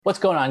What's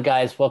going on,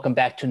 guys? Welcome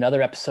back to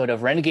another episode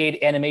of Renegade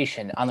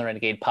Animation on the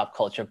Renegade Pop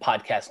Culture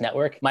Podcast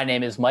Network. My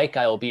name is Mike.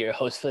 I will be your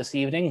host for this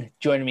evening.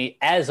 Joining me,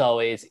 as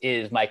always,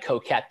 is my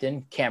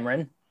co-captain,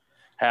 Cameron.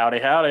 Howdy,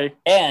 howdy.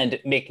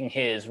 And making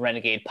his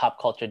Renegade Pop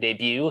Culture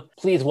debut,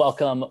 please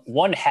welcome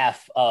one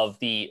half of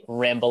the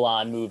Ramble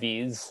On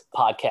Movies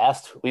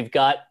podcast. We've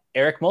got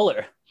Eric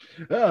Muller.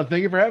 Oh,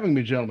 thank you for having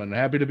me, gentlemen.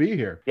 Happy to be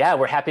here. Yeah,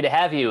 we're happy to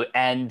have you.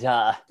 And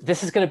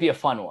this is going to be a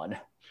fun one.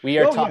 We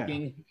are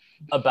talking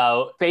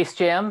about Space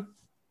Jam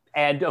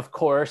and, of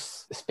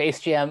course,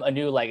 Space Jam: A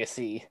New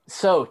Legacy.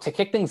 So, to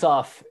kick things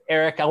off,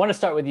 Eric, I want to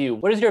start with you.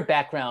 What is your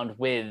background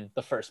with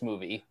the first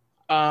movie?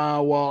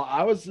 Well,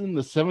 I was in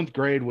the 7th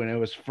grade when it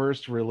was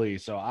first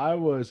released. So I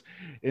was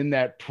in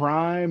that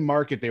prime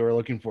market they were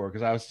looking for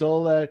because I was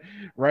still that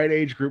right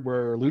age group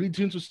where Looney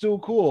Tunes was still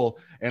cool.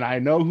 And I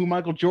know who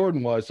Michael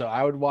Jordan was, so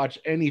I would watch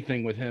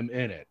anything with him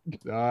in it.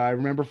 I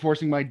remember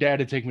forcing my dad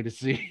to take me to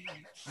see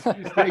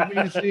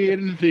it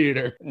in the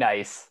theater.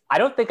 Nice. I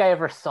don't think I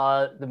ever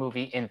saw the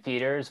movie in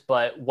theaters,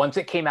 but once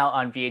it came out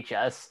on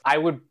VHS, I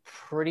would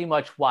pretty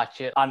much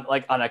watch it on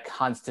a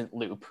constant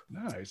loop.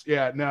 Nice.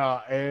 Yeah, no,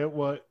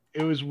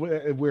 it was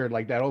weird.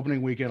 Like that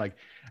opening weekend, like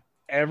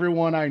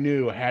everyone I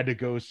knew had to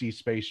go see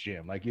Space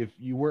Jam. Like if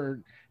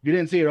you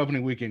didn't see it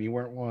opening weekend, you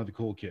weren't one of the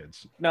cool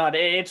kids. No,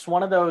 it's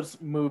one of those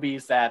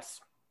movies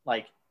that's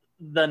like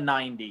the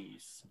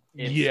 90s.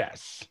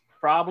 Yes.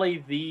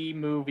 Probably the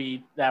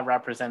movie that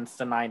represents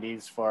the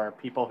 90s for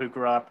people who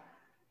grew up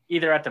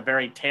either at the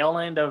very tail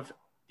end of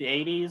the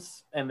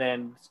 80s and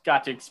then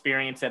got to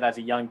experience it as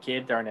a young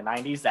kid during the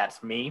 90s.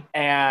 That's me.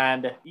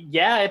 And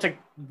yeah, it's a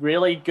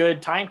really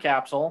good time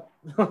capsule.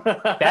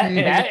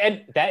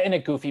 that and a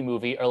Goofy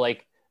movie are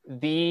like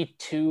the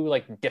two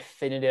like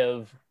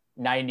definitive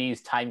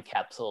 90s time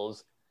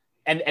capsules.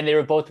 And they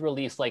were both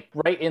released like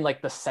right in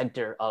like the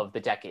center of the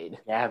decade.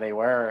 Yeah, they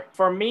were.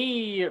 For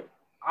me,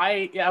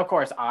 of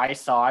course, I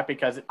saw it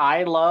because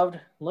I loved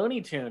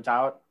Looney Tunes.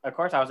 Of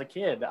course, I was a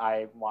kid.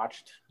 I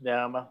watched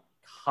them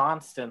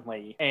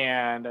constantly.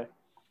 And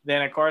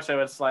then, of course, it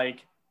was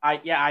like,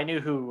 I knew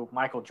who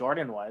Michael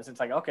Jordan was. It's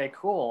like, okay,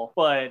 cool.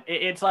 But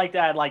it's like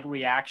that like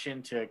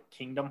reaction to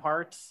Kingdom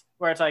Hearts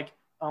where it's like,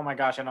 oh my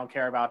gosh, I don't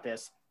care about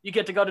this. You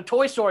get to go to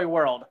Toy Story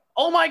World.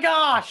 Oh my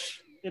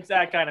gosh. It's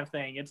that kind of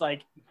thing. It's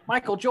like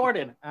Michael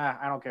Jordan.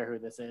 I don't care who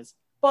this is.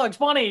 Bugs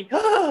Bunny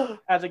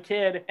as a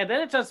kid. And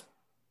then it just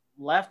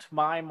left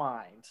my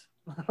mind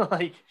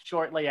like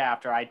shortly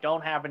after. I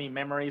don't have any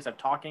memories of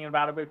talking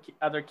about it with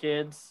other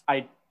kids.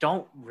 I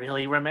don't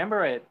really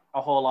remember it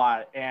a whole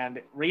lot.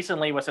 And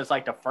recently was just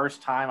like the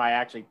first time I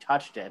actually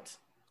touched it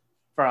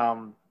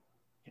from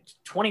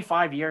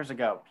 25 years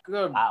ago.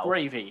 Good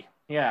gravy.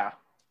 Yeah.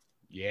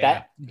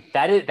 Yeah.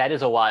 That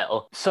is a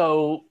while.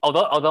 So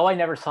although I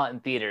never saw it in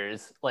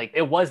theaters, like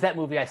it was that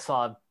movie I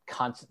saw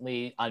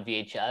constantly on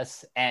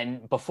VHS.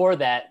 And before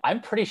that,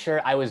 I'm pretty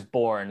sure I was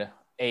born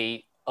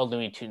a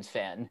Looney Tunes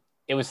fan.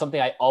 It was something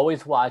I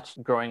always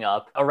watched growing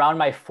up. Around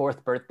my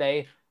 4th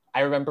birthday,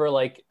 I remember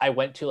like I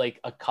went to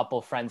like a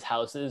couple friends'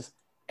 houses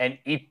and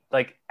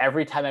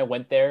every time I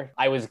went there,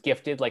 I was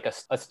gifted like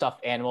a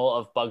stuffed animal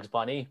of Bugs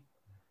Bunny.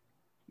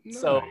 Nice.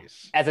 So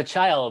as a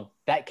child,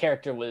 that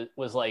character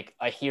was like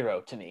a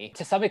hero to me.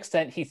 To some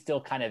extent, he still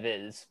kind of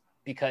is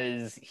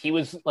because he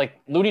was like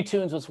Looney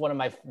Tunes was one of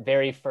my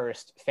very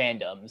first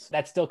fandoms.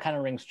 That still kind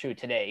of rings true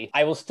today.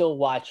 I will still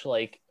watch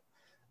like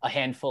a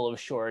handful of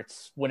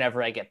shorts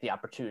whenever I get the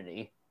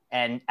opportunity.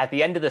 And at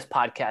the end of this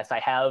podcast, I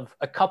have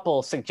a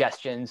couple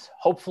suggestions.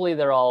 Hopefully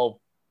they're all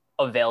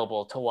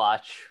available to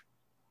watch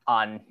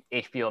on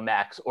HBO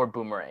Max or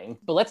Boomerang.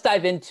 But let's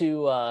dive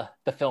into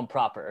the film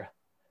proper.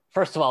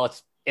 First of all,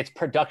 its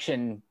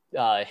production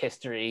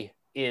history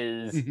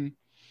is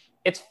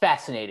it's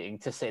fascinating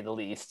to say the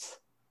least.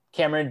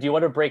 Cameron, do you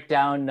want to break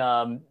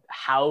down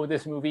how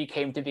this movie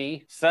came to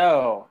be?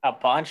 So, a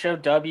bunch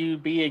of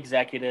WB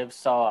executives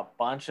saw a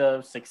bunch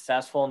of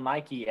successful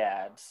Nike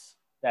ads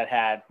that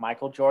had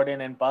Michael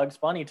Jordan and Bugs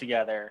Bunny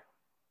together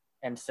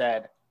and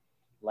said,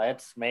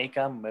 let's make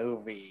a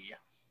movie.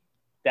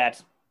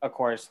 That's, of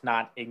course,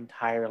 not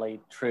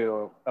entirely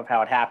true of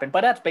how it happened,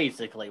 but that's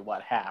basically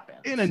what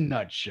happened. In a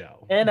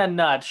nutshell. In a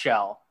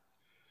nutshell.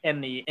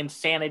 In the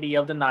insanity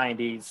of the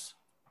 90s,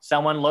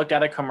 someone looked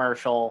at a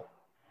commercial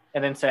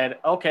and then said,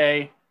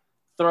 okay,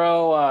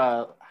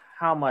 throw,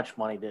 how much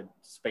money did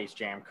Space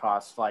Jam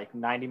cost? Like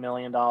 $90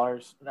 million?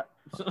 No.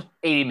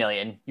 80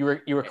 million. You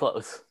were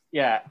close.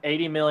 Yeah,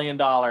 $80 million.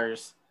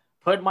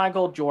 Put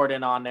Michael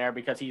Jordan on there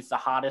because he's the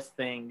hottest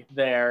thing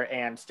there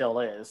and still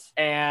is.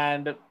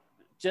 And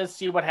just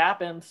see what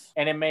happens.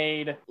 And it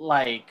made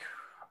like,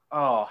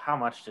 how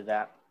much did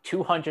that?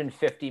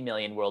 250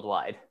 million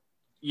worldwide.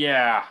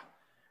 Yeah.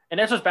 And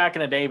this was back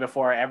in the day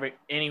before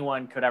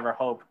anyone could ever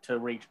hope to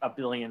reach $1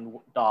 billion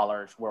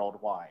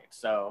worldwide.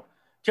 So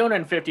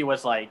 250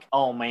 was like,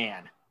 oh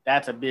man,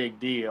 that's a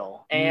big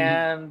deal.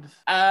 And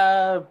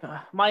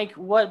Mike,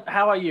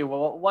 how are you?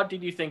 What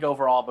did you think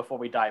overall before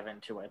we dive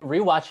into it?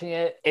 Rewatching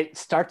it, it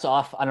starts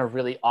off on a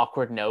really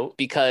awkward note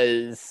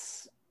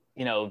because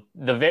you know,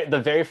 the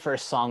very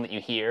first song that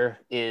you hear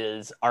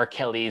is R.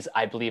 Kelly's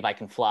 "I Believe I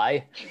Can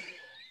Fly."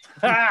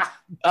 Yeah,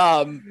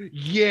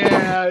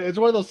 it's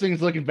one of those things.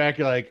 Looking back,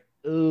 you're like,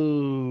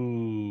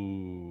 ooh.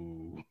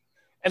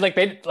 And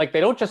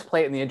they don't just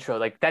play it in the intro.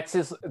 Like that's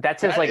his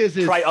like Is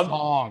his triumph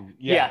song.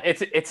 Yeah,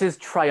 it's his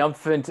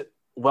triumphant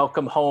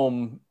welcome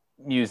home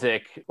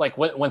music. Like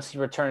once he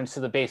returns to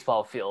the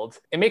baseball field,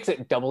 it makes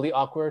it doubly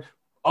awkward.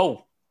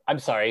 Oh, I'm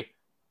sorry.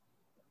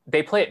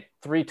 They play it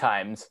 3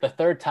 times. The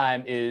third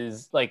time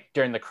is like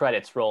during the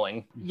credits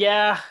rolling.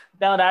 Yeah,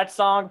 now that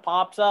song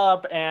pops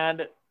up,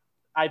 and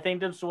I think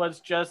this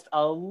was just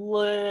a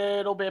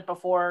little bit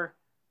before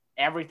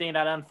everything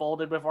that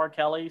unfolded before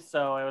Kelly.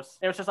 So it was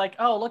just like,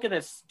 oh, look at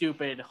this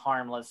stupid,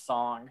 harmless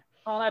song.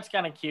 Oh, that's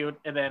kind of cute.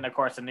 And then, of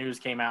course, the news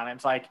came out, and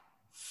it's like,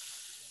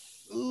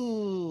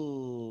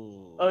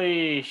 Ooh.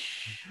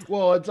 oish.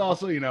 Well, it's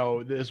also, you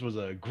know, this was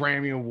a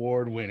Grammy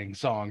Award winning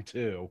song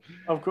too.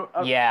 Of course,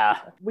 Yeah.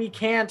 we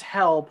can't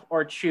help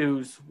or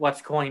choose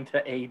what's going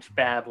to age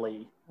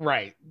badly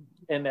Right.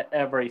 in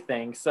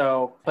everything.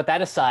 So, But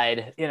that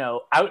aside, you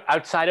know,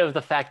 outside of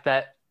the fact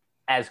that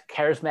as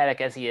charismatic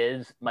as he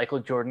is, Michael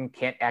Jordan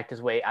can't act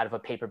his way out of a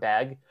paper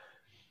bag.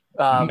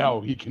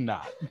 No, he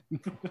cannot.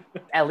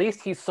 At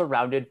least he's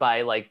surrounded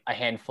by like a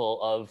handful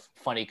of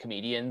funny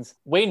comedians.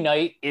 Wayne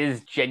Knight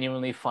is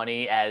genuinely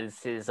funny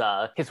as his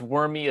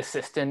wormy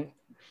assistant.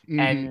 Mhm.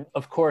 And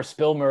of course,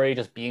 Bill Murray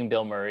just being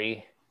Bill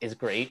Murray is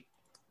great.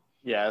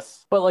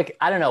 yes. But like,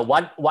 I don't know,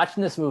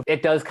 watching this movie,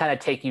 it does kind of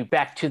take you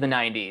back to the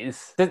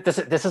 90s.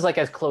 This is like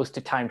as close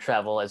to time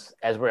travel as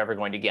we're ever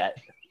going to get.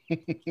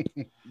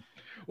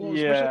 Well,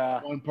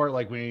 especially one part,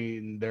 like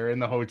when they're in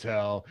the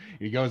hotel,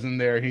 he goes in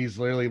there, he's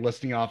literally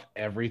listing off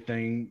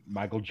everything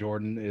Michael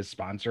Jordan is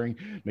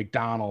sponsoring: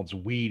 McDonald's,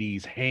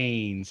 Wheaties,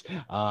 Hanes,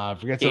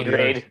 forget some of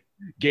the others.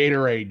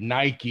 Gatorade,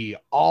 Nike,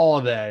 all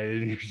of that.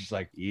 And you're just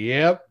like,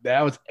 yep,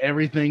 that was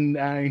everything.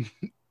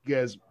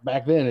 Because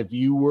back then, if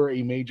you were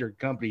a major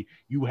company,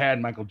 you had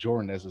Michael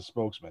Jordan as a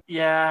spokesman.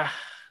 Yeah.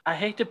 I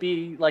hate to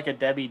be like a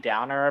Debbie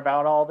Downer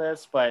about all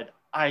this, but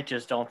I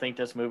just don't think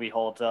this movie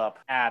holds up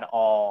at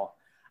all.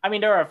 I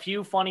mean, there are a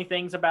few funny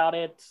things about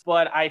it,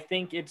 but I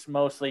think it's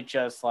mostly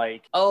just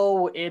like,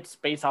 oh, it's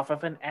based off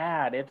of an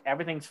ad.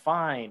 Everything's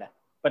fine.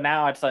 But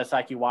now it's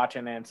like you watch it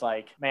and it's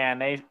like, man,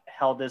 they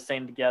held this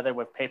thing together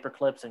with paper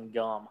clips and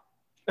gum.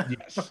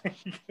 Yes.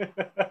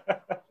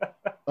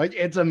 Like,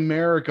 it's a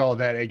miracle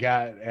that it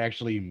got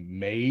actually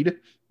made,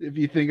 if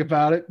you think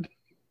about it.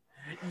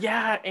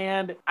 Yeah,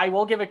 and I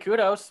will give it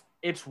kudos.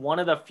 It's one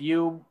of the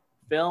few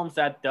films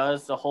that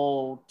does the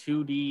whole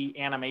 2D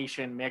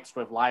animation mixed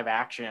with live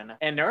action.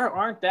 And there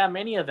aren't that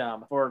many of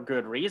them for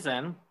good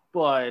reason.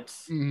 But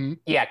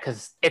yeah,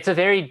 because it's a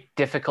very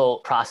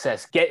difficult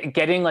process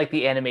getting like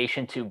the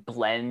animation to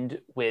blend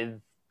with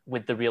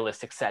the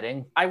realistic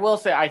setting. I will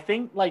say, I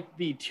think like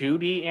the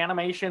 2D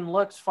animation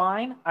looks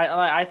fine.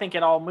 I think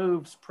it all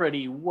moves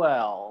pretty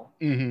well.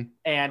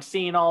 And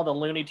seeing all the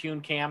Looney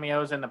Tune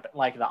cameos and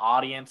the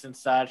audience and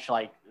such,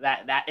 like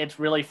that it's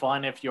really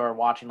fun if you're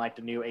watching like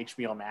the new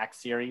HBO Max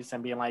series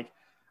and being like,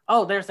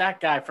 oh, there's that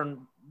guy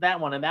from that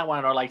one and that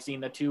one, or like seeing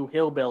the 2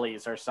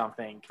 hillbillies or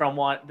something from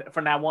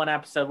that one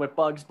episode with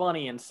Bugs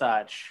Bunny and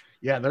such.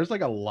 Yeah, there's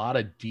like a lot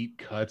of deep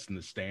cuts in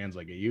the stands.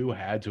 Like, you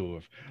had to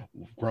have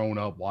grown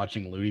up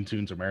watching Looney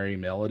Tunes or Merry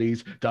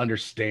Melodies to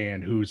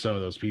understand who some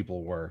of those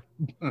people were.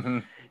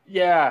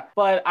 Yeah,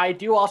 but I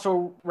do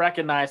also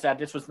recognize that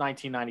this was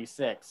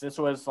 1996. This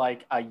was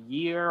like a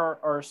year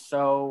or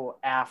so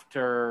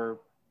after,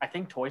 I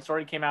think Toy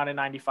Story came out in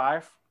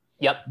 95.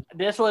 Yep.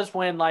 This was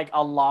when like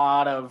a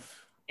lot of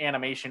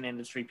animation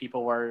industry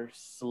people were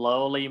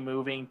slowly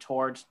moving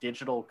towards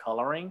digital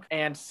coloring,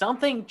 and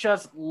something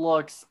just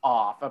looks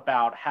off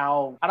about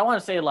how, I don't want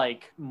to say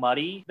like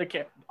muddy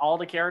all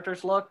the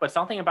characters look, but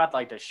something about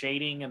like the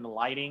shading and the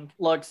lighting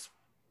looks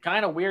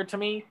kind of weird to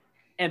me.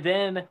 And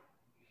then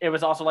it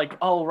was also like,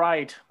 oh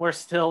right, we're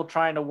still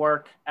trying to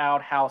work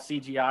out how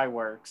CGI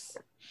works.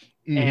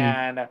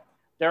 And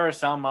there are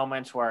some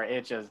moments where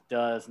it just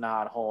does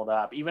not hold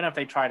up, even if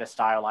they try to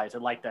stylize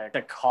it, like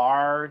the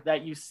car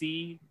that you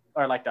see,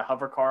 or like the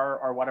hover car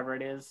or whatever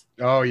it is.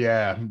 Oh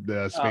yeah,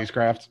 the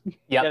spacecraft.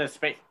 Yeah,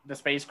 the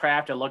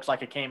spacecraft. It looks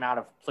like it came out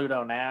of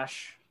Pluto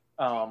Nash.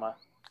 Another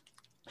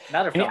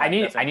film. I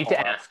need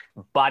to ask.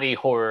 Body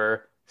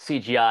horror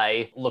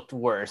CGI looked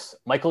worse: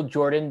 Michael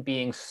Jordan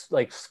being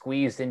like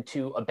squeezed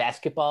into a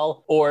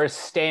basketball, or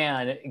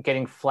Stan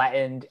getting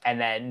flattened and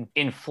then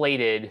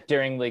inflated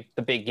during like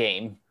the big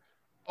game?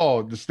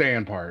 Oh, the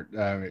stand part.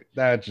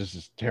 That just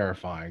is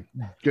terrifying,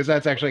 because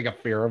that's actually like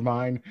a fear of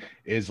mine,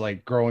 is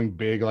like growing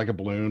big like a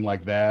balloon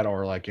like that,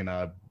 or like in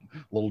a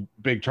little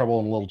Big Trouble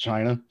in Little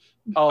China.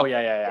 Oh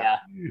yeah.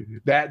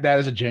 That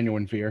is a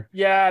genuine fear.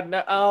 Yeah,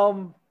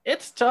 no,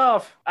 it's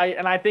tough.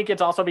 I think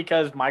it's also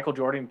because Michael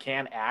Jordan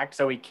can't act,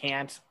 so he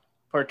can't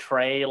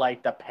portray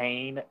like the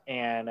pain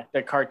and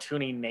the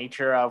cartoony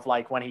nature of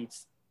like when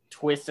he's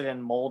twisted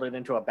and molded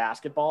into a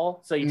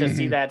basketball. So you just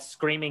see that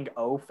screaming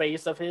O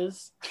face of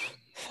his.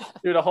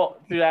 through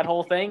that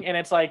whole thing, and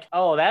it's like,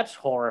 oh, that's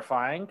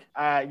horrifying.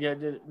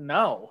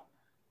 No.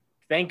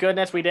 Thank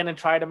goodness we didn't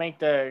try to make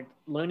the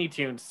Looney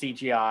Tunes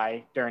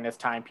CGI during this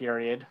time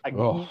period.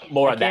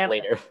 More on that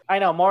later. I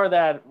know, more of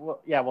that.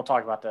 Yeah, we'll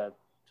talk about the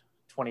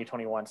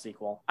 2021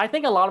 sequel. I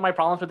think a lot of my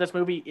problems with this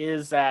movie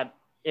is that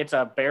it's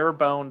a bare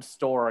bones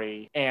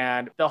story,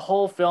 and the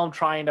whole film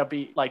trying to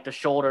be like the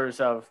shoulders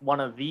of one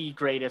of the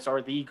greatest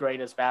or the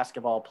greatest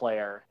basketball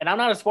player. And I'm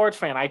not a sports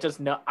fan. I just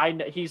know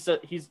he's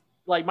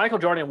like Michael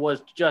Jordan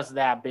was just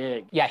that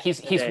big. Yeah,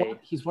 he's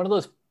one of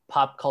those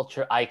pop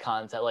culture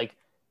icons that like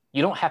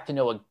you don't have to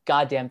know a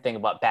goddamn thing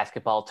about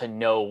basketball to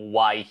know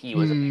why he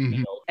was a big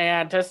deal.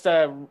 And just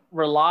to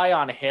rely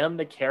on him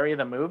to carry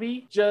the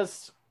movie,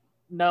 just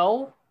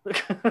no.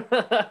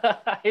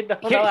 I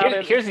don't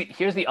know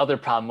here's the other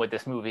problem with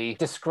this movie.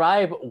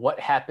 Describe what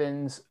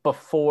happens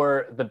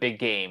before the big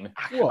game.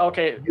 Well,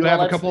 okay, you have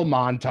a couple of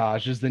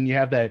montages, then you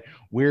have that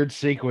weird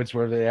sequence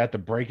where they have to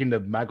break into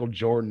Michael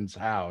Jordan's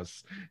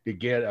house to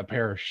get a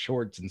pair of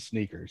shorts and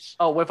sneakers.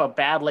 Oh, with a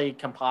badly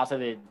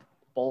composited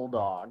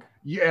bulldog.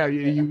 Yeah,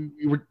 you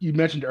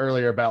mentioned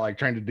earlier about like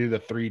trying to do the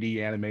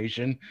 3D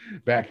animation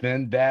back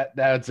then.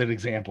 That's an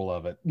example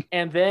of it.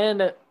 And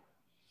then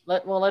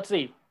let's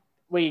see.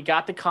 We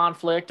got the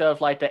conflict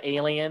of like the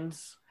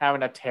aliens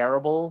having a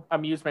terrible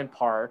amusement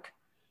park.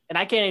 And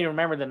I can't even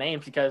remember the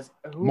names because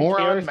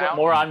Moron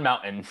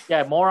Mountain.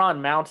 Yeah,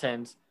 Moron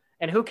Mountains.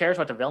 And who cares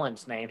what the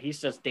villain's name?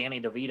 He's just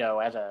Danny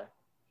DeVito as a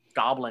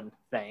goblin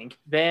thing.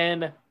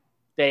 Then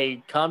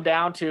they come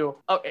down to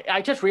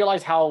I just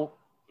realized how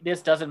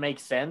this doesn't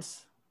make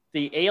sense.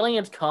 The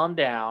aliens come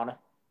down.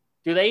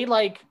 Do they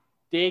like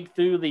dig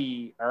through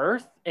the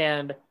earth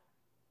and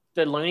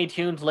the Looney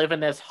Tunes live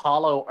in this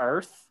hollow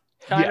earth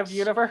kind of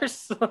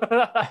universe?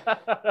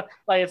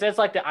 Like it's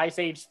like the Ice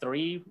Age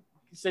 3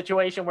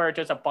 situation where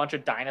just a bunch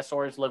of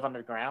dinosaurs live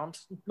underground.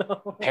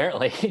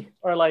 Apparently.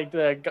 Or like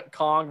the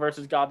Kong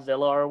versus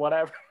Godzilla or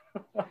whatever.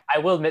 I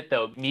will admit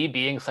though, me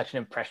being such an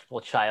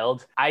impressionable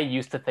child, I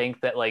used to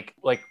think that like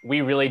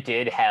we really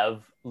did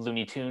have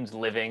Looney Tunes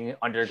living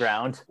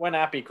underground. Wouldn't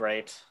that be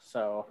great?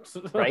 So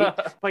right.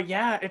 But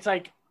yeah, it's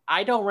like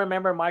I don't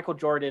remember Michael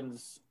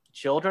Jordan's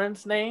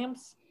children's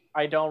names.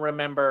 I don't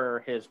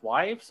remember his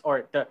wife's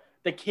or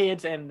the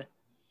kids and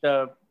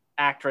the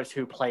actress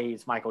who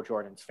plays Michael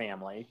Jordan's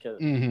family.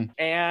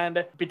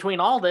 And between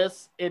all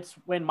this, it's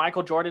when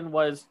Michael Jordan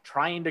was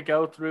trying to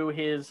go through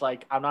his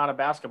like, I'm not a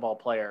basketball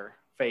player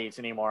phase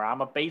anymore. I'm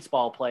a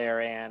baseball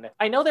player. And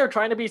I know they were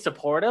trying to be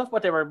supportive,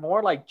 but they were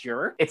more like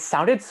jerks. It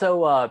sounded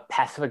so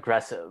passive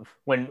aggressive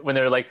when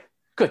they're like,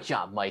 good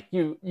job, Mike.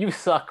 You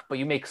suck, but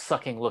you make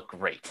sucking look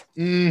great.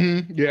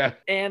 Yeah.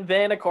 And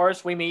then, of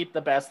course, we meet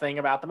the best thing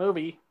about the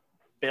movie,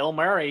 Bill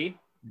Murray.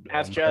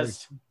 As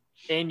just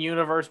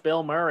in-universe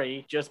Bill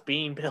Murray, just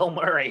being Bill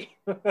Murray.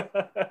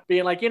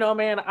 Being like,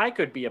 man, I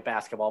could be a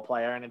basketball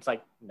player. And it's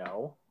like,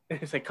 no.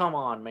 It's like, come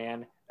on,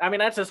 man. I mean,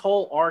 that's his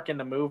whole arc in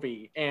the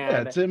movie.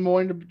 And it's him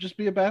wanting to just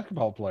be a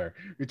basketball player.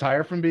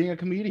 Retire from being a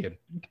comedian.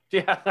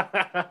 Yeah.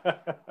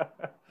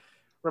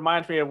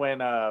 Reminds me of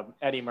when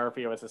Eddie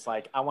Murphy was just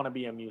like, I want to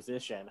be a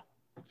musician.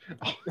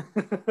 And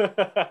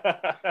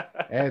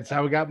it's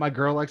how we got My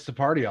Girl Likes to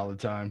Party all the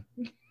time.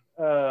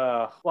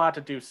 We'll have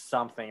to do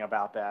something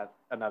about that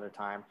another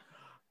time.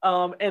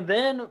 And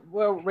then,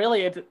 well,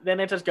 really, it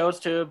just goes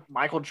to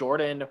Michael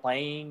Jordan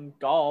playing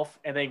golf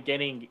and then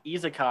getting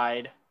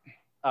isekai'd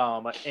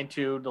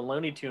into the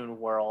Looney Tune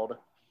world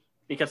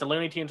because the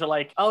Looney Tunes are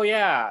like, oh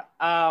yeah,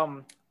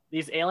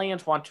 these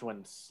aliens want to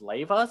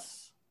enslave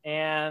us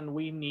and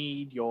we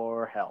need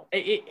your help.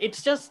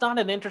 It's just not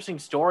an interesting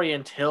story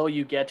until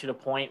you get to the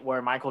point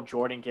where Michael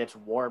Jordan gets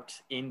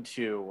warped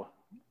into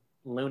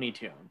Looney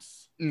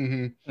Tunes.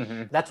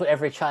 That's what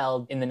every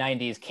child in the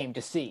 90s came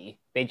to see.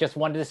 They just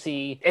wanted to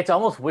see. It's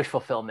almost wish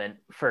fulfillment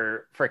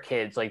for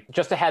kids, like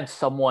just to have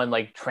someone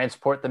like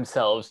transport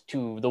themselves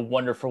to the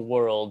wonderful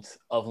world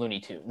of Looney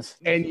Tunes.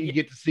 And you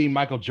get to see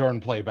Michael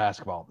Jordan play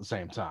basketball at the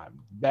same time.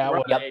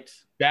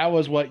 That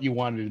was what you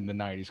wanted in the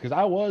 90s, because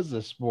I was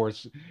a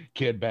sports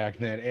kid back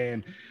then.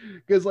 And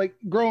because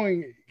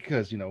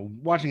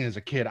watching as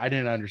a kid, I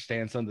didn't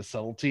understand some of the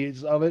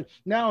subtleties of it.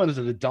 Now as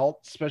an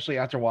adult, especially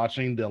after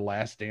watching the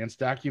Last Dance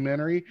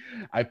documentary,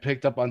 I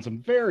picked up on some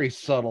very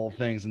subtle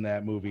things in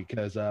that movie.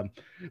 Because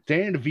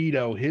Danny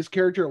DeVito, his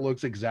character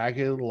looks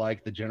exactly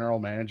like the general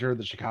manager of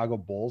the Chicago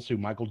Bulls, who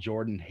Michael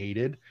Jordan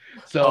hated.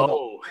 So the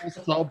whole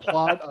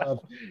subplot of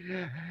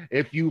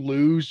if you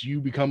lose, you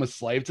become a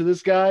slave to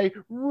this guy.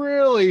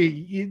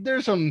 Really,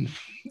 there's some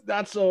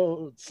not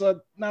so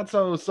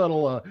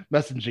subtle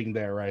messaging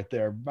there, right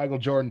there. Michael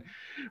Jordan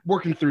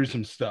working through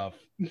some stuff.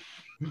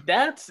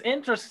 That's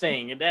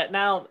interesting.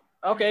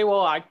 Okay, well,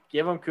 I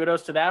give him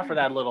kudos to that for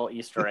that little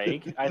Easter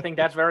egg. I think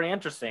that's very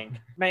interesting.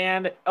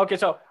 Man, okay,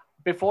 so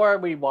before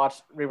we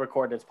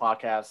record this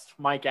podcast,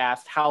 Mike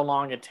asked how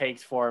long it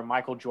takes for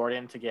Michael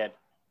Jordan to get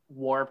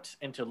warped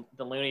into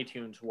the Looney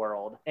Tunes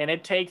world. And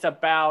it takes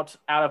about,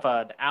 out of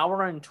an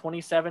hour and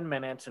 27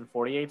 minutes and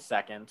 48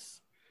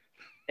 seconds,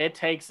 it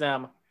takes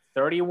them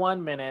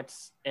 31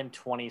 minutes and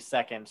 20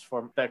 seconds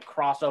for the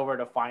crossover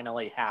to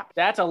finally happen.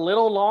 That's a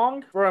little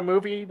long for a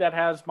movie that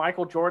has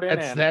Michael Jordan.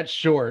 That's that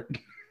short.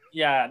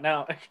 Yeah,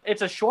 no,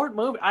 it's a short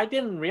movie. I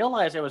didn't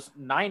realize it was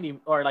 90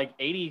 or like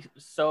 80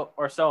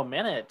 so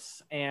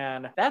minutes.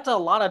 And that's a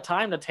lot of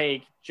time to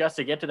take just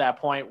to get to that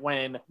point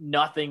when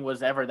nothing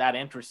was ever that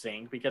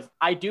interesting. Because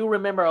I do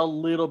remember a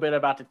little bit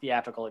about the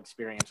theatrical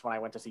experience when I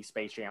went to see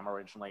Space Jam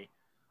originally.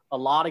 A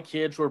lot of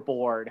kids were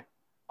bored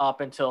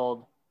up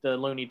until the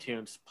Looney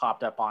Tunes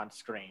popped up on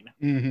screen.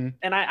 Mm-hmm.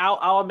 And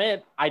I'll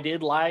admit, I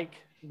did like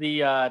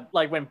the,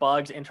 like when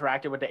Bugs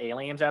interacted with the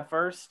aliens at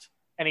first.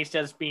 And he's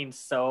just being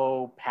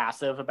so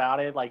passive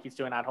about it. Like he's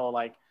doing that whole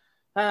like,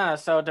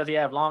 so does he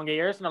have long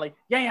ears? And they're like,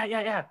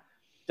 yeah.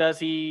 Does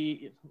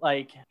he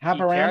like hop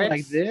eat around carrots?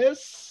 like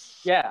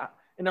this? Yeah.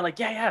 And they're like,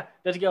 yeah.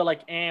 Does he go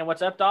like, and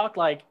what's up, Doc?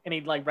 Like, and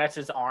he like rests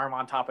his arm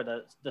on top of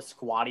the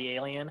squatty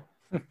alien.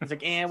 He's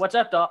like, and what's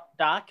up,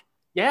 Doc?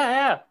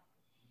 Yeah.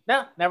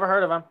 No, never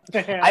heard of him.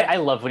 I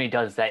love when he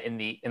does that in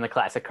the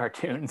classic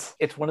cartoons.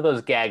 It's one of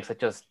those gags that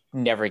just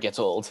never gets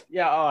old.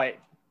 Yeah,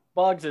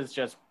 Bugs is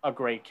just a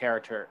great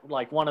character,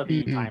 like one of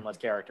the timeless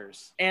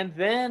characters. And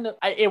then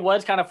it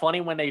was kind of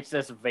funny when they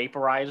just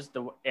vaporized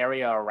the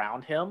area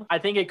around him. I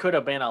think it could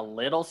have been a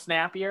little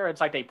snappier. It's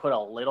like they put a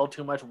little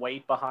too much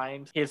weight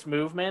behind his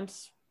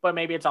movements, but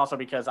maybe it's also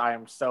because I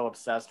am so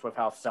obsessed with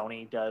how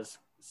Sony does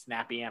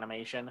snappy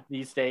animation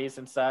these days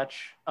and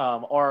such,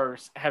 or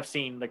have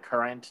seen the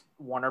current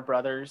Warner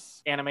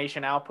Brothers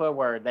animation output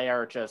where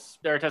they're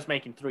just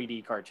making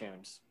 3D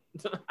cartoons.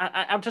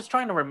 I'm just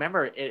trying to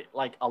remember it,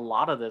 like a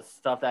lot of this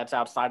stuff that's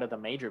outside of the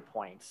major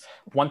points.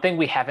 One thing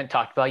we haven't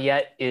talked about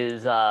yet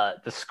is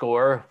the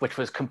score, which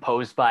was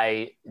composed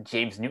by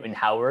James Newton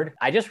Howard.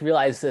 I just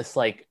realized this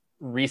like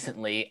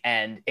recently,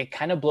 and it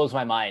kind of blows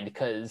my mind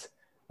because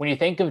when you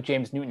think of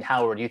James Newton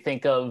Howard, you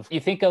think of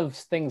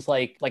things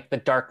like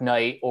The Dark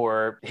Knight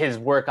or his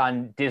work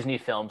on Disney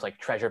films like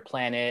Treasure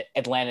Planet,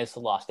 Atlantis: The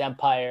Lost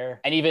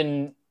Empire, and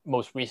even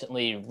most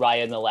recently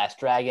Raya and the Last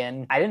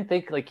Dragon. I didn't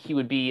think like he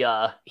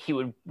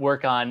would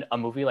work on a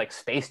movie like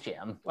Space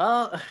Jam.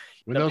 Well,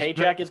 the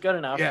paycheck is good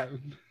enough. Yeah.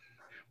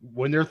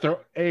 When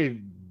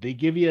they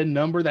give you a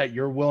number that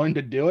you're willing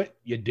to do it,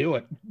 you do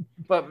it.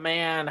 But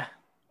man,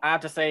 I have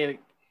to say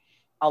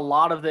a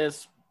lot of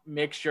this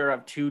mixture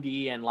of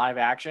 2D and live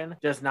action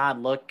does not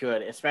look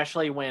good,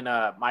 especially when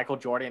Michael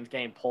Jordan's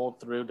getting pulled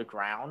through the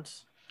ground.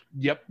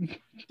 Yep.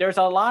 There's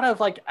a lot of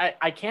like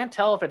I can't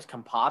tell if it's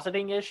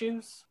compositing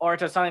issues or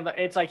it's just something that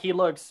it's like he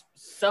looks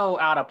so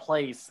out of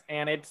place,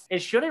 and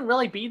it shouldn't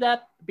really be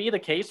the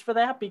case for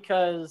that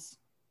because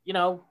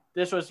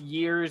this was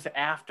years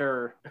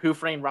after Who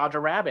Framed Roger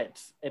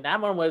Rabbit, and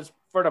that one was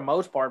for the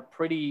most part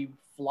pretty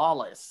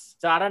flawless.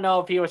 So I don't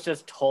know if he was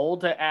just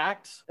told to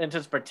act and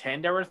just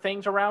pretend there were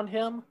things around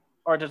him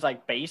or just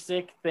like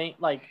basic thing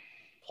like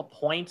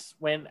points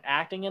when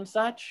acting and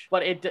such,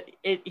 but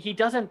he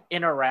doesn't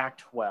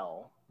interact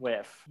well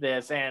with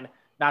this, and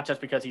not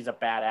just because he's a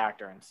bad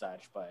actor and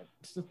such, but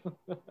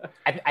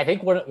I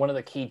think one of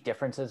the key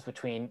differences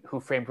between Who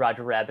Framed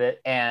Roger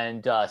Rabbit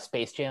and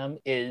Space Jam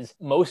is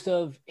most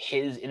of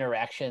his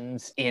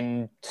interactions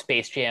in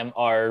Space Jam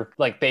are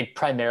like they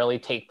primarily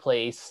take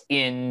place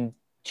in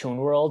Toon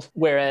World,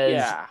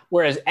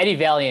 whereas Eddie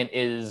Valiant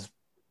is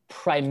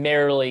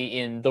primarily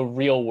in the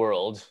real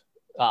world,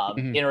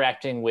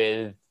 interacting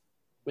with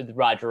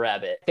Roger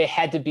Rabbit. They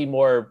had to be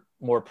more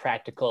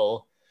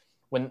practical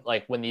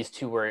when these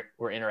two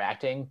were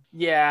interacting.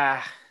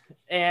 Yeah,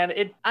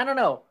 and I don't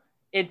know,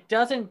 it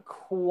doesn't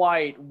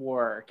quite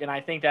work, and I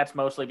think that's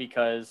mostly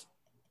because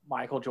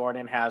Michael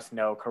Jordan has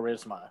no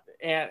charisma.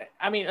 And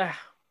I mean,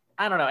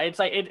 I don't know. It's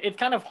like it's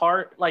kind of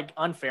hard, like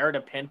unfair to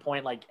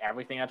pinpoint like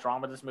everything that's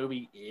wrong with this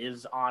movie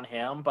is on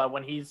him. But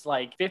when he's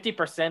like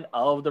 50%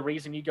 of the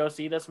reason you go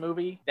see this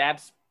movie,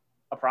 that's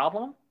a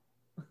problem.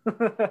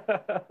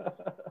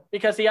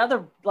 Because the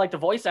other like the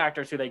voice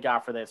actors who they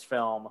got for this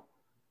film,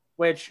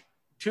 which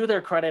to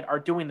their credit are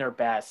doing their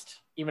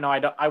best, even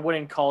though I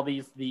wouldn't call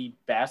these the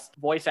best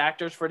voice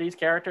actors for these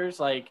characters,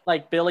 like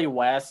Billy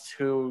West,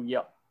 who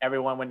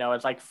everyone would know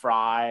is like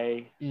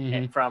Fry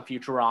from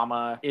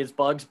Futurama, is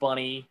Bugs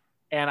Bunny.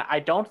 And I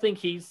don't think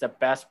he's the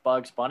best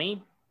Bugs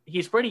Bunny.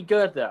 He's pretty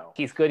good, though.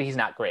 He's good. He's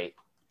not great.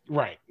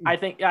 Right. I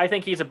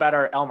think he's a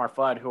better Elmer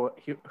Fudd,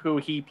 who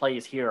he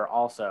plays here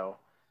also.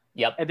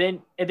 Yep.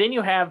 And then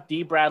you have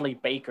D. Bradley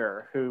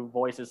Baker, who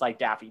voices like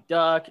Daffy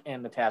Duck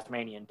and the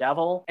Tasmanian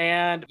Devil.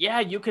 And yeah,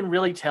 you can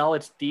really tell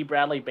it's D.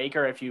 Bradley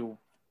Baker if you've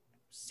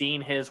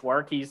seen his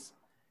work. He's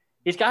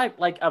got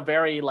like a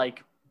very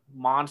like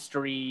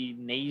monstery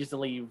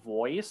nasally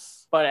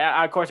voice, but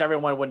of course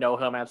everyone would know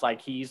him as like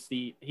he's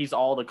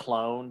all the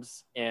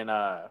clones in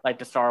like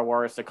the Star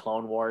Wars, the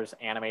Clone Wars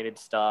animated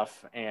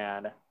stuff,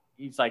 and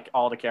he's like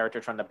all the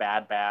characters from the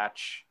Bad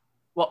Batch.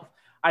 Well,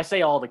 I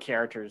say all the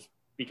characters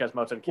because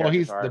most of the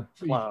characters are clones.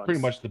 He's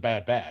pretty much the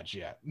Bad Batch,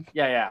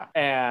 yeah.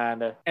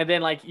 And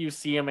then like you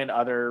see him in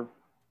other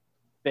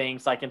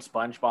things like in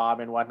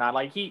SpongeBob and whatnot.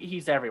 Like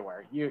he's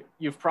everywhere.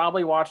 You've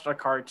probably watched a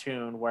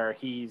cartoon where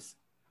he's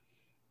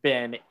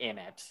been in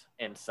it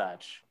and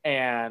such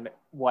and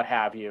what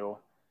have you.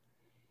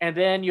 And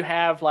then you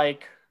have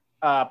like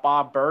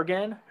Bob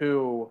Bergen,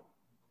 who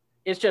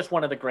is just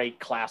one of the great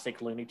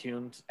classic Looney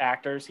Tunes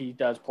actors. He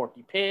does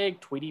Porky Pig,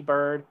 Tweety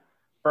Bird,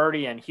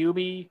 Birdie and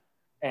Hubie,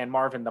 and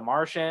Marvin the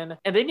Martian.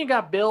 And then you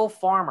got Bill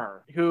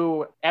Farmer,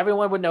 who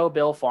everyone would know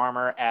Bill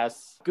Farmer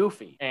as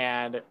Goofy.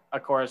 And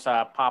of course,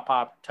 Pop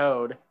Pop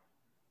Toad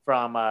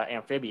from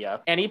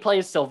Amphibia. And he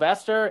plays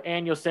Sylvester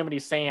and Yosemite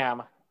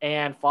Sam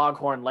and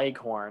Foghorn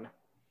Leghorn.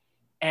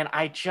 And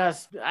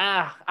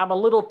I'm a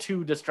little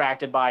too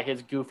distracted by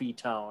his goofy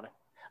tone.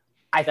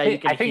 I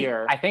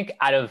think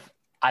out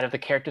of the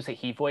characters that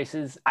he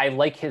voices, I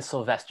like his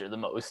Sylvester the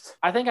most.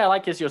 I think I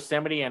like his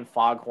Yosemite and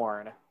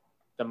Foghorn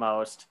the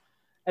most.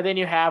 And then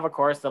you have, of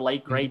course, the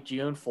late great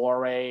June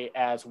Foray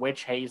as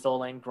Witch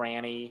Hazel and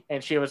Granny.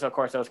 And she was, of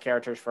course, those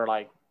characters for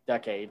like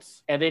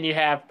decades. And then you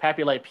have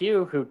Pepe Le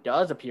Pew, who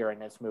does appear in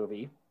this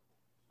movie,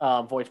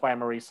 voiced by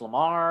Maurice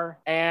LaMarr.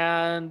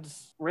 And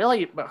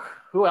really,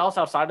 who else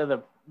outside of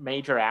the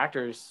major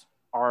actors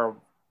are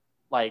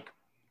like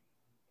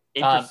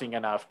interesting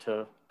enough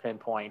to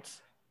pinpoint?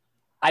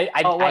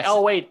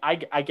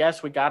 I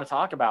guess we got to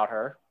talk about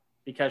her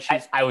because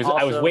she's. I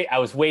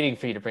was waiting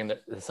for you to bring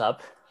this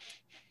up.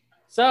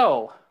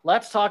 So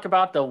let's talk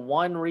about the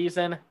one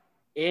reason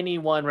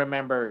anyone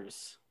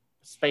remembers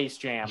Space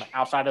Jam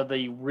outside of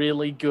the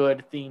really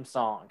good theme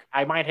song.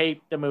 I might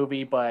hate the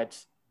movie, but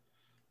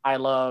I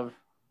love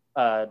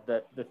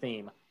the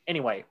theme.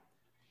 Anyway,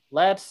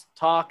 let's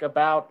talk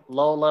about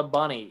Lola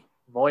Bunny,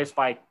 voiced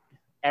by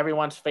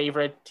everyone's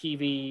favorite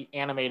TV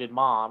animated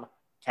mom,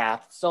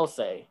 Kath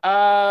Soucie.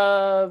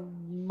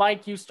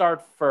 Mike, you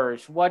start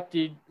first. What's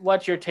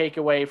your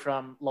takeaway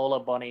from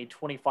Lola Bunny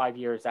 25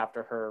 years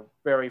after her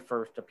very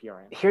first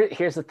appearance?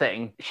 Here's the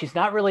thing. She's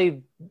not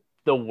really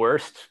the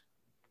worst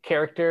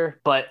character,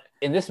 but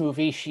in this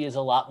movie she has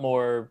a lot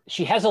more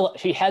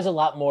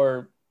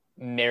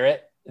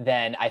merit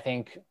than I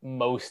think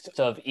most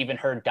of even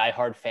her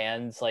diehard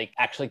fans like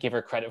actually give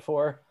her credit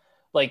for.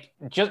 Like,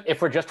 just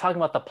if we're just talking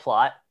about the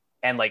plot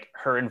and like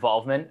her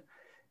involvement,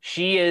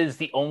 she is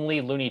the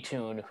only Looney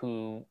Tune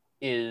who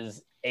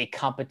is a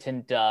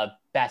competent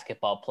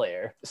basketball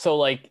player. So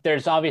like,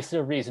 there's obviously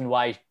a reason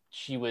why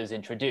she was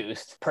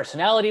introduced.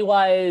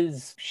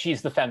 Personality-wise,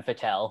 she's the femme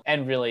fatale,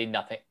 and really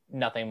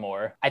nothing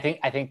more. I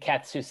think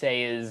Kath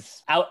Soucie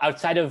is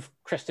outside of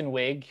Kristen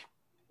Wiig,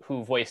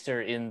 who voiced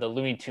her in the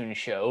Looney Tunes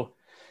show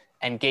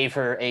and gave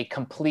her a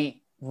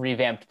complete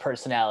revamped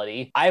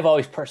personality. I've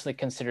always personally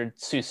considered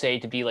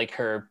Soucie to be like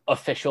her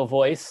official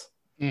voice.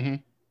 Mm-hmm.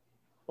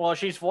 Well,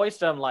 she's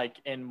voiced them like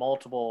in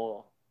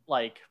multiple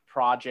like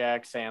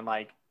projects and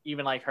like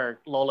even like her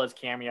Lola's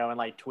cameo in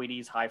like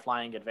Tweety's High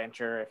Flying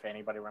Adventure, if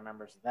anybody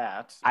remembers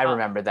that. I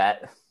remember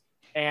that.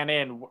 And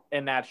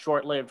in that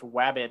short-lived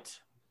Wabbit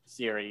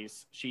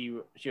series,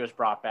 she was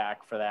brought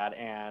back for that.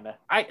 And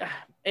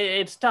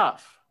it's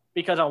tough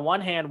because on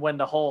one hand, when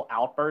the whole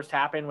outburst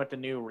happened with the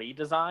new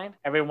redesign,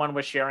 everyone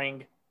was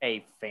sharing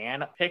a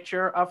fan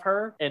picture of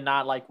her and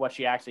not like what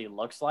she actually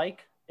looks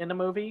like in the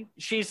movie.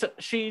 She's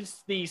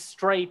the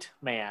straight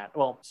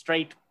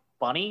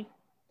bunny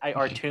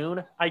or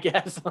tune, I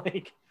guess.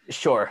 Like,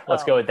 sure,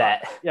 let's go with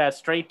that. Yeah,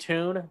 straight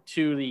tune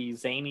to the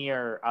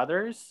zanier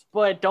others.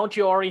 But don't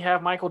you already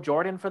have Michael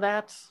Jordan for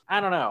that?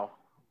 I don't know.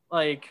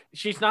 Like,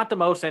 she's not the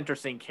most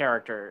interesting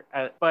character,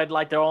 but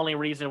like the only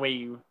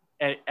reason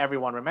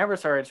everyone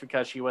remembers her is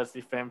because she was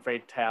the femme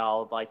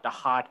fatale, like the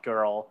hot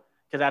girl.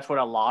 Because that's what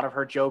a lot of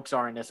her jokes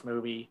are in this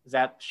movie, is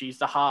that she's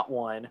the hot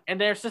one.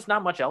 And there's just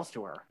not much else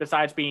to her,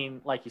 besides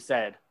being, like you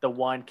said, the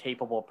one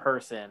capable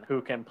person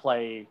who can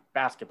play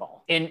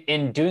basketball. In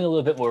doing a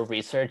little bit more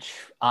research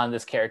on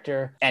this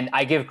character, and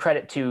I give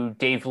credit to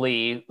Dave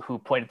Lee, who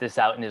pointed this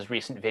out in his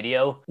recent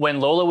video, when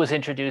Lola was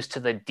introduced to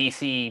the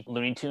DC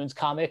Looney Tunes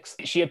comics,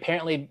 she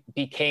apparently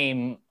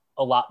became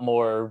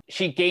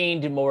she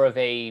gained more of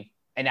an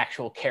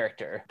actual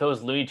character.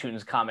 Those Looney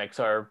Tunes comics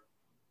are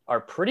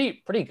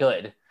pretty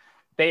good.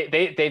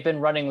 They've been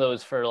running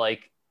those for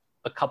like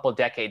a couple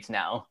decades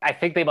now. I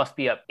think they must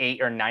be up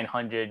 800 or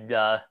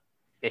 900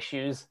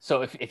 issues.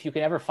 So if you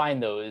can ever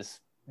find those,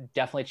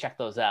 definitely check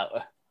those out.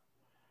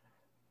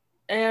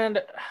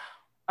 And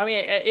I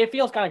mean, it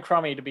feels kind of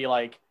crummy to be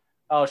like,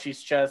 oh,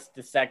 she's just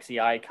the sexy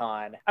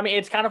icon. I mean,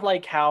 it's kind of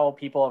like how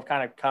people have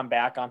kind of come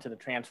back onto the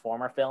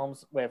Transformer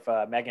films with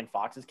Megan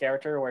Fox's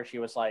character, where she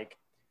was like,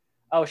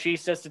 oh,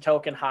 she's just a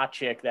token hot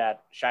chick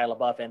that Shia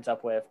LaBeouf ends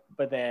up with.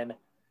 But then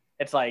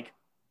it's like,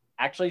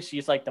 actually,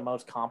 she's like the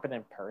most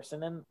competent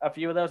person in a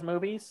few of those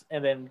movies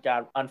and then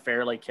got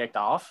unfairly kicked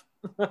off.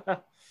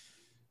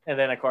 And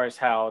then, of course,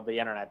 how the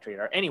internet treated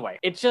her. Anyway,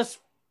 it's just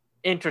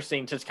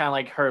interesting, just kind of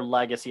like her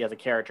legacy as a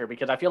character,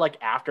 because I feel like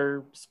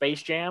after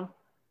Space Jam,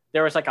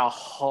 there was like a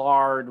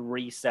hard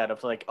reset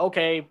of like,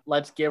 okay,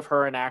 let's give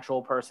her an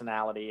actual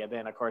personality. And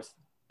then, of course,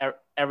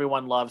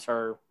 everyone loves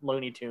her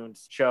Looney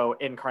Tunes show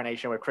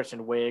incarnation with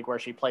Kristen Wiig, where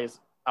she plays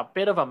a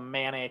bit of a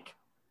manic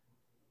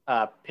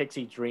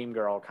pixie dream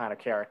girl kind of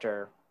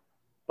character,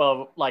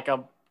 but like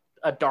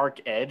a dark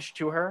edge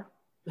to her.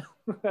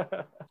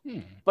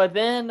 But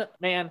then,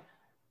 man,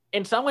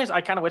 in some ways,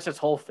 I kind of wish this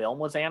whole film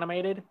was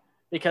animated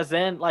because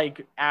then,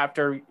 like,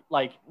 after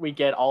like we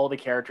get all the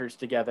characters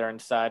together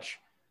and such,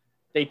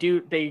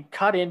 they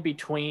cut in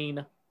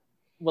between,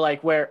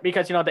 like where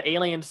because the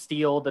aliens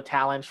steal the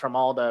talents from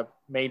all the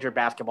major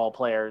basketball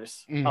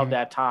players of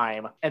that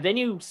time, and then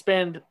you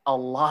spend a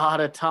lot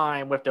of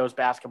time with those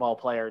basketball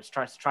players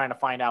trying to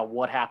find out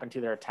what happened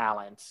to their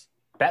talents.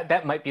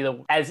 That might be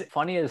as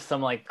funny as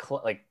some like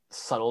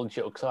subtle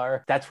jokes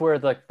are. That's where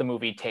the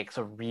movie takes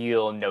a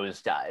real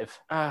nosedive.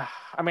 I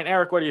mean,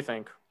 Eric, what do you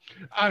think?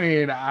 I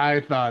mean,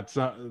 I thought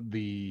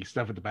the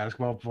stuff with the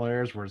basketball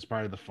players was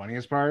probably the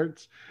funniest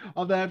parts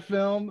of that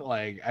film.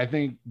 Like, I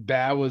think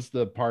that was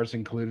the parts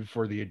included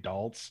for the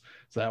adults.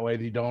 So that way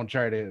they don't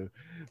try to,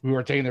 who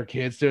are taking their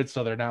kids to it.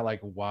 So they're not like,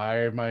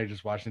 why am I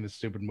just watching this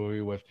stupid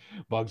movie with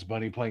Bugs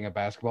Bunny playing a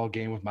basketball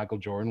game with Michael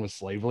Jordan with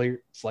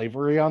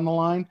slavery on the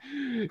line?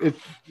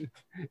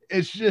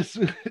 It's just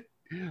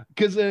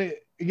because,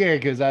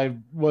 because I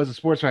was a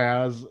sports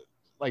fan. I was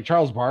like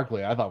Charles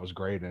Barkley, I thought was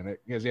great in it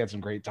because he had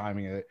some great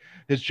timing in it.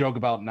 His joke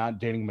about not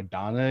dating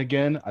Madonna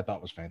again, I thought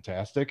was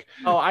fantastic.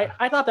 Oh,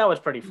 I thought that was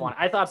pretty fun.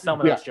 I thought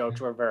some of those jokes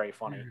were very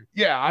funny.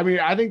 Yeah, I mean,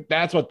 I think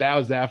that's what that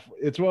was.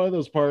 It's one of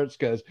those parts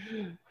because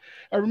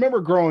I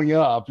remember growing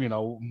up,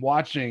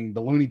 watching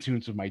the Looney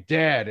Tunes with my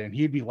dad, and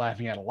he'd be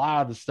laughing at a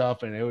lot of the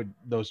stuff, and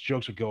those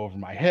jokes would go over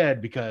my head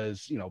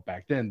because,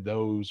 back then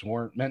those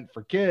weren't meant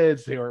for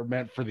kids; they were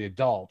meant for the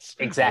adults.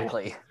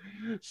 Exactly.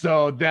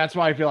 So that's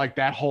why I feel like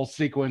that whole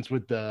sequence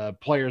with the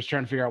players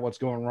trying to figure out what's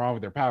going wrong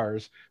with their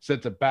powers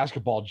set to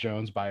Basketball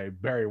Jones by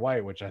Barry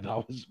White, which I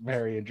thought was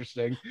very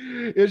interesting.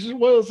 It's just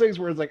one of those things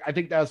where it's like, I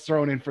think that was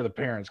thrown in for the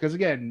parents. Because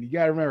again, you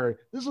got to remember,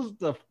 this was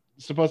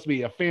supposed to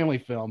be a family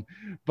film,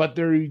 but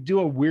they do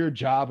a weird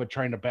job of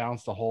trying to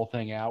balance the whole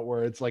thing out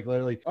where it's like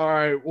literally, all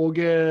right, we'll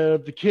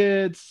give the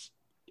kids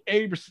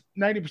 80%,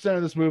 90%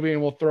 of this movie,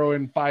 and we'll throw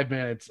in 5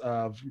 minutes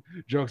of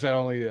jokes that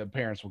only the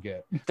parents will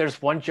get.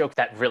 There's one joke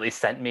that really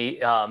sent me.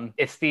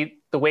 It's the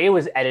way it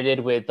was edited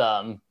with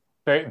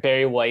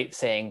Barry White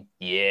saying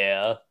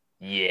yeah.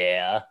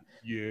 In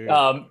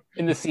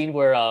the scene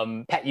where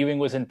Pat Ewing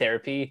was in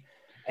therapy,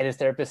 and his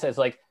therapist says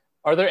like,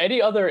 "Are there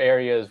any other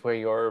areas where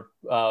your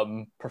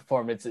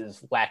performance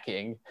is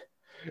lacking?"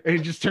 And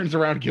he just turns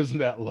around and gives him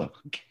that look.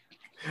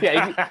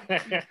 Yeah,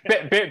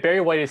 Barry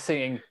White is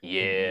singing,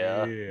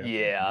 yeah.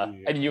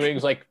 And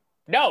Ewing's like,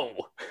 no.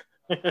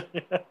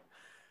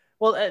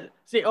 Well,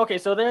 see, okay,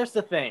 so there's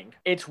the thing.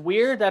 It's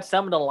weird that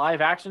some of the live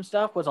action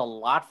stuff was a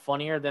lot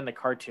funnier than the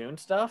cartoon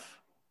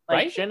stuff. Like,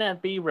 right? Shouldn't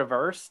it be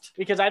reversed?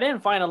 Because I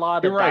didn't find a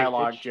lot of the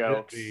dialogue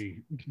jokes.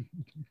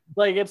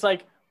 Like, it's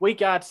like, we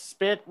got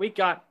spit, we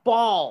got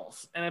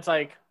balls. And it's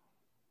like,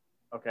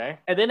 okay.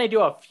 And then they do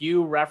a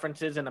few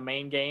references in the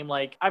main game.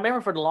 Like, I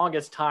remember for the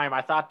longest time,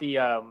 I thought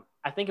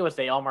I think it was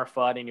the Elmer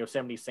Fudd and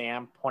Yosemite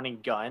Sam pointing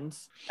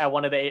guns at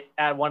one of the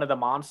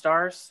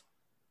Monstars.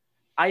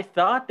 I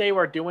thought they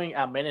were doing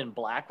a Men in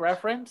Black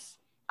reference.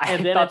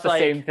 And then thought the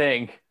same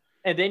thing.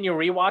 And then you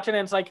rewatch it and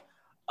it's like,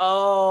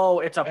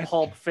 oh, it's a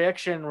Pulp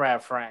Fiction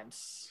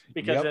reference.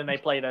 Because then they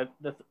played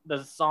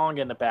the song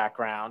in the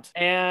background.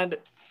 And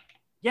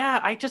yeah,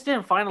 I just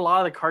didn't find a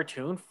lot of the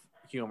cartoon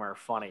humor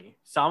funny.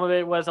 Some of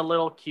it was a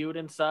little cute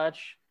and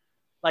such.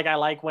 Like, I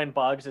like when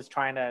Bugs is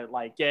trying to,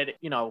 like, get,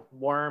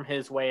 worm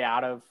his way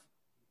out of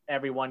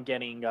everyone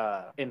getting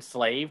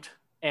enslaved.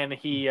 And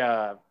he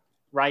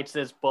writes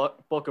this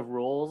book of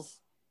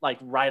rules, like,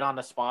 right on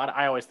the spot.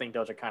 I always think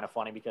those are kind of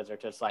funny because they're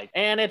just like,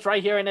 and it's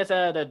right here in this,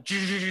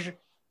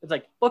 it's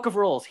like, book of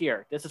rules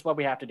here. This is what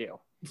we have to do.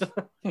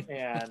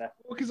 And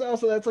because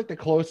also that's, like, the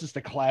closest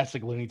to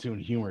classic Looney Tune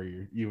humor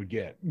you would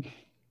get.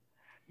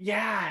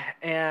 Yeah,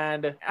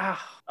 and,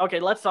 okay,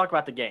 let's talk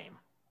about the game.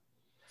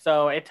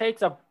 So it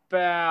takes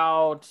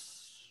about,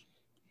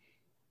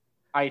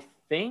 I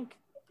think,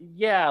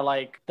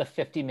 like the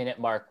 50-minute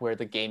mark where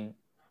the game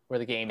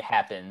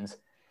happens.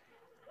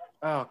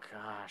 Oh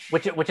gosh.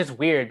 Which is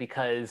weird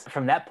because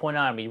from that point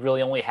on we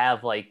really only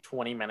have like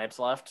 20 minutes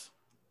left.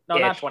 No,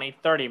 not 20,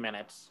 30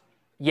 minutes.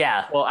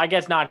 Yeah. Well, I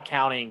guess not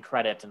counting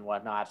credits and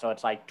whatnot, so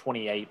it's like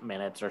 28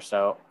 minutes or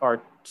so,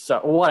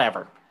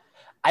 whatever.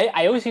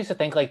 I always used to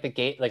think like the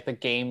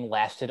game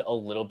lasted a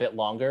little bit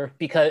longer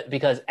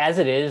because as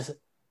it is,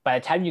 by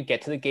the time you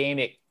get to the game,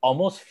 it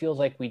almost feels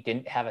like we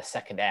didn't have a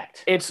second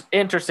act. It's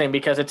interesting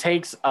because it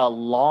takes a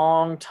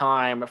long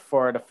time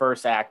for the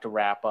first act to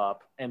wrap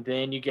up. And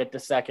then you get the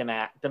second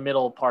act, the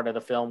middle part of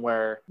the film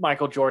where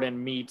Michael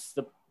Jordan meets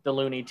the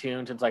Looney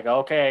Tunes. It's like,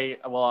 okay,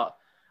 well,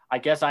 I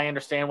guess I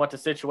understand what the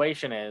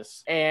situation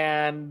is.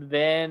 And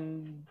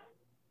then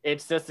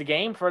it's just a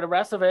game for the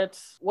rest of it.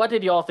 What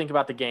did y'all think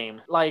about the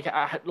game? Like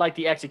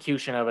the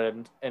execution of it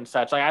and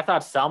such. Like, I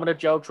thought some of the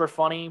jokes were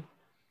funny,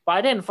 but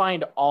I didn't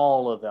find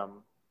all of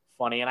them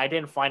funny, and I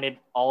didn't find it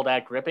all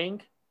that gripping.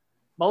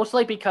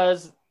 Mostly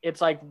because it's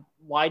like,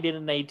 why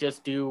didn't they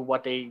just do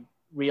what they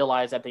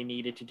realized that they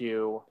needed to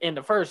do in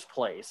the first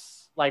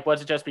place? Like, was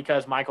it just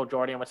because Michael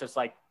Jordan was just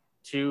like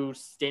too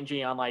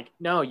stingy on like,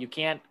 no, you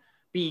can't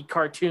be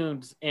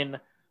cartoons in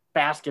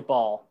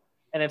basketball?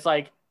 And it's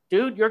like,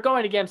 dude, you're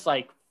going against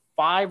like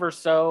 5 or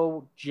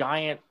so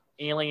giant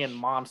alien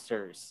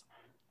monsters.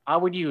 I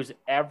would use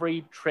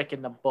every trick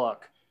in the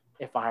book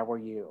if I were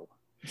you.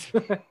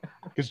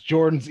 Because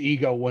Jordan's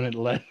ego wouldn't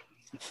let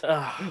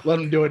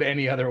him do it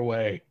any other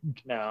way.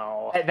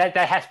 No. That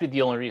has to be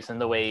the only reason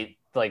the way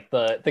like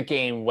the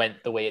game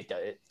went the way it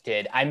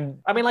did. I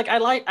mean, like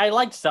I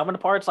liked some of the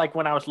parts, like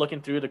when I was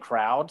looking through the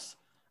crowds.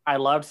 I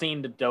loved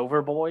seeing the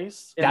Dover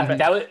boys.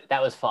 That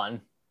was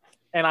fun.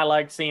 And I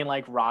liked seeing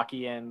like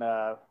Rocky and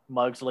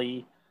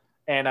Mugsley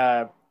and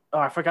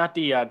I forgot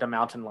the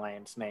mountain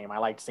lion's name. I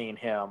liked seeing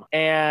him.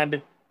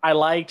 And I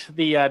liked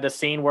the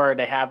scene where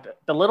they have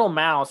the little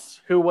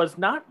mouse who was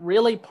not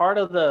really part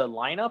of the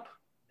lineup,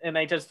 and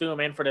they just threw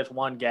him in for this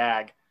one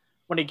gag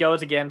when he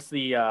goes against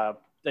the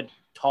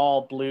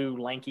tall, blue,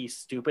 lanky,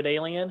 stupid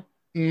alien.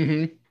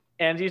 Mm-hmm.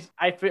 And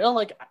I feel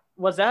like,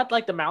 was that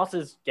like the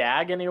mouse's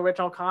gag in the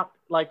original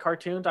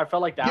cartoons? I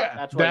felt like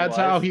that's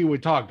how he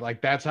would talk.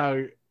 Like that's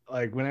how,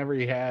 like whenever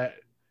he had,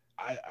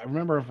 I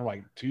remember for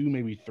like 2,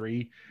 maybe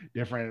 3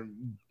 different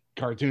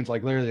cartoons,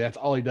 like literally that's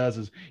all he does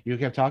is you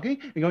kept talking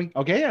and going,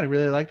 okay, I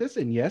really like this,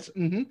 and yes,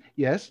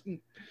 yes.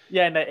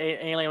 Yeah, and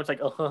the alien was like,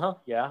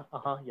 yeah,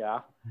 yeah.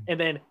 And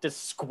then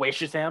just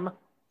squishes him.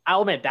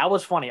 I'll admit, that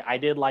was funny. I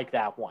did like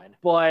that one.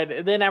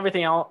 But then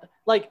everything else,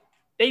 like,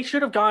 they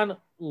should have gone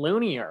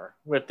loonier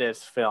with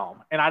this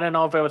film. And I don't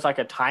know if it was like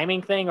a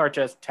timing thing or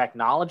just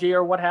technology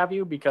or what have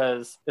you,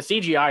 because the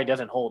CGI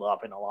doesn't hold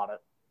up in a lot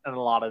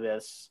of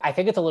this. I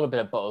think it's a little bit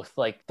of both.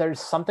 Like there's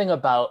something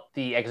about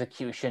the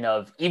execution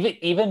of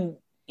even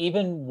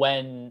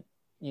when,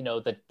 you know,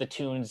 the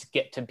tunes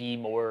get to be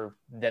more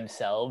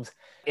themselves,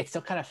 it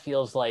still kind of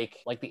feels like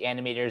the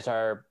animators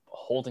are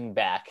holding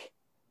back.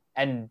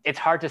 And it's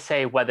hard to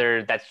say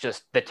whether that's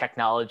just the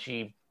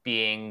technology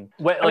being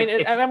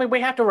I mean, we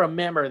have to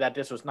remember that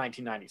this was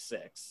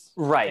 1996,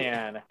 right?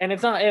 And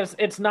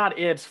it's not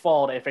its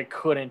fault if it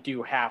couldn't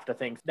do half the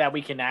things that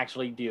we can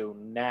actually do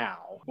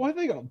now. Well, I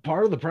think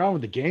part of the problem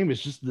with the game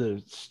is just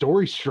the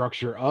story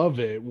structure of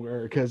it,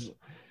 because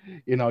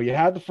you know, you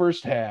had the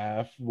first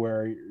half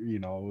where, you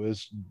know, it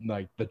was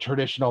like the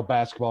traditional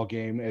basketball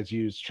game, as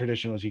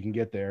traditional as you can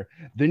get there.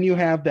 Then you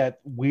have that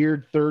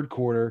weird third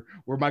quarter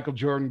where Michael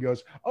Jordan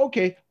goes,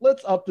 okay,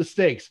 let's up the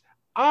stakes.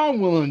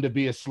 I'm willing to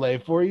be a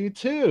slave for you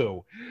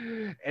too.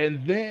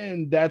 And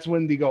then that's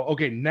when they go,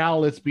 okay, now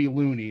let's be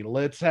loony.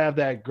 Let's have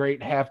that great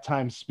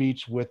halftime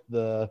speech with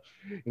the,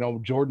 you know,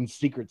 Jordan's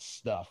secret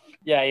stuff.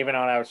 Yeah, even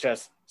though I was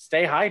just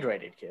stay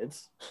hydrated,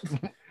 kids.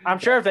 I'm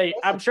sure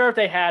if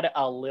they had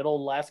a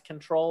little less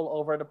control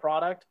over the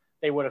product,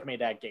 they would have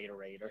made that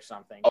Gatorade or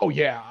something. Oh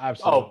yeah,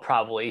 absolutely. Oh,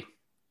 probably.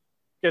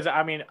 Because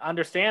I mean,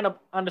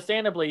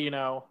 understandably, you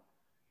know,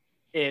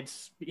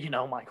 it's, you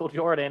know, Michael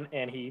Jordan,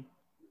 and he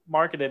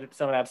marketed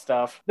some of that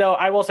stuff. Though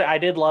I will say I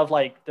did love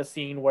like the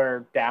scene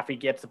where Daffy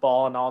gets the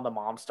ball and all the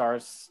mom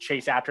stars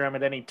chase after him,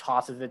 and then he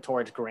tosses it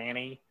towards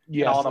Granny.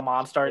 Yes. And all the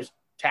mom stars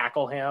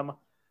tackle him.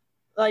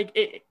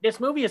 Like this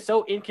movie is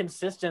so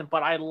inconsistent,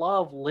 but I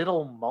love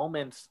little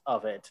moments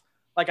of it.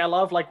 Like I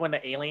love like when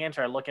the aliens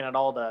are looking at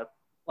all the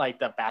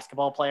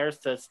basketball players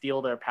to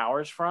steal their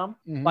powers from.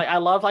 Mm-hmm. Like I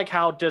love like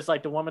how just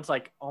like the woman's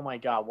like, oh my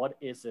god, what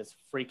is this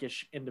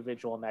freakish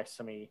individual next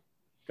to me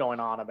going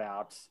on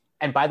about?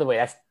 And by the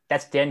way,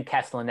 that's Dan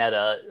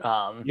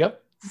Castellaneta.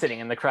 Yep, sitting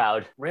in the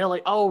crowd.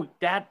 Really? Oh,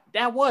 that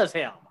was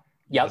him.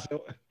 Yep.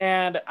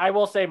 And I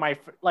will say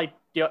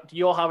do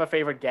you all have a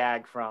favorite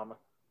gag from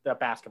the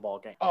basketball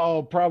game?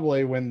 Oh,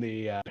 probably when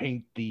they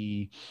paint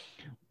the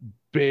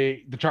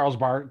Charles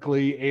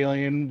Barkley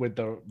alien with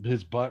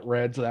his butt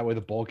red, so that way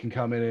the bull can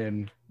come in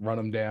and run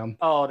him down.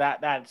 Oh,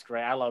 that's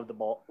great. I love the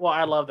bull. Well,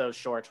 I love those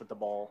shorts with the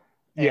bull.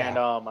 Yeah.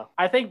 And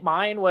I think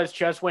mine was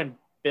just when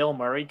Bill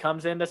Murray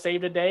comes in to save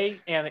the day,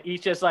 and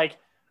he's just like,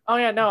 oh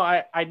yeah, no,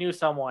 I knew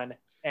someone.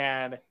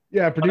 And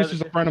yeah,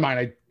 producer's a friend of mine.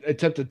 I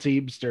attempted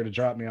Teamster to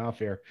drop me off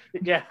here.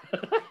 Yeah.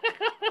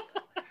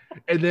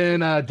 And then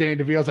Dan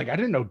DeVito's like, I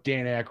didn't know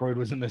Dan Aykroyd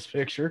was in this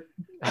picture.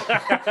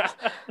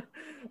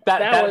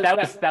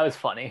 that was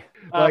funny.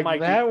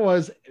 That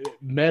was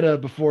meta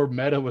before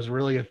meta was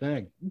really a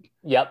thing.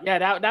 Yep.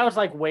 Yeah, that was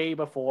like way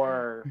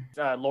before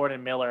Lord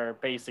and Miller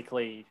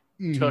basically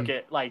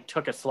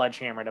took a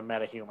sledgehammer to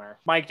meta humor.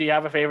 Mike, do you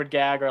have a favorite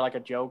gag or like a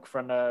joke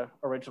from the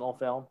original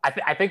film?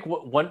 I think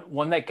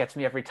one that gets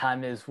me every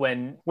time is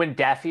when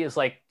Daffy is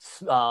like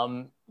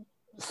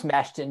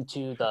smashed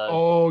into the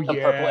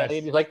purple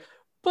alien. He's like,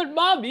 but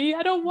mommy,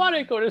 I don't want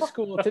to go to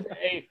school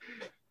today.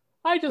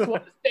 I just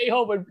want to stay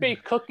home and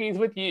bake cookies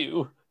with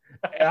you.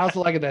 I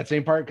also like it that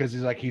same part because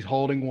he's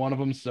holding one of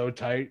them so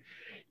tight,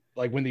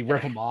 like when they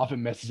rip him off, it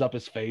messes up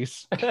his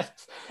face.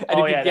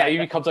 He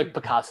becomes like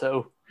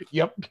Picasso.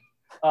 Yep.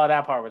 Oh,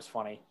 that part was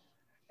funny.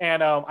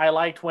 And I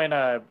liked when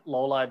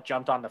Lola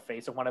jumped on the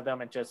face of one of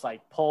them and just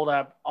like pulled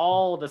up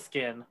all the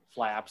skin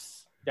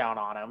flaps down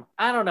on him.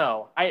 I don't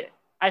know.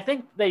 I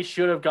think they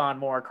should have gone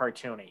more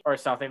cartoony or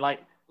something. Like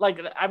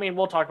I mean,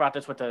 we'll talk about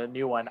this with the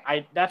new one.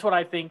 That's what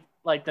I think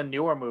like the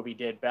newer movie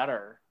did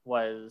better,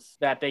 was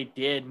that they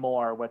did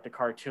more with the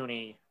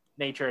cartoony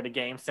nature of the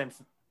game,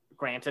 since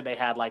granted, they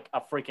had like a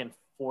freaking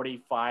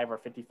 45 or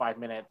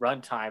 55-minute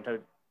runtime to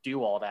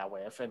do all that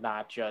with, and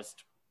not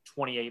just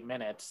 28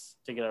 minutes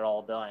to get it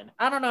all done.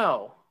 I don't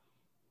know.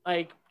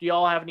 Like, do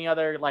y'all have any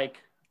other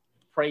like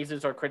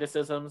praises or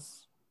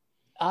criticisms?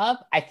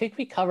 I think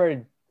we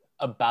covered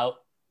about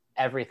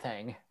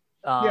everything.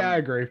 Yeah, I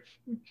agree.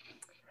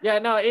 Yeah,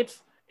 no,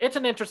 it's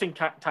an interesting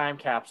time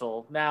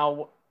capsule.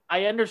 Now,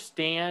 I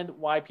understand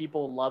why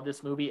people love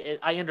this movie.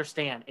 I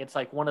understand it's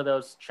like one of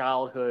those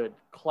childhood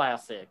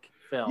classic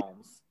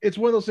films. It's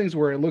one of those things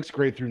where it looks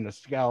great through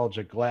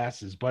nostalgic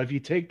glasses, but if you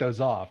take those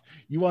off,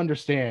 you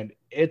understand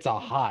it's a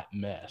hot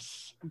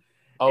mess.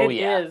 Oh, It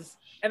yeah. is.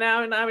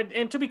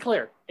 And to be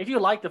clear, if you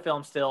like the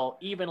film still,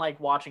 even like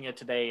watching it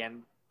today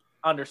and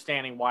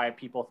understanding why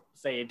people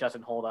say it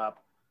doesn't hold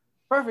up,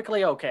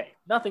 perfectly okay.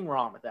 Nothing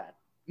wrong with that.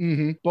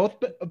 Mm-hmm.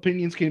 Both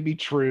opinions can be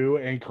true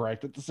and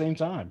correct at the same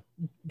time.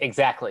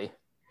 Exactly.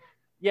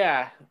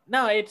 Yeah,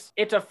 no, it's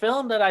a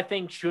film that I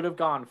think should have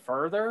gone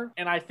further,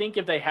 and I think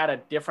if they had a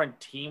different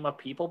team of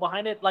people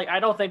behind it, like I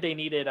don't think they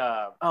needed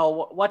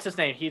what's his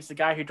name? He's the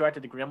guy who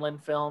directed the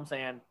Gremlin films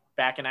and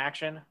Back in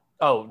Action.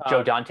 Oh,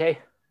 Joe Dante.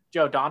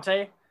 Joe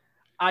Dante.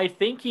 I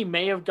think he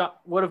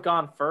would have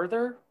gone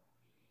further,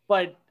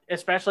 but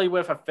especially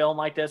with a film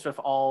like this, with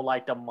all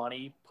like the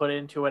money put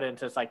into it and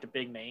just like the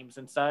big names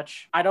and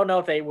such, I don't know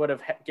if they would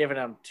have given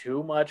him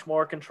too much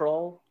more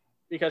control,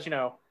 because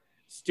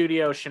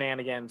studio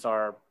shenanigans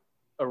are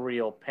a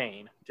real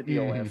pain to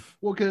deal with.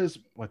 Well, because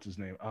what's his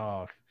name?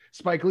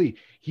 Spike Lee.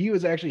 He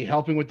was actually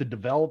helping with the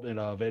development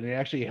of it, and he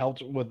actually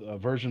helped with a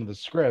version of the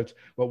script.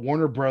 But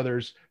Warner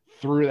Brothers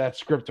threw that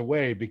script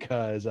away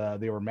because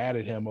they were mad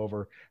at him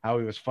over how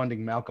he was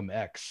funding Malcolm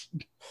X.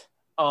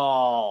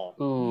 Oh,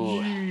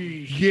 Ooh.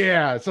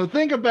 Yeah. So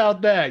think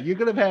about that. You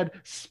could have had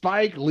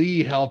Spike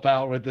Lee help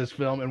out with this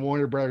film, and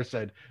Warner Brothers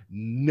said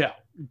no.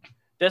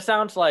 This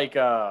sounds like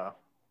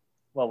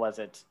what was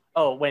it?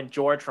 Oh, when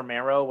George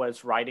Romero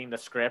was writing the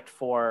script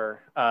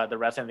for the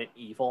Resident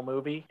Evil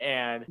movie,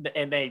 and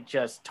they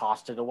just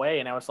tossed it away,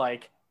 and I was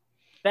like,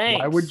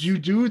 thanks. Why would you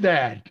do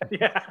that?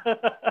 Yeah.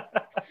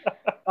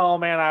 Oh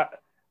man,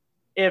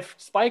 if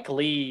Spike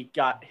Lee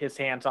got his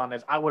hands on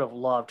this, I would have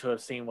loved to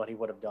have seen what he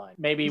would have done.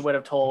 Maybe he would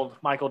have told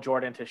Michael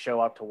Jordan to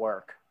show up to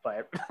work,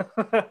 but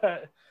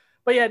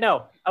but yeah,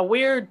 no, a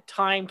weird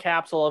time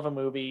capsule of a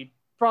movie,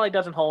 probably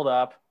doesn't hold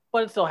up,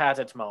 but it still has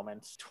its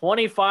moments.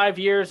 25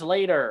 years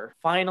later,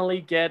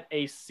 finally get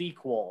a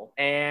sequel,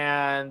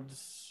 and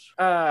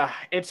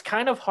it's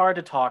kind of hard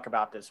to talk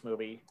about this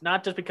movie,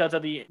 not just because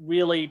of the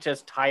really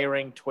just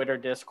tiring Twitter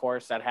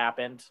discourse that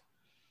happened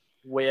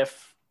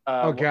with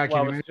oh god,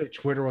 can you imagine if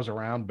Twitter was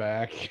around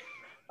back?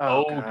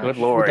 Oh, gosh. good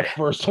lord. The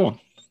first one.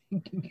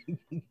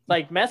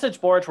 Like,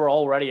 message boards were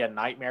already a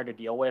nightmare to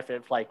deal with.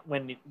 If like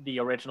when the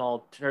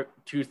original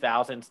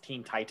 2000s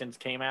Teen Titans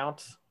came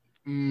out,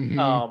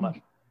 Mm-hmm.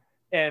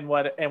 and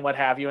what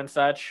have you and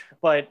such.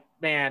 But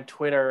man,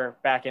 Twitter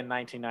back in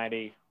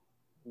 1990,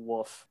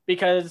 woof.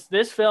 Because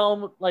this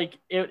film, like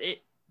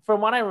it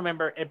from what I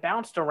remember, it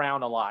bounced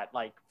around a lot,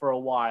 like for a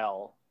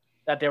while.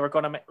 That they were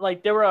going to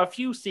like, there were a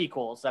few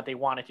sequels that they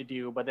wanted to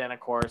do, but then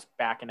of course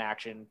Back in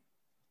Action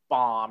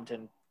bombed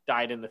and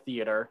died in the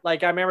theater.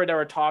 Like, I remember there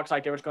were talks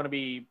like there was going to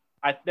be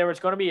a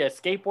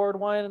skateboard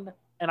one,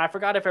 and I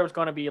forgot if there was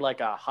going to be like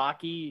a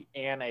hockey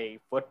and a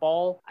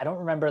football. I don't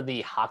remember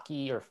the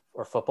hockey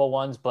or football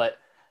ones, but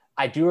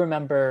I do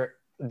remember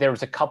there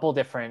was a couple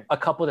different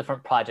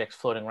projects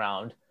floating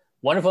around.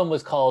 One of them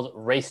was called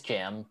Race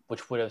Jam,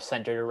 which would have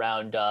centered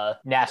around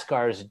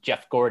NASCAR's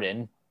Jeff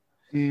Gordon.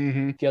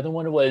 Mm-hmm. The other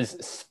one was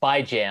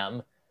Spy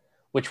Jam,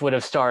 which would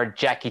have starred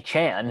Jackie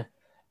Chan,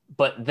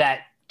 but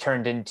that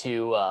turned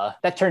into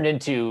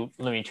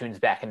Looney Tunes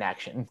Back in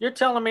Action. You're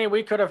telling me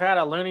we could have had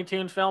a Looney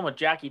Tunes film with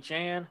Jackie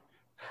Chan?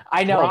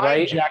 I know, Prime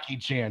right? Jackie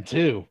Chan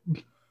too.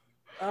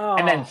 Oh.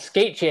 And then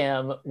Skate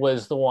Jam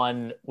was the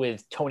one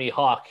with Tony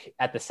Hawk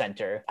at the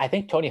center. I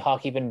think Tony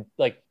Hawk even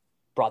like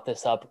brought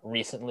this up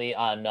recently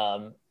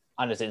on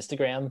his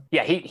Instagram.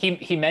 Yeah,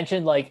 he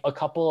mentioned like a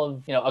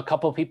couple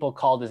of people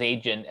called his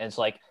agent and it's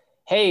like,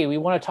 hey, we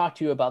want to talk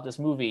to you about this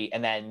movie,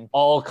 and then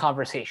all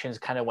conversations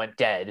kind of went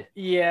dead.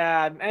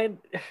 Yeah, and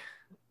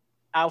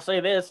I'll say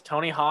this,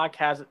 Tony Hawk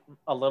has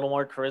a little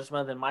more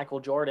charisma than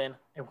Michael Jordan.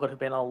 It would have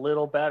been a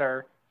little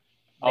better.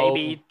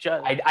 Maybe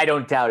I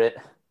don't doubt it.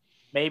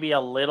 Maybe a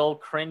little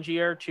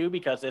cringier too,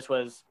 because this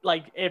was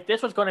like, if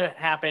this was going to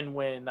happen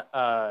when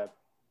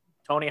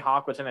Tony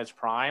Hawk was in his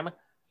prime,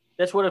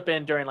 this would have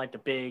been during like the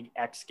big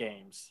X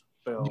Games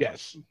boom.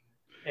 Yes.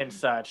 And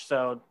such.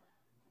 So,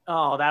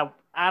 that,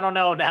 I don't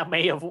know, that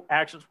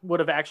would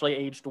have actually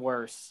aged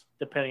worse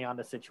depending on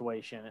the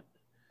situation.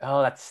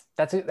 Oh,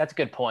 that's a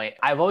good point.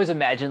 I've always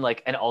imagined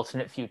like an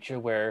alternate future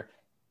where,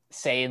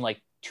 say in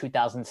like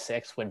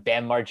 2006, when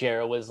Bam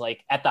Margera was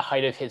like at the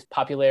height of his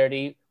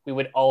popularity, we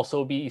would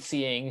also be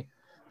seeing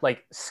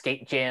like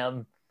Skate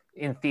Jam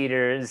in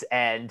theaters,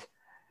 and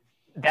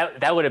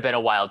that would have been a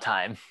wild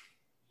time.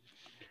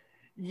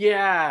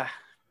 Yeah,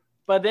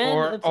 but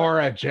then or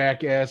a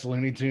Jackass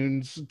Looney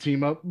Tunes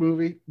team up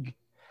movie.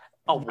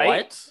 Oh, Right?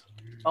 what?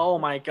 Oh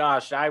my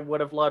gosh, I would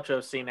have loved to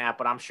have seen that,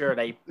 but I'm sure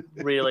they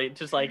really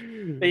just like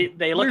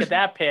they look at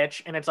that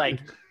pitch and it's like,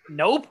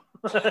 nope.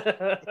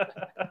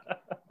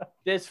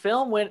 This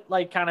film went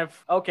like kind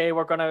of, okay,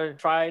 we're gonna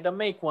try to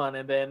make one,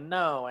 and then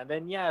no, and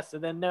then yes,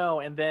 and then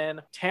no, and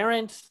then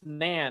Terrence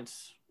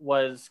Nance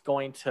was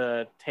going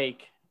to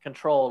take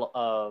control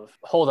of.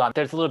 Hold on,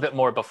 there's a little bit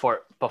more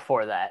before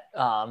that.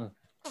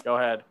 Go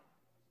ahead.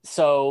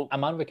 So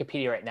I'm on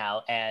Wikipedia right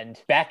now, and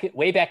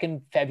way back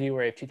in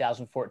February of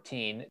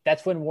 2014,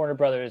 that's when Warner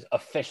Brothers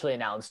officially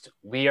announced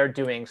we are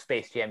doing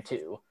Space Jam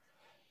 2.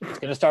 It's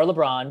going to star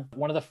LeBron.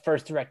 One of the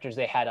first directors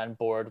they had on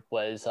board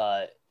was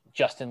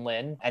Justin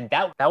Lin, and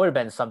that would have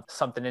been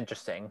something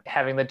interesting.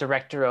 Having the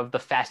director of the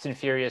Fast and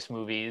Furious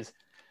movies,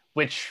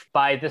 which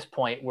by this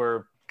point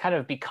were kind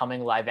of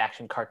becoming live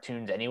action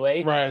cartoons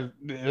anyway. Right,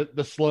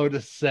 the slow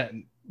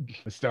descent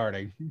was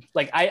starting.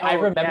 Like I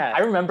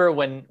remember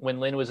when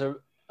Lin was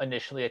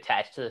initially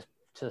attached to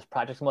this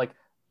project, I'm like,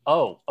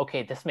 oh,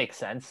 okay, this makes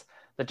sense.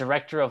 The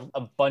director of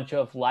a bunch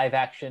of live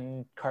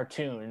action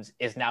cartoons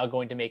is now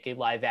going to make a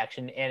live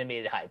action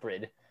animated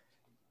hybrid.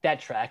 That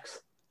tracks.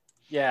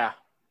 Yeah.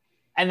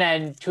 And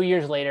then 2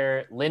 years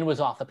later, Lin was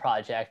off the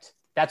project.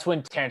 That's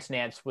when Terrence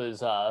Nance was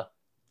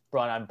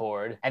brought on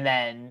board. And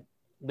then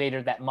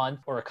later that month,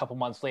 or a couple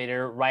months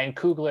later, Ryan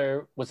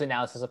Coogler was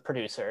announced as a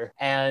producer.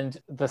 And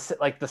the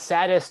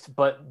saddest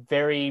but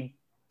very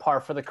par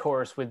for the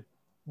course with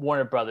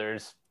Warner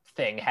Brothers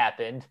thing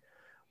happened,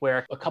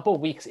 where a couple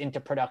weeks into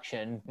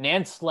production,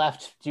 Nance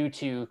left due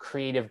to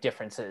creative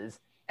differences,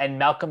 and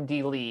Malcolm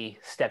D. Lee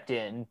stepped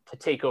in to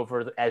take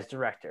over as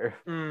director.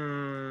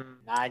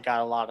 I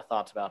got a lot of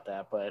thoughts about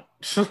that, but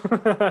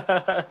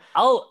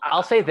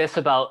I'll say this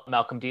about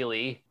Malcolm D.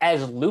 Lee: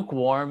 as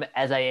lukewarm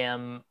as I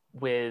am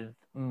with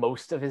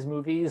most of his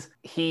movies,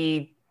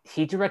 he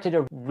directed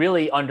a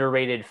really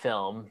underrated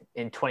film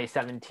in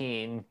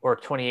 2017 or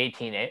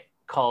 2018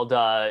 called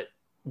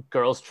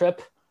Girls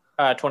Trip.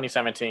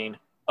 2017.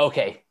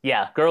 Okay,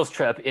 yeah, Girls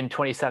Trip in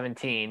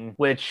 2017,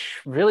 which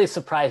really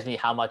surprised me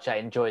how much I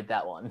enjoyed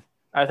that one.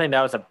 I think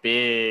that was a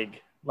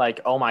big, like,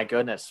 oh my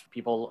goodness,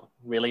 people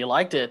really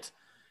liked it.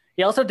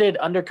 He also did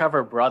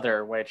Undercover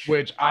Brother, which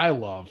I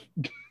love.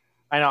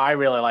 I know, I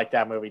really like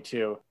that movie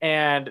too.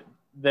 And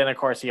then, of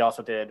course, he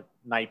also did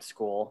Night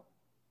School.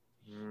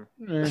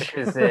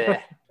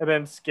 And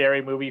then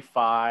Scary Movie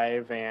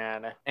 5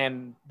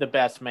 and The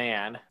Best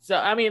Man. So,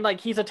 I mean,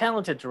 like, he's a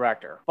talented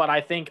director, but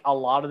I think a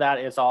lot of that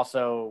is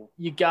also,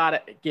 you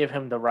gotta give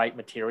him the right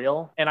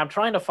material. And I'm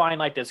trying to find,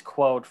 like, this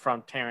quote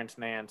from Terrence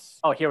Nance.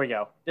 Oh, here we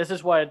go. This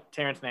is what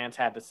Terrence Nance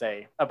had to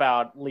say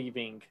about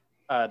leaving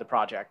the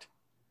project.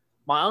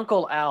 My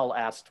uncle Al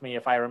asked me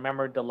if I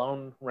remembered the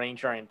Lone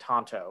Ranger and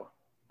Tonto.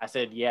 I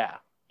said, yeah.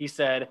 He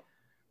said,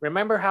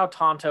 remember how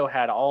Tonto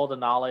had all the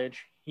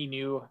knowledge? He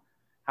knew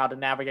how to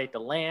navigate the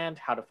land,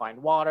 how to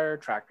find water,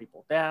 track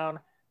people down.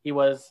 He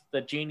was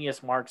the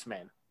genius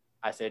marksman.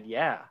 I said,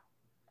 yeah.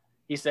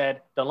 He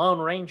said, the Lone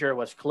Ranger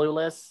was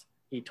clueless.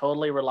 He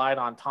totally relied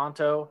on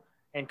Tonto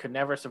and could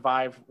never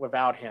survive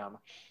without him.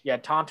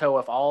 Yet Tonto,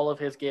 with all of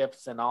his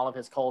gifts and all of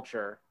his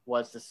culture,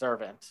 was the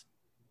servant.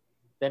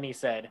 Then he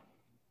said,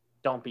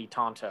 don't be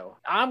Tonto.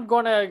 I'm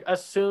going to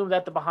assume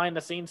that the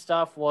behind-the-scenes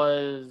stuff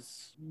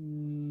was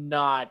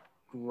not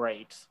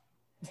great.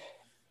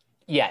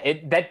 Yeah,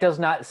 that does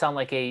not sound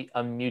like a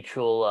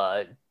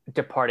mutual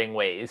departing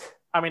ways.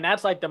 I mean,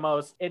 that's like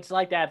it's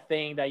like that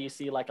thing that you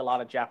see like a lot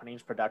of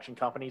Japanese production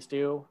companies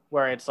do,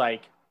 where it's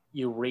like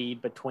you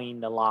read between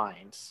the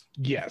lines.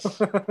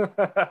 Yes.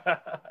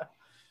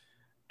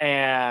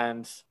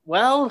 And,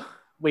 well,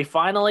 we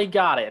finally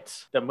got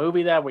it. The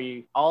movie that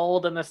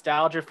all the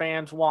nostalgia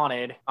fans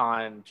wanted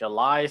on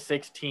July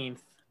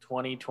 16th,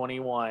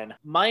 2021.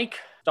 Mike,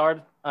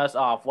 start us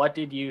off. What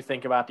did you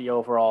think about the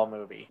overall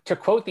movie? To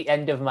quote the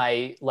end of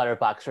my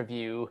Letterboxd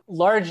review,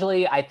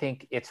 largely I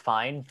think it's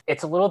fine.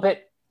 It's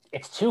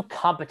too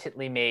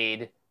competently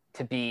made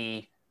to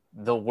be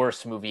the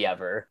worst movie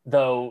ever,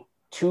 though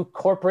too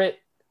corporate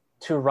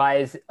to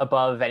rise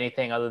above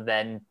anything other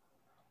than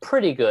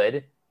pretty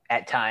good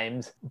at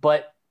times,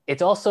 but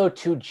it's also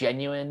too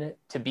genuine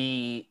to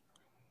be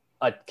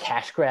a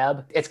cash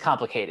grab. It's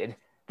complicated.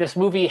 This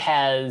movie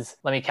has,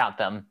 let me count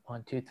them,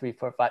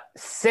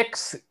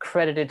 6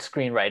 credited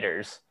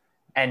screenwriters,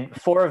 and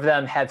 4 of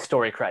them have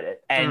story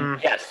credit. And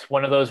yes,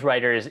 one of those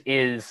writers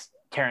is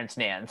Terrence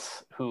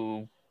Nance,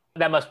 who,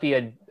 that must be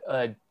a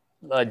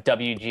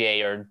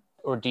WGA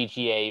or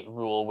DGA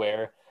rule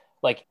where,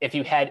 like, if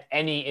you had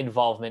any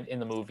involvement in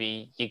the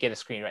movie, you get a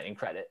screenwriting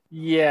credit.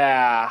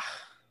 Yeah.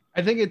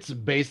 I think it's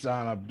based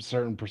on a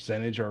certain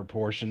percentage or a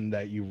portion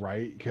that you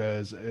write,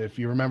 because if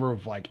you remember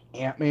with like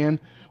Ant-Man,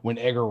 when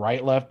Edgar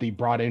Wright left, he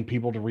brought in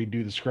people to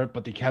redo the script,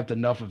 but they kept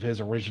enough of his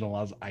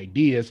original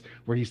ideas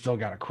where he still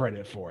got a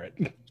credit for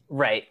it.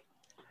 Right.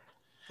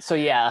 So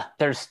yeah,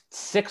 there's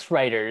 6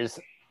 writers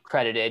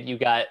credited. You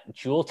got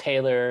Jewel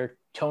Taylor,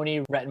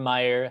 Tony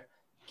Rettenmeyer,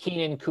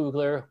 Keenan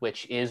Coogler,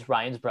 which is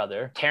Ryan's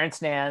brother,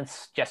 Terrence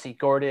Nance, Jesse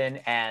Gordon,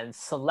 and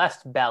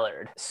Celeste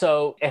Ballard.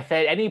 So if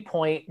at any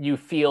point you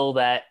feel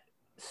that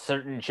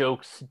certain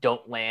jokes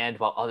don't land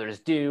while others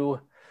do,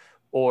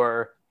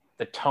 or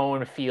the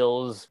tone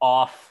feels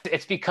off,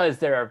 it's because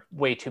there are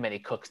way too many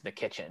cooks in the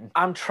kitchen.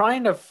 I'm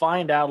trying to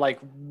find out like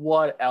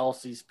what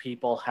else these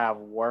people have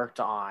worked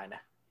on.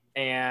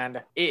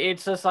 And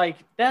it's just like,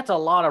 that's a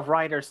lot of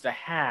writers to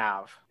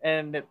have.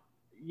 And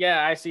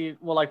yeah, I see.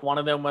 Well, like one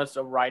of them was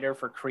a writer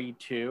for Creed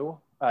 2,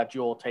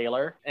 Jewel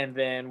Taylor. And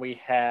then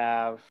we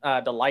have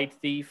The Light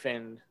Thief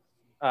and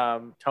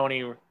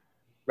Tony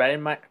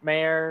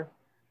Redenmayer.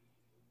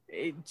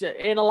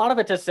 And a lot of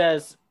it just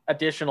says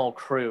additional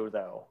crew,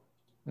 though.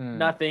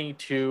 Nothing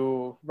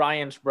to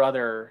Ryan's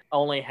brother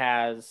only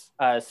has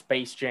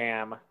Space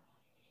Jam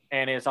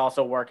and is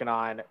also working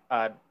on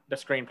the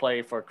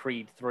screenplay for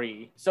Creed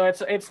 3. So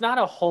it's not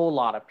a whole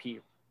lot of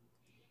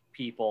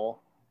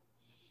people.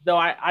 Though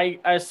I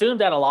assume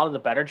that a lot of the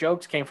better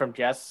jokes came from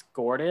Jess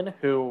Gordon,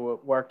 who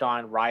worked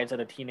on Rise of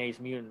the Teenage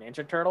Mutant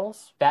Ninja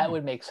Turtles. That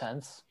would make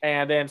sense.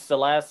 And then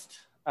Celeste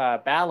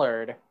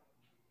Ballard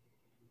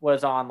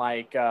was on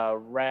like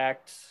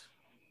Wrecked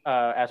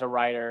as a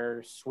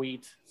writer,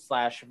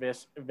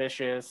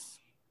 Sweet/Vicious.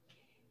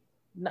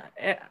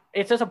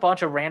 It's just a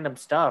bunch of random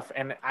stuff,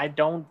 and I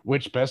don't.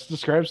 Which best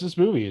describes this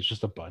movie? It's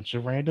just a bunch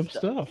of random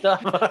stuff. That's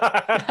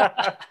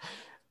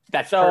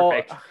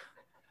perfect.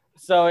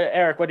 So,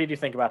 Eric, what did you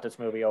think about this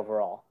movie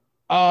overall?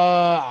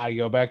 I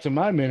go back to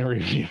my main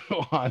review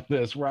on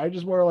this, where I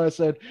just more or less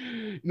said,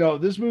 no,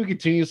 this movie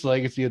continues the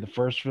legacy of the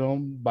first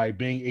film by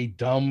being a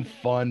dumb,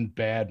 fun,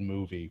 bad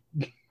movie.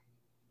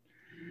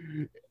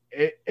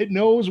 It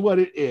knows what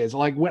it is.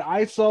 Like when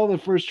I saw the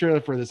first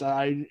trailer for this,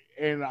 I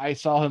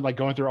saw him like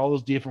going through all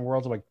those different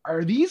worlds. I'm like,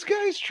 are these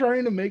guys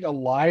trying to make a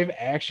live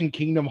action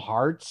Kingdom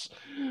Hearts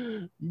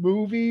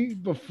movie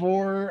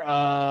before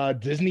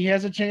Disney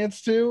has a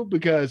chance to?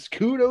 Because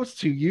kudos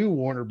to you,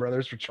 Warner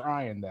Brothers, for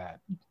trying that.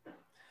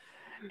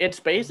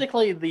 It's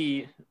basically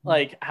the,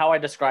 like, how I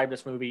describe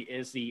this movie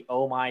is the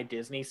Oh My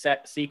Disney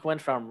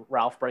sequence from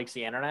Ralph Breaks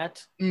the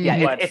Internet.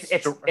 Yeah,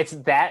 it's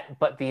that,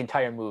 but the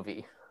entire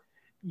movie.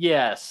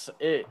 Yes,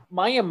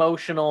 my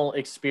emotional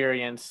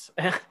experience,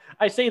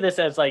 I say this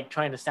as like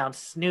trying to sound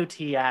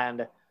snooty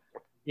and,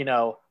 you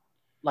know,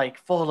 like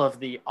full of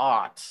the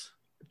aughts,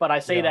 but I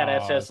say that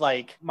as just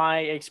like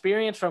my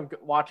experience from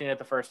watching it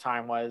the first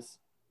time was,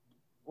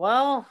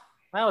 well,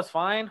 that was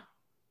fine.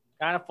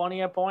 Kind of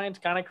funny at points,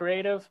 kind of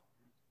creative.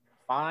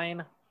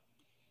 Fine.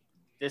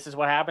 This is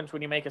what happens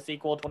when you make a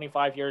sequel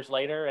 25 years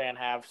later and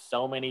have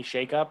so many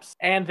shakeups.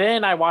 And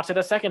then I watched it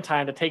a second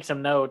time to take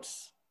some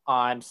notes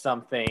on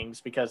some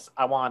things because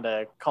I wanted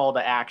to call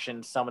to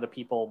action some of the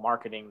people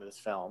marketing this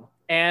film.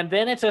 And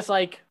then it's just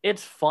like,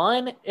 it's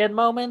fun in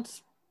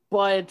moments,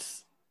 but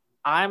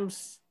I'm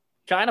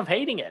kind of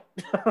hating it.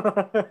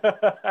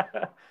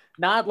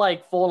 Not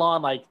like full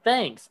on like,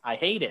 thanks, I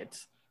hate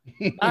it.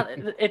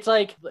 It's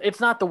like, it's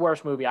not the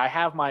worst movie. I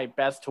have my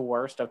best to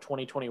worst of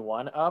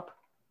 2021 up.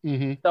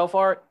 So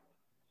far.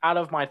 Out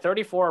of my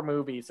 34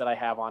 movies that I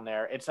have on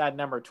there, it's at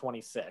number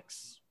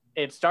 26.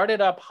 It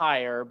started up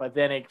higher, but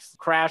then it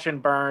crashed and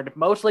burned,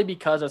 mostly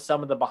because of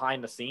some of the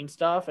behind the scenes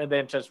stuff, and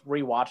then just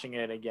rewatching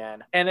it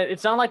again. And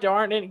it's not like there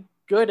aren't any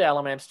good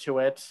elements to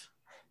it.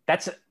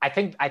 I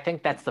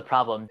think that's the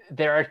problem.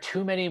 There are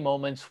too many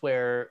moments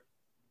where,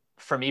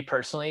 for me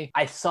personally,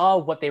 I saw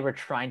what they were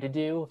trying to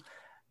do,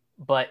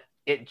 but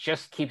it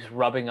just keeps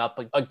rubbing up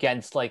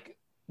against like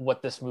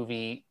what this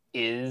movie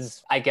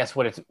is, I guess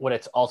what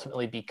it's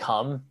ultimately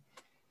become.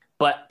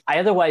 But I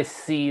otherwise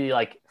see,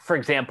 like, for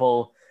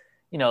example,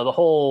 you know, the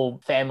whole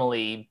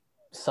family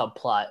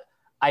subplot.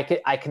 I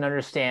can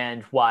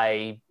understand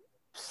why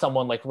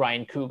someone like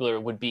Ryan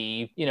Coogler would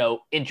be, you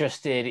know,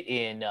 interested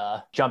in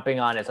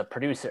jumping on as a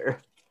producer.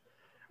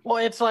 Well,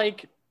 it's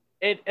like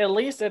at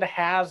least it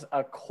has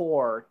a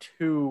core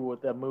to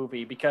the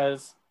movie,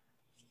 because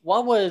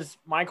what was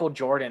Michael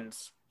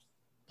Jordan's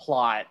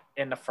plot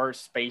in the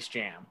first Space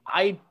Jam?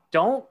 I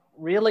don't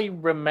really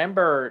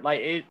remember.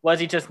 Like, was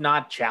he just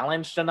not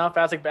challenged enough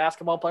as a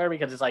basketball player?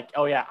 Because it's like,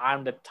 oh yeah,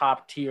 I'm the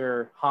top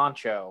tier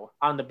honcho,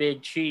 I'm the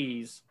big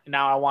cheese,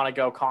 now I want to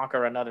go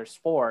conquer another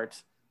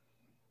sport.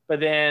 But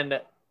then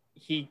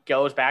he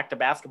goes back to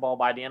basketball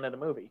by the end of the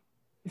movie.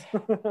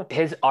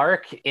 His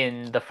arc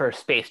in the first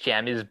Space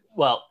Jam is,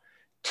 well,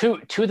 to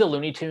the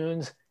Looney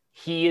Tunes,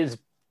 he is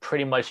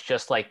pretty much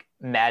just like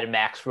Mad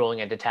Max rolling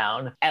into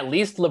town. At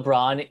least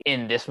LeBron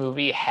in this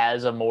movie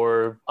has a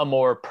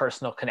more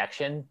personal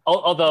connection,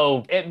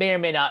 although it may or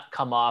may not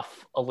come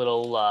off a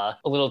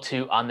little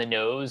too on the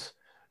nose,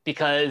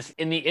 because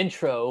in the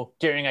intro,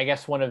 during I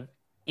guess one of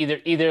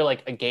either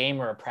like a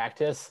game or a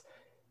practice,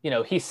 you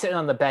know, he's sitting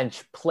on the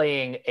bench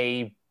playing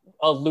a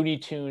Looney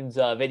Tunes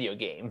video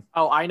game.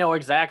 Oh, I know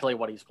exactly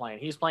what he's playing.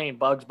 He's playing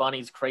Bugs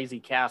Bunny's Crazy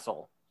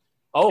Castle.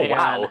 Oh,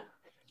 wow.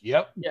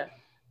 Yep. Yeah.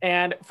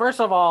 And first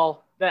of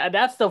all,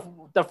 that's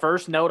the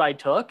first note I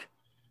took.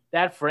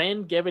 That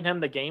friend giving him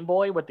the Game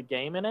Boy with the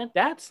game in it,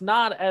 that's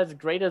not as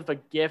great of a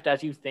gift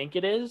as you think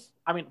it is.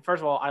 I mean,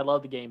 first of all, I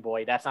love the Game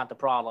Boy. That's not the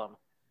problem.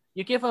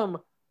 You give him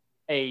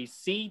a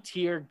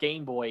C-tier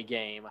Game Boy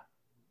game,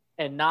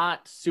 and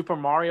not Super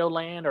Mario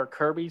Land or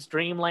Kirby's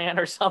Dream Land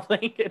or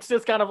something. It's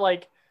just kind of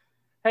like,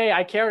 hey,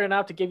 I cared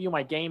enough to give you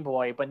my Game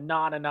Boy, but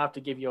not enough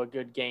to give you a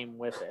good game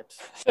with it.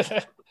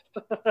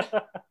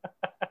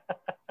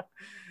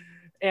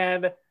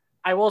 And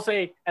I will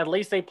say, at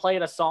least they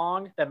played a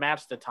song that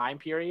matched the time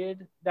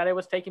period that it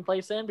was taking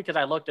place in, because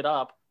I looked it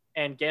up,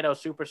 and Ghetto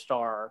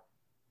Superstar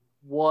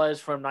was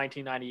from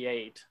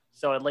 1998.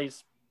 So at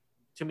least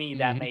to me,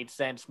 that made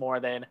sense more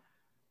than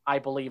I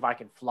Believe I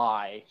Can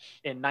Fly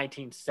in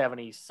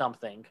 1970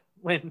 something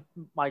when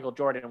Michael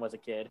Jordan was a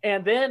kid.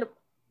 And then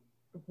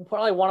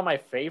probably one of my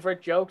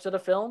favorite jokes of the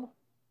film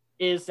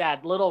is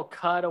that little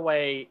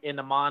cutaway in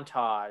the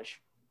montage.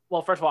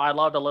 Well, first of all, I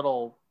love the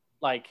little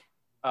like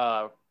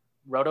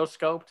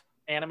rotoscoped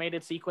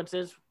animated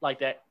sequences like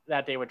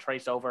that they would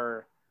trace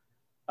over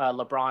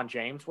LeBron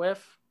James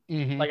with.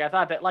 Like I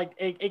thought that like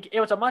it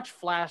was a much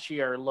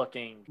flashier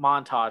looking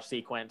montage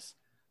sequence,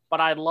 but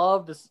I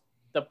love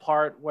the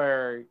part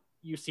where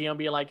you see him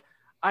be like,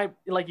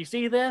 you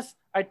see this?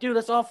 I do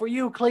this all for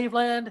you,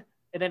 Cleveland.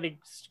 And then it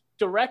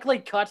directly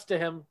cuts to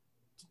him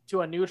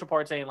to a news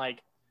report saying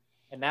like,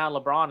 and now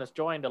LeBron has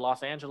joined the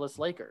Los Angeles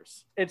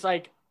Lakers. It's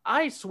like,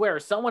 I swear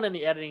someone in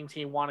the editing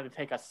team wanted to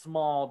take a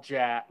small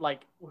jab,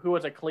 like who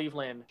was a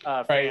Cleveland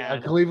fan. Right, a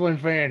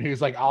Cleveland fan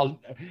who's like,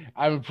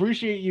 I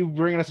appreciate you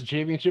bringing us a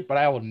championship, but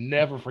I will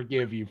never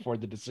forgive you for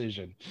the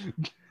decision.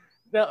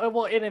 No,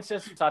 well, and it's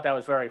just thought that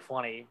was very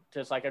funny.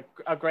 Just like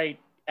a great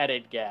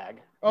edit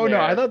gag. Oh, no,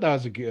 I thought that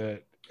was a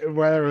good,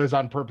 whether it was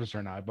on purpose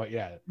or not, but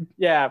yeah.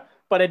 Yeah,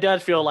 but it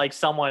does feel like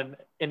someone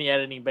in the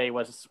editing bay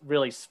was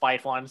really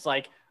spiteful. And it's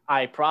like,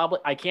 I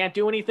can't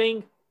do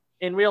anything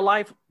in real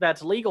life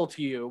that's legal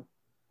to you,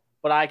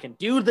 but I can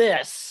do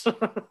this.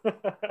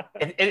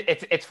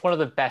 It's one of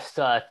the best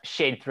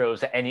shade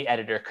throws that any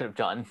editor could have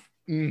done.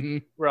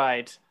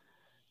 Right.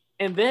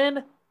 And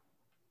then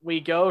we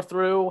go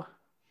through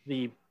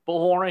the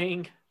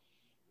boring,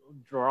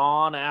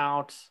 drawn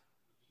out,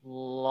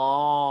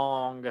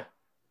 long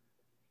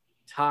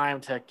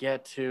time to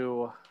get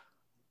to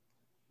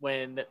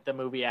when the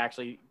movie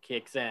actually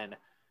kicks in.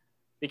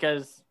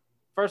 Because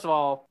first of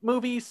all,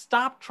 movies,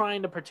 stop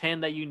trying to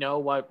pretend that you know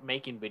what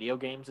making video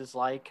games is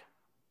like.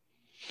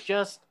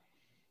 Just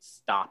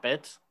stop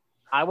it.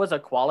 I was a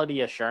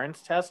quality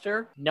assurance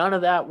tester. None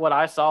of that, what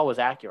I saw, was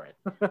accurate.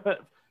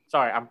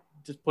 Sorry, I'm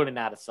just putting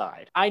that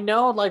aside. I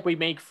know, like, we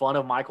make fun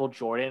of Michael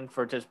Jordan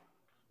for just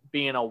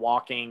being a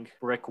walking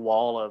brick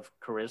wall of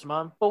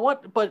charisma.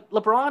 But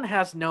LeBron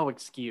has no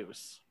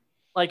excuse.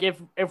 Like,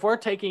 if we're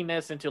taking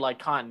this into like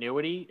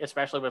continuity,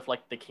 especially with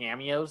like the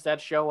cameos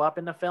that show up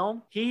in the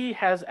film, he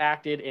has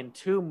acted in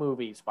 2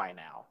 movies by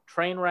now: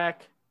 Trainwreck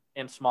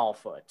and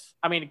Smallfoot.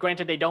 I mean,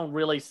 granted, they don't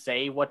really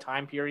say what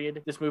time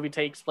period this movie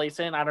takes place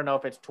in. I don't know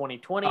if it's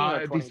 2020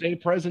 or 20... They say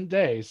present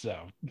day,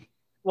 so.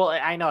 Well,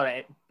 I know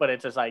that, but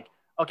it's just like,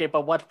 okay,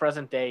 but what's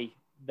present day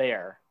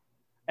there?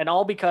 And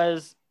all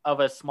because of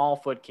a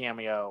Smallfoot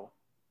cameo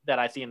that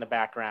I see in the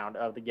background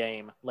of the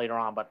game later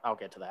on, but I'll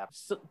get to that.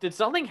 So, did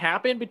something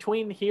happen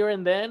between here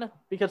and then?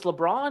 Because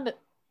LeBron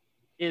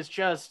is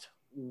just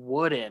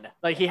wooden.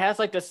 Like, he has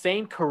like the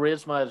same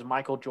charisma as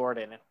Michael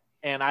Jordan.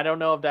 And I don't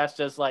know if that's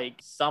just like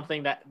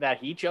something that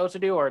he chose to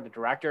do, or the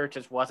director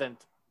just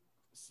wasn't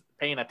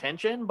paying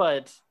attention,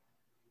 but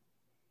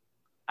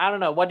I don't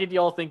know. What did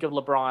y'all think of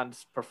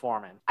LeBron's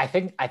performance? I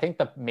think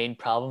the main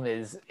problem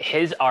is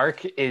his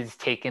arc is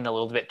taken a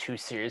little bit too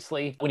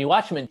seriously. When you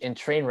watch him in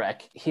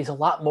Trainwreck, he's a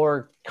lot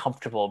more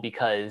comfortable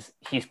because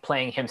he's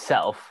playing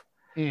himself.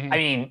 I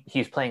mean,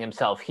 he's playing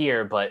himself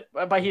here, but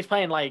he's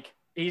playing like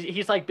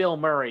he's like Bill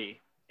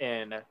Murray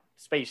in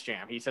Space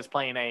Jam. He's just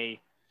playing a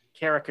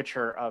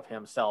caricature of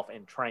himself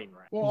in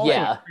Trainwreck. Well,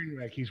 yeah,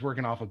 Trainwreck, he's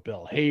working off of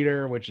Bill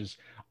Hader, which is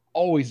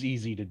always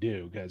easy to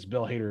do because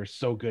Bill Hader is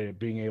so good at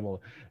being able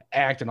to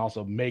act and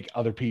also make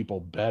other people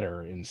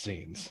better in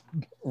scenes.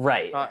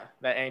 Right.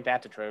 That ain't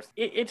that the truth.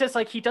 It's just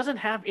like he doesn't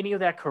have any of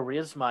that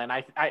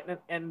charisma,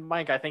 and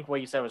Mike, I think what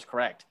you said was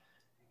correct.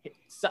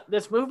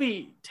 This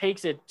movie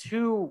takes it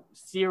too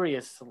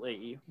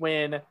seriously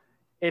when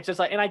it's just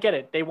like, and I get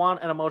it, they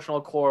want an emotional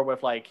core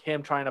with like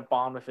him trying to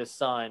bond with his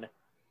son.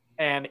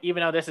 And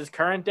even though this is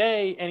current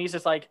day, and he's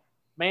just like,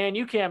 man,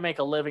 you can't make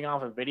a living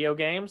off of video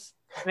games.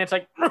 And it's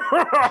like,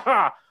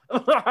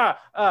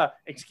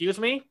 excuse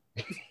me?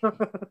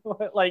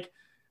 Like,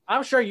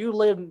 I'm sure you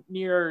live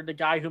near the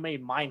guy who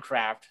made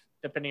Minecraft,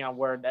 depending on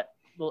where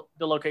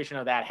the location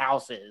of that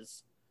house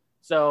is.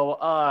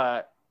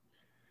 So,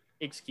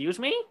 excuse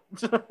me?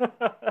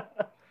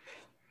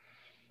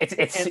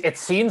 It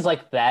seems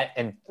like that,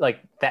 and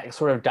like that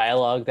sort of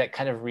dialogue that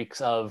kind of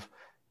reeks of,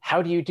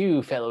 how do you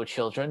do, fellow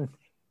children?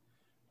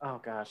 Oh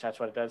gosh, that's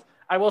what it does.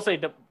 I will say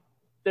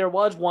there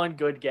was one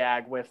good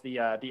gag with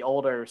the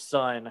older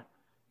son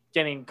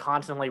getting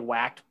constantly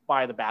whacked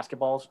by the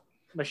basketball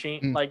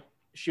machine, like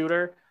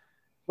shooter,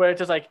 where it's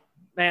just like,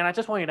 man, I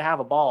just want you to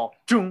have a ball.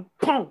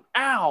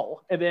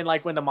 Ow! And then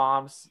like when the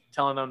mom's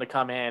telling them to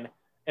come in,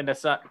 and the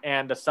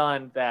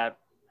son that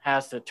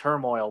has the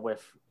turmoil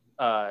with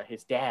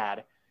his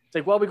dad, it's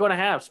like, what are we going to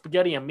have?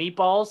 Spaghetti and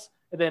meatballs?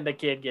 and then the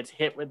kid gets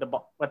hit with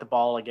the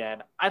ball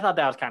again. I thought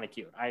that was kind of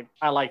cute.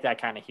 I like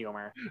that kind of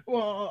humor.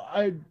 Well,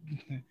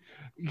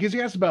 because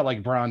he asked about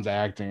like Bron's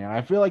acting, and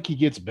I feel like he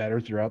gets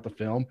better throughout the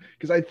film.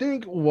 Because I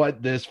think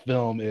what this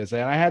film is,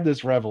 and I had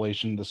this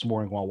revelation this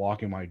morning while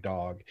walking my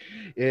dog,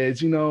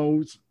 is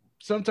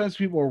sometimes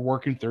people are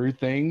working through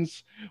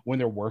things when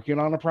they're working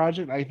on a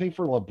project. I think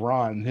for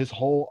LeBron, his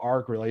whole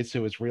arc relates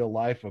to his real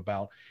life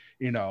about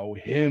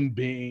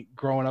him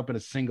growing up in a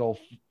single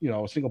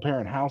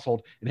parent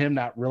household and him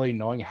not really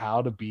knowing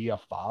how to be a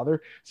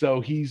father.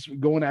 So he's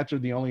going after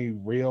the only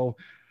real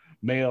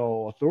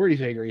male authority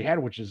figure he had,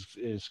 which is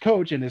his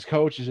coach, and his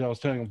coach is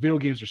telling him video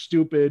games are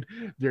stupid,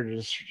 they're a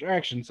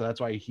distraction. So that's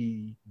why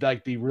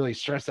they really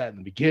stress that in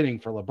the beginning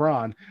for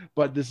LeBron.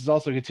 But this is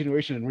also a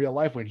continuation in real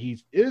life when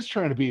he is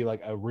trying to be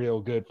like a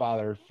real good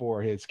father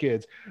for his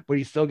kids, but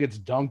he still gets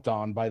dunked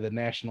on by the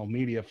national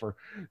media for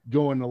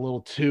going a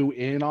little too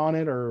in on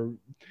it or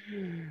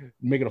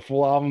making a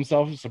fool out of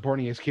himself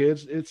supporting his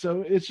kids. It's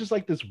just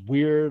like this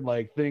weird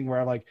like thing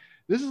where I'm like,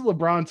 this is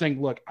LeBron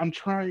saying, look, I'm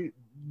trying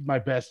my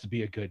best to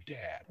be a good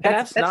dad.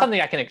 That's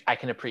something I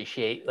can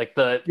appreciate. Like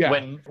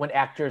when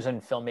actors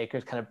and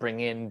filmmakers kind of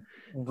bring in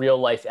real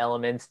life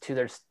elements to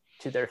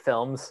their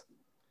films.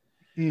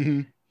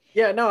 Mm-hmm.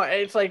 Yeah, no,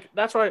 it's like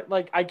that's why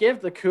like I give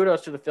the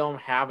kudos to the film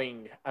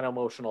having an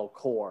emotional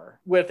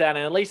core with that,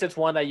 and at least it's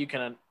one that you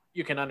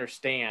can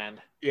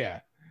understand.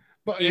 Yeah.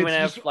 But even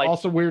it's just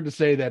also weird to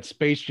say that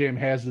Space Jam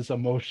has this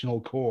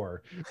emotional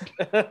core.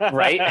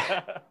 Right?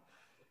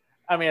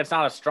 I mean, it's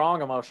not a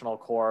strong emotional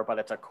core, but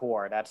it's a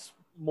core. That's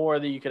more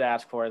than you could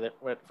ask for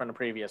from the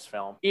previous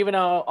film. Even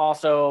though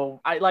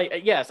also,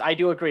 I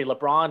do agree,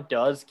 LeBron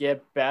does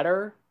get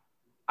better.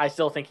 I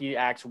still think he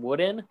acts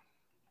wooden,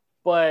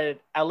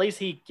 but at least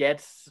he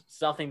gets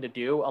something to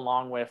do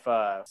along with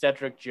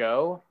Cedric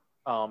Joe,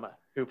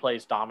 who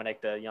plays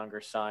Dominic, the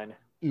younger son.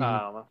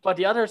 Mm-hmm. But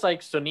the others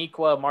like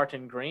Sonequa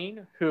Martin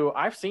Green, who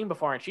I've seen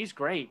before, and she's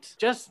great.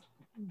 Just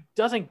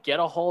doesn't get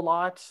a whole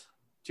lot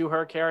to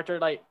her character,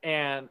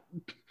 and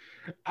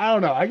I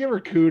don't know. I give her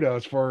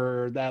kudos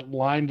for that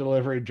line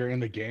delivery during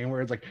the game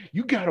where it's like,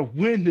 you got to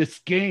win this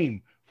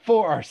game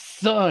for our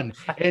son.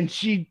 And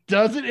she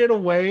does it in a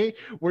way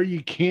where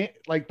you can't,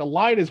 like, the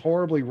line is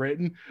horribly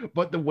written,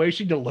 but the way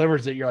she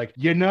delivers it, you're like,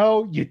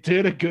 you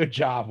did a good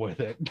job with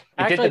it.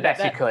 You did the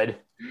best you could.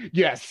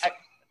 Yes.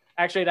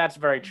 Actually, that's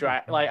very true.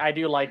 I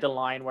do like the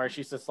line where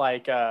she's just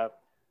like Dom,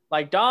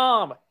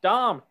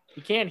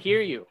 he can't hear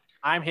you.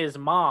 I'm his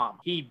mom.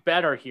 He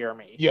better hear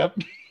me. Yep.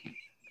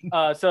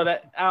 So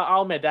that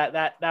I'll admit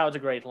that was a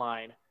great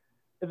line.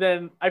 And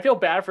then I feel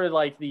bad for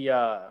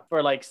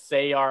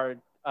Sayar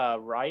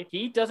Wright.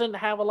 He doesn't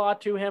have a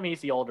lot to him. He's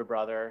the older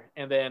brother.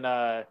 And then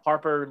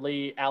Harper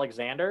Lee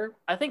Alexander.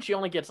 I think she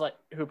only gets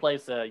who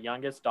plays the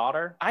youngest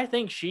daughter. I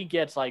think she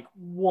gets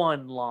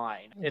one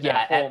line in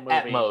that whole movie.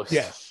 At most.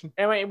 Yes.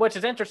 Anyway, which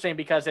is interesting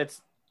because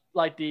it's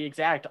like the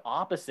exact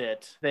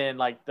opposite than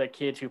like the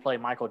kids who play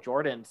Michael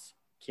Jordan's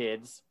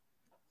kids,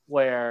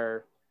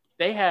 where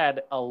they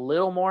had a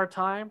little more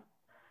time,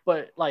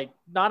 but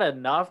not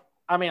enough.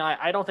 I mean,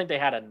 I don't think they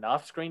had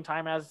enough screen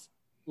time as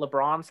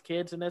LeBron's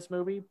kids in this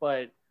movie,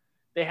 but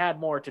they had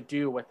more to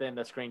do within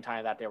the screen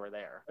time that they were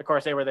there. Of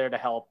course, they were there to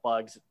help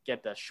Bugs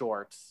get the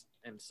shorts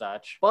and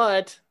such.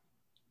 But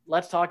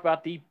let's talk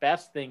about the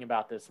best thing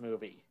about this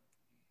movie.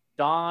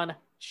 Don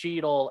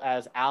Cheadle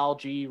as Al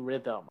G.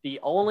 Rhythm, the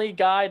only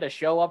guy to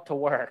show up to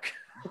work.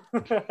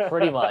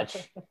 Pretty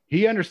much.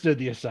 He understood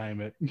the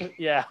assignment.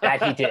 Yeah.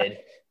 That he did.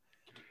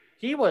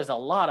 He was a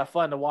lot of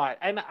fun to watch.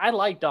 And I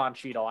like Don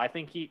Cheadle. I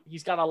think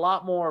he's got a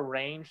lot more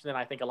range than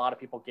I think a lot of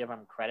people give him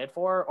credit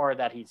for, or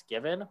that he's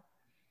given.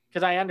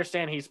 Because I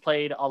understand he's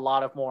played a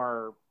lot of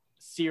more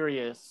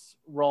serious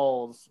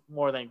roles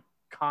more than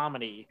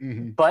comedy.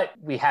 Mm-hmm. But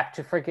we have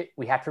to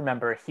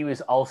remember he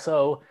was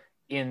also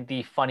in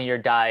the Funny or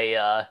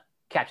Die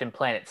Captain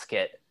Planet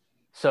skit.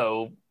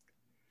 So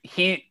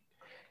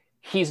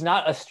he's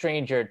not a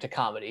stranger to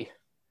comedy.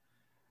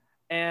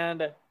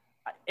 And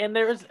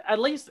there's at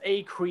least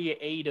a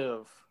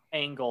creative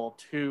angle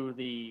to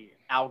the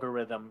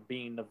algorithm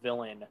being the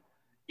villain,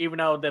 even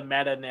though the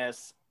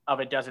meta-ness of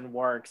it doesn't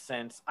work,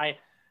 since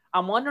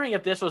I'm wondering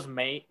if this was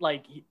made,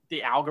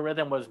 the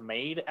algorithm was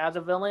made as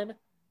a villain,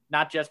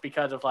 not just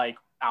because of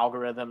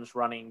algorithms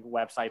running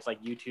websites like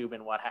YouTube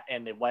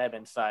and the web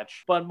and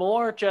such, but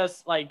more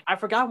just I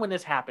forgot when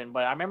this happened,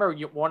 but I remember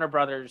Warner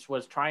Brothers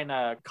was trying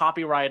to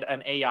copyright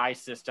an AI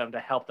system to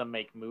help them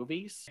make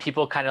movies.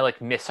 People kind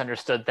of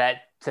misunderstood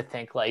that to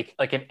think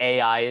an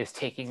AI is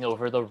taking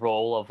over the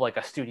role of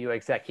a studio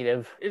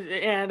executive.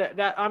 And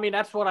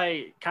that's what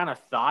I kind of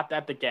thought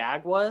that the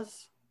gag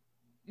was.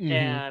 Mm-hmm.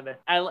 And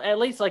at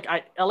least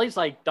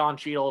Don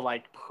Cheadle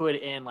put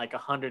in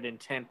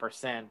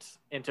 110%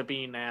 into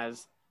being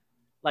as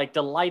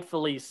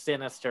delightfully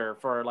sinister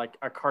for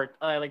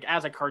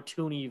as a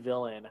cartoony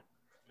villain.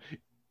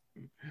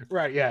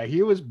 Right, yeah,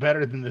 he was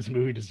better than this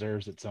movie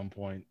deserves at some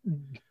point.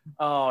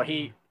 Oh,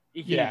 he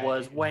he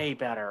was way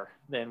better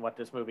than what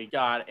this movie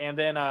got. And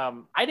then I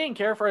didn't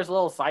care for his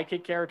little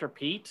sidekick character,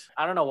 Pete.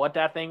 I don't know what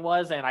that thing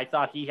was, and I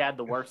thought he had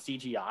the worst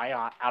CGI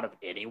out of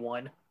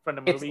anyone from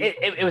the movie.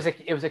 It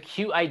was a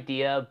cute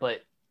idea,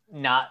 but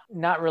not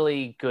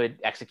really good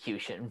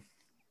execution.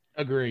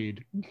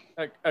 Agreed.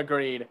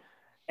 Agreed.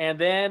 And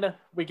then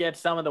we get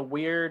some of the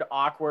weird,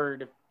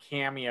 awkward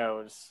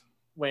cameos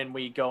when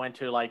we go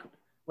into, like,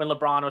 when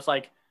LeBron was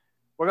like,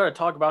 we're going to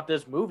talk about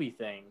this movie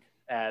thing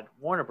at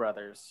Warner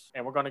Brothers,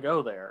 and we're going to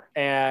go there.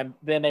 And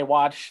then they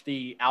watch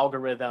the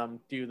algorithm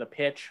do the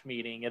pitch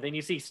meeting, and then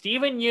you see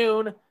Steven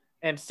Yeun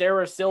and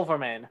Sarah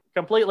Silverman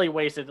completely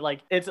wasted. Like,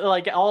 it's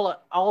like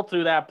all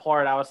through that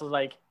part, I was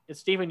like, is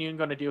Steven Yeun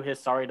going to do his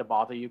Sorry to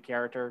Bother You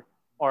character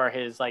or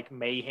his like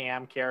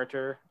Mayhem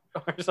character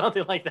or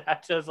something like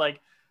that? Just like,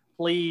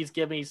 please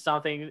give me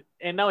something.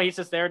 And no, he's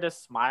just there to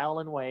smile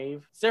and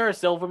wave. Sarah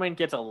Silverman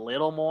gets a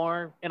little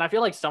more, and I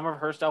feel like some of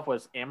her stuff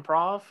was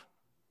improv,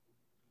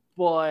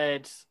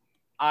 but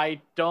I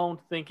don't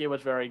think it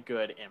was very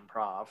good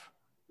improv.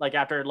 Like,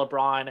 after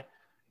LeBron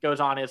goes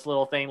on his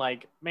little thing,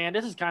 like, man,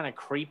 this is kind of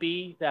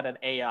creepy that an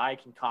AI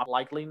can cop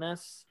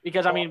likeliness.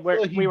 Because I mean,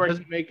 doesn't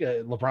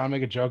LeBron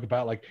make a joke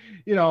about, like,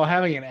 you know,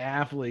 having an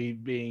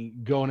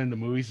athlete going into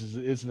movies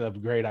isn't a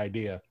great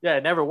idea. Yeah,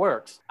 it never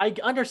works. I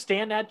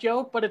understand that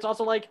joke, but it's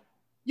also like,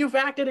 you've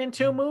acted in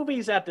 2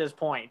 movies at this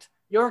point.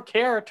 Your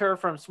character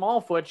from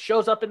Smallfoot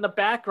shows up in the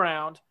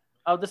background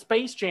of the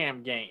Space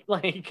Jam game.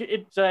 Like,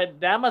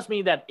 that must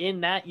mean that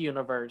in that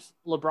universe,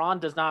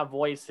 LeBron does not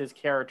voice his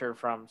character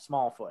from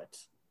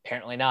Smallfoot.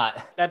 Apparently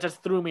not. That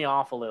just threw me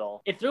off a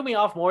little. It threw me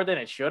off more than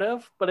it should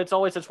have, but it's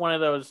always just one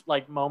of those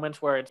like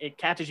moments where it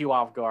catches you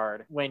off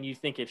guard when you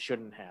think it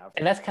shouldn't have.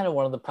 And that's kind of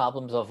one of the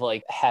problems of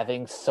like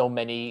having so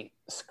many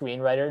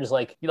screenwriters.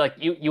 Like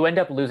you end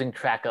up losing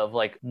track of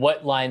like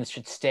what lines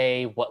should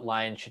stay, what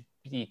lines should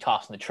be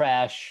tossed in the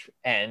trash,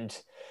 and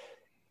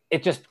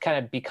it just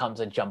kind of becomes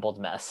a jumbled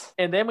mess.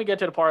 And then we get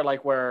to the part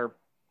like where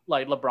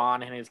like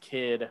LeBron and his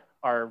kid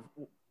are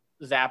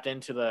zapped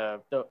into the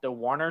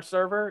Warner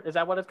server. Is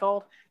that what it's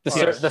called? The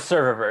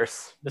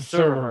serververse. The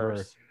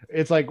serververse.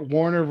 It's like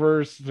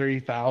Warnerverse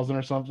 3000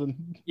 or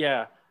something.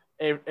 Yeah.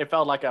 It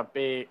felt like a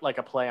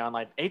play on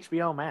like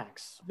HBO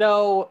Max.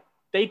 Though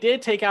they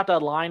did take out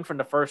that line from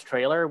the first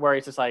trailer where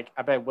he's just like,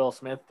 I bet Will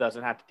Smith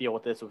doesn't have to deal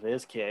with this with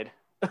his kid.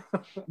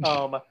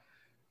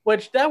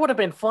 Which that would have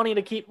been funny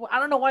to keep. I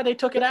don't know why they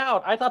took it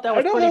out. I thought that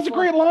was that's a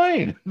great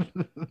line.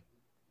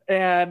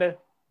 And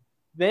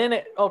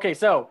then,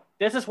 so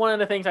this is one of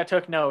the things I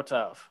took notes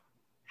of.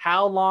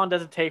 How long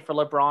does it take for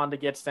LeBron to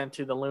get sent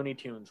to the Looney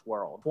Tunes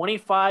world?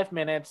 25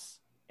 minutes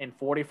and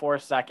 44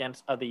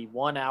 seconds of the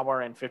 1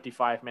 hour and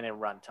 55-minute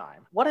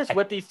runtime. What is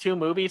with these 2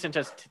 movies and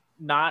just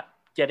not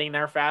getting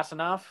there fast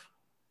enough?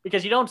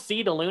 Because you don't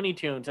see the Looney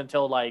Tunes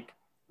until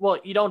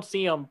you don't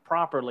see them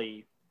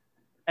properly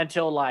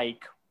until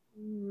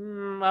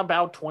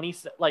about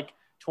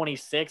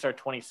 26 or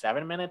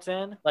 27 minutes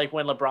in, like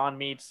when LeBron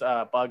meets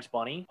Bugs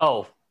Bunny.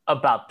 Oh,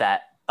 about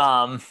that.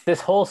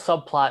 This whole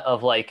subplot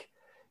of like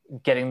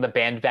getting the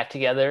band back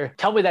together.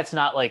 Tell me that's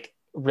not like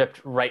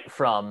ripped right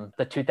from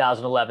the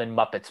 2011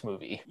 Muppets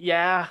movie.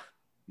 Yeah.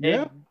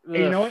 Yeah.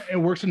 You know what? It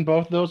works in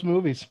both those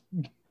movies.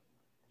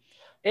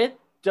 It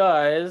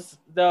does,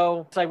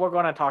 though. It's like we're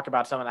going to talk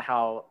about some of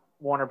how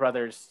Warner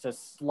Brothers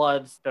just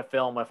sludges the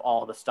film with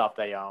all the stuff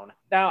they own.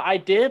 Now, I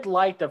did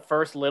like the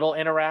first little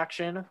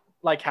interaction,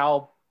 like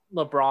how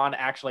LeBron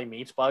actually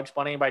meets Bugs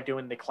Bunny by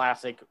doing the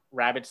classic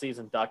rabbit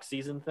season, duck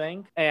season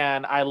thing.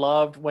 And I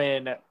loved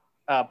when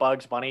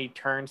Bugs Bunny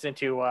turns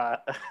into,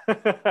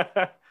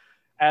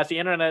 as the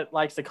internet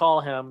likes to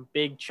call him,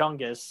 Big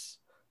Chungus.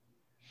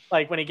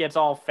 Like when he gets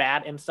all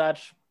fat and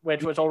such,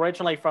 which was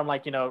originally from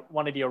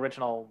one of the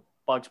original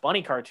Bugs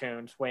Bunny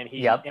cartoons when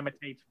he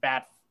imitates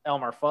fat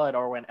Elmer Fudd,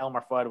 or when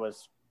Elmer Fudd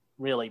was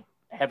really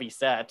heavy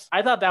set.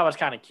 I thought that was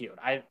kind of cute.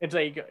 It's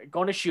like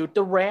going to shoot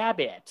the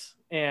rabbit.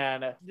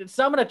 And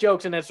some of the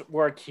jokes in this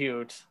were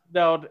cute,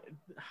 though.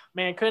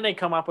 Man, couldn't they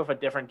come up with a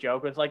different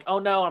joke? It's like, oh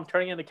no, I'm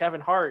turning into Kevin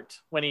Hart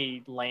when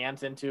he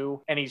lands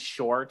into, and he's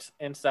short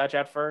and such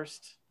at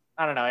first.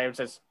 I don't know. It was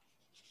just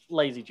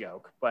lazy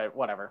joke, but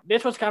whatever.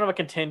 This was kind of a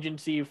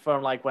contingency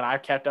from like when I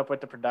kept up with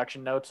the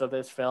production notes of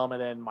this film,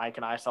 and then Mike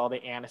and I saw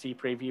the Annecy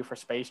preview for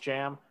Space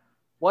Jam.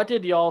 What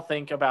did y'all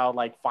think about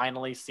like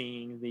finally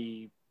seeing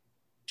the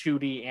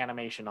 2D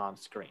animation on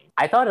screen?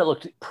 I thought it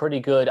looked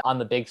pretty good on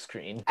the big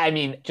screen. I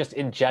mean, just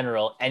in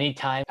general,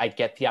 anytime I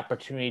get the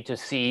opportunity to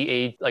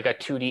see a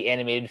 2D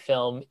animated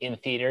film in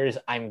theaters,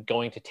 I'm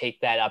going to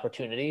take that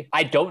opportunity.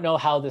 I don't know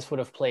how this would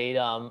have played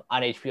on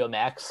HBO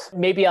Max.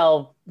 Maybe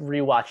I'll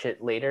rewatch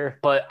it later,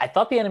 but I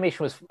thought the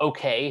animation was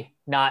okay,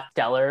 not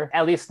stellar,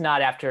 at least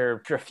not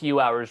after a few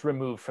hours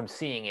removed from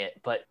seeing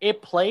it. But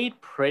it played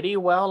pretty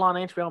well on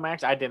HBO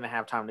Max. I didn't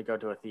have time to go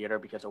to a theater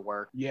because of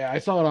work. Yeah, I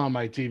saw it on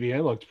my TV.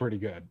 It looked pretty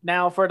good.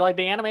 Now, for like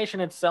the animation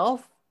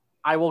itself,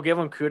 I will give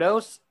them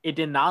kudos. It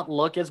did not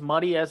look as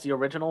muddy as the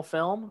original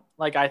film.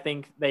 Like, I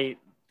think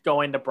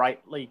going the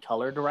brightly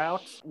colored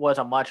route was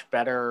a much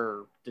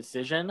better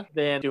decision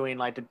than doing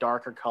like the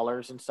darker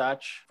colors and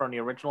such from the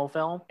original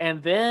film.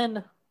 And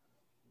then,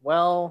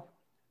 well,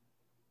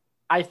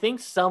 I think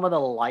some of the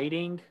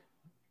lighting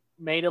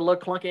made it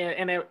look clunky,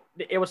 and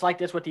it was like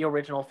this with the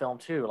original film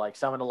too. Like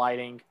some of the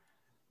lighting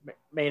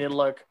made it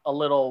look a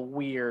little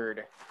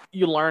weird.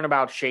 You learn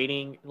about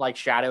shading, like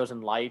shadows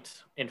and light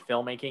in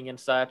filmmaking and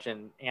such,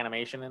 and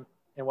animation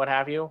and what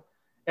have you.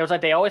 It was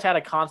like they always had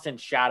a constant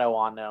shadow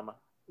on them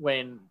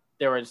when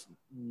there was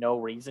no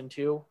reason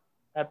to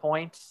at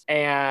points.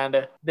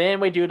 And then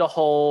we do the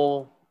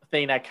whole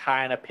thing that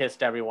kind of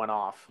pissed everyone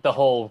off. The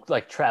whole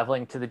like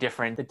traveling to the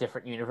different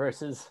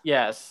universes.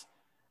 Yes.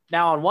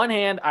 Now, on one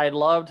hand, I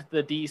loved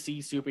the DC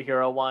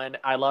superhero one.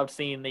 I loved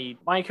seeing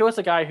Mike, who was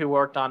the guy who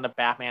worked on the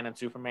Batman and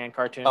Superman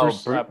cartoons?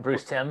 Oh,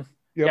 Bruce Timm.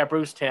 Yep. Yeah,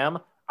 Bruce Timm.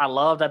 I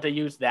love that they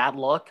used that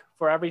look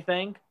for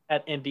everything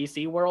in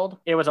DC world.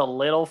 It was a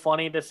little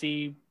funny to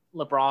see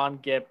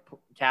LeBron get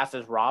cast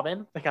as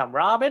Robin. Like, I'm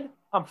Robin?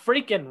 I'm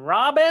freaking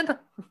Robin?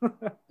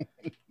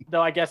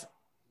 Though I guess,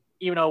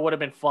 even though it would have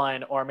been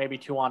fun or maybe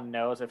too on the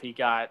nose if he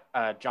got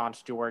Jon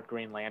Stewart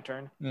Green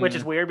Lantern, which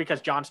is weird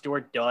because Jon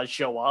Stewart does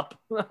show up,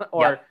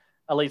 or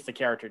at least the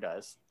character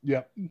does.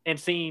 Yep. And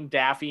seeing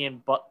Daffy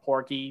and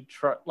Porky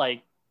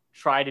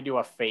try to do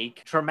a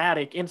fake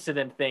traumatic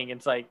incident thing,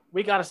 it's like,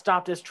 we got to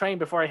stop this train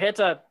before it hits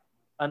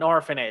an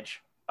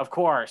orphanage. Of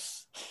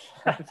course.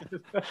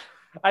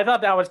 I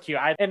thought that was cute.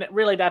 And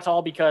really that's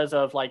all because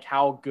of like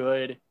how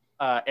good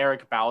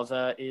Eric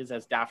Bauza is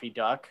as Daffy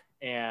Duck.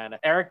 And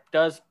Eric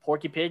does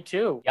Porky Pig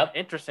too. Yep.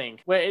 Interesting.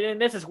 And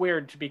this is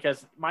weird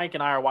because Mike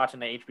and I are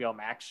watching the HBO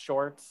Max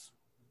shorts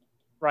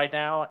right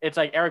now. It's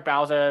like Eric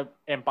Bauza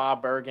and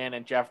Bob Bergen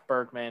and Jeff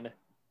Bergman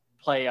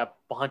play a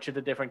bunch of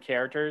the different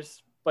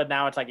characters, but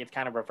now it's like it's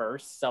kind of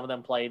reversed. Some of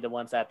them play the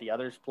ones that the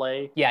others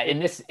play. Yeah, in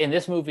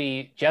this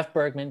movie, Jeff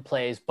Bergman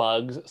plays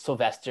Bugs,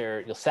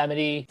 Sylvester,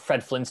 Yosemite,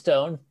 Fred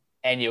Flintstone,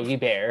 and Yogi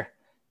Bear.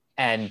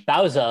 And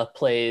Bauza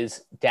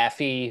plays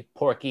Daffy,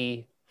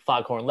 Porky,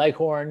 Foghorn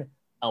Leghorn,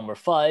 Elmer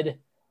Fudd,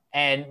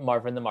 and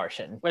Marvin the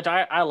Martian. Which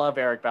I love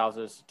Eric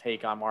Bauza's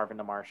take on Marvin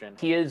the Martian.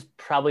 He is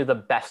probably the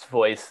best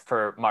voice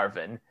for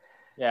Marvin.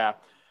 Yeah.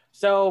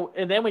 So,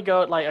 and then we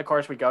go, like, of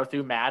course, we go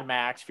through Mad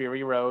Max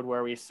Fury Road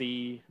where we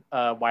see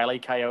Wile E.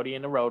 Coyote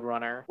and the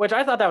Roadrunner, which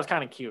I thought that was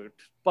kind of cute.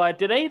 But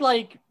did they,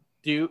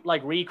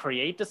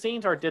 recreate the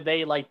scenes, or did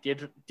they,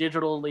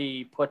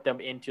 digitally put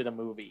them into the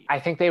movie? I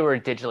think they were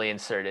digitally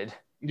inserted.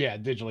 Yeah,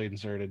 digitally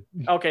inserted.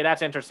 Okay,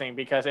 that's interesting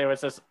because it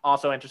was just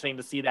also interesting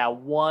to see that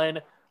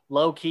one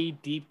low-key,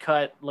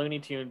 deep-cut Looney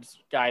Tunes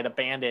guy, the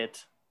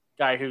bandit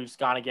guy who's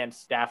gone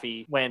against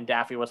Daffy when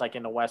Daffy was like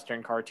in the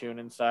Western cartoon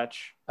and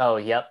such. Oh,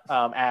 yep.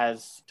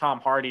 As Tom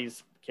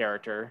Hardy's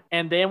character.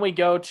 And then we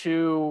go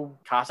to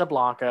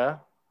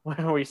Casablanca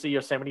where we see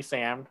Yosemite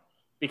Sam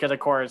because, of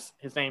course,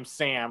 his name's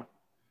Sam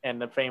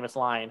and the famous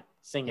line,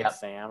 "Sing it,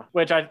 Sam,"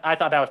 which I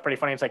thought that was pretty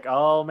funny. It's like,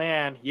 oh,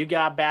 man, you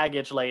got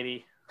baggage,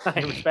 lady. I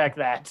respect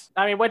that.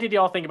 I mean, what did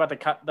y'all think about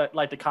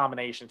the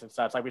combinations and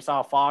such? Like, we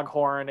saw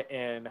Foghorn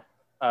in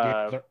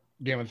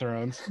Game of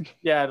Thrones.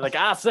 Yeah, like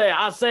I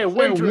say,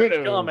 winter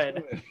is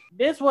coming.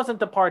 This wasn't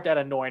the part that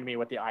annoyed me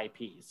with the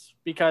IPs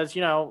because,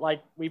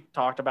 like we've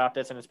talked about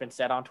this and it's been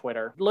said on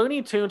Twitter,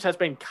 Looney Tunes has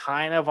been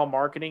kind of a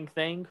marketing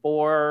thing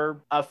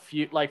for a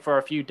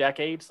few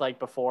decades, like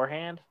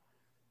beforehand.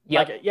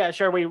 Yep. Like, yeah,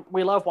 sure,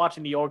 we love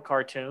watching the old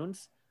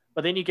cartoons.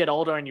 But then you get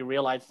older and you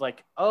realize,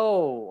 like,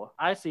 oh,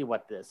 I see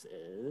what this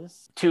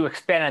is. To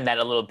expand on that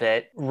a little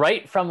bit,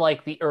 right from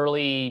like the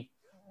early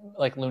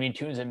like Looney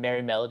Tunes and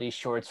Merry Melodies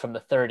shorts from the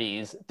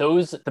 30s,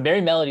 the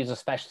Merry Melodies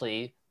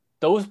especially,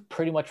 those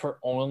pretty much were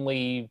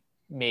only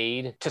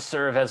made to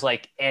serve as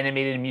like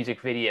animated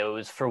music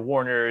videos for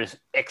Warner's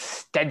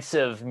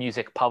extensive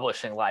music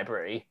publishing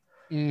library.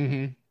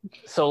 Mm-hmm.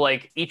 So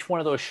like each one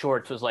of those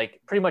shorts was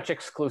like pretty much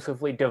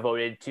exclusively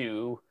devoted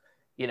to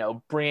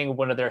bringing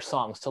one of their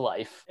songs to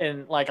life.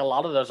 And like a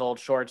lot of those old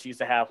shorts used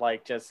to have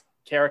like just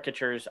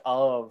caricatures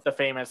of the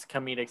famous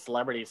comedic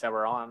celebrities that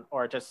were on,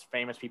 or just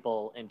famous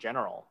people in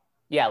general.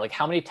 Yeah, like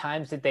how many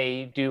times did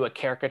they do a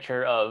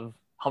caricature of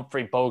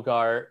Humphrey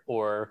Bogart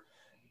or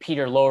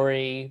Peter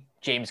Lorre,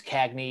 James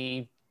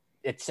Cagney,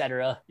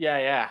 etc.?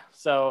 Yeah.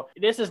 So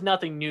this is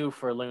nothing new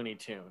for Looney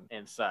Tune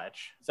and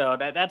such. So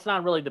that's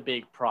not really the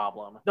big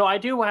problem. Though I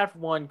do have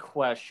one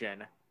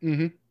question.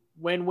 Mm-hmm.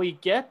 When we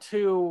get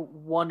to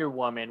Wonder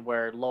Woman,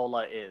 where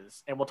Lola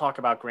is, and we'll talk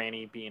about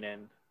Granny being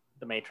in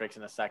the Matrix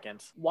in a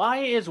second, why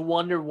is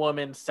Wonder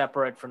Woman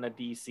separate from the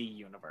DC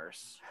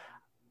universe?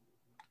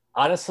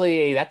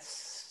 Honestly,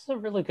 that's a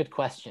really good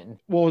question.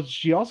 Well,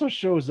 she also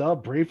shows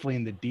up briefly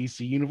in the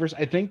DC universe.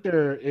 I think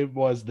it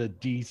was the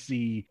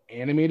DC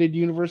animated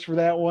universe for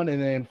that one,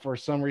 and then for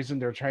some reason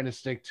they're trying to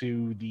stick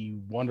to the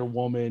Wonder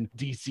Woman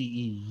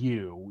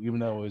DCEU, even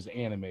though it was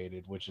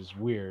animated, which is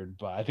weird,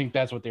 but I think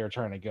that's what they were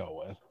trying to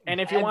go with. And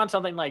if you want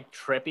something like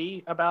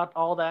trippy about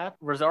all that,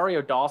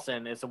 Rosario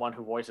Dawson is the one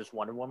who voices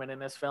Wonder Woman in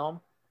this film.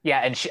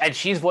 Yeah, and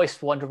she's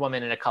voiced Wonder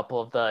Woman in a couple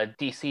of the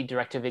DC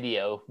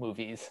direct-to-video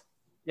movies.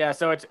 Yeah,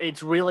 so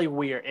it's really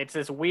weird. It's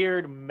this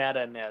weird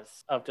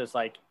meta-ness of just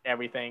like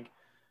everything.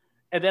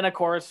 And then of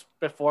course,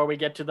 before we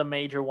get to the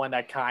major one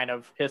that kind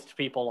of pissed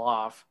people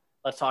off,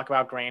 let's talk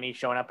about Granny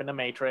showing up in the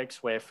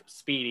Matrix with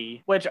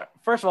Speedy. Which,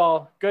 first of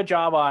all, good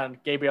job on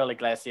Gabriel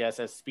Iglesias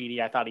as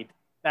Speedy. I thought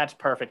that's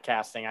perfect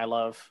casting. I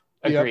love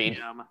Agreed.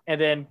 him. And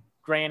then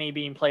Granny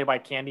being played by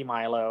Candy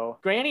Milo.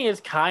 Granny is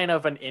kind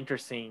of an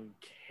interesting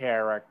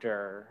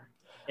character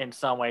in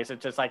some ways.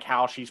 It's just like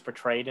how she's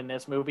portrayed in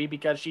this movie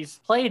because she's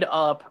played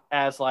up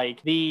as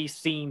like the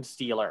scene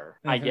stealer,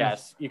 I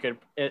guess you could.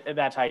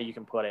 That's how you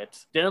can put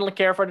it. Didn't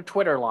care for the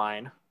Twitter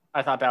line.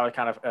 I thought that was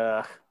kind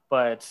of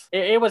but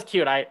it was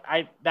cute.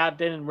 I that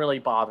didn't really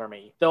bother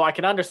me, though. I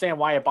can understand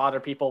why it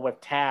bothered people with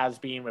Taz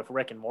being with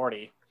Rick and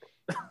Morty.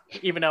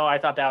 Even though I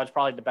thought that was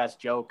probably the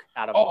best joke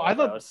out of all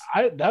those.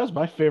 That was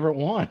my favorite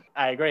one.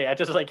 I agree. I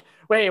just like,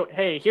 wait,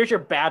 hey, here's your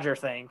badger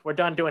thing. We're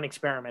done doing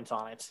experiments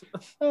on it.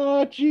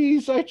 Oh,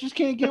 geez, I just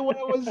can't get what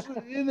was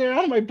in there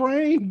out of my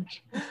brain.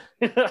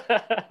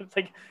 It's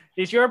like,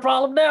 it's your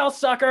problem now,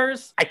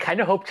 suckers. I kind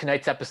of hope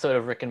tonight's episode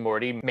of Rick and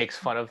Morty makes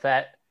fun of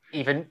that,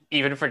 even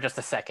for just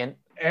a second.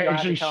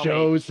 Actually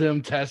shows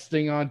him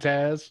testing on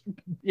Taz.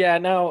 Yeah,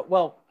 no,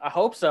 well, I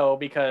hope so,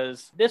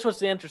 because this was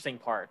the interesting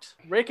part.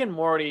 Rick and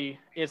Morty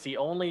is the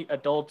only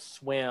Adult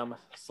Swim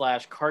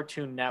 /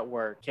 Cartoon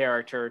Network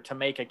character to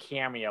make a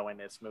cameo in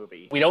this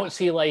movie. We don't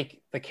see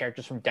like the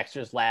characters from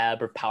Dexter's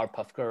Lab or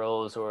Powerpuff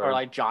Girls or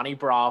like Johnny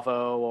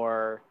Bravo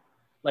or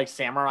like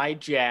Samurai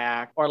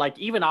Jack or like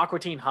even Aqua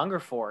Teen Hunger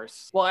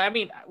Force. Well, I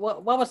mean,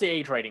 what was the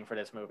age rating for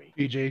this movie?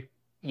 PG.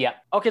 Yeah.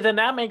 Okay, then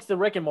that makes the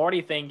Rick and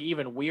Morty thing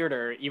even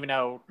weirder, even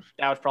though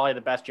that was probably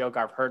the best joke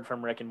I've heard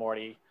from Rick and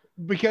Morty.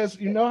 Because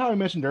you know how I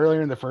mentioned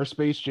earlier in the first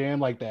Space Jam,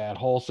 like that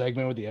whole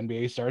segment with the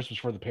NBA stars was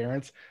for the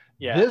parents?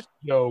 Yeah. This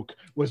joke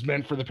was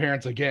meant for the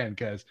parents again,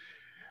 because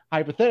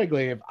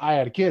hypothetically, if I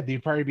had a kid,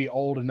 they'd probably be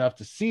old enough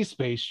to see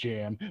Space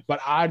Jam, but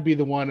I'd be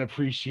the one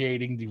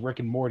appreciating the Rick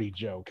and Morty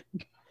joke.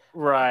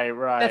 Right.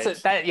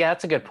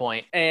 That's a good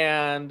point.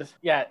 And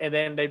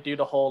then they do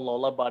the whole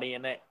Lola Buddy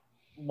and the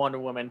Wonder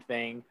Woman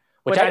thing.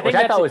 Which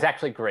I thought was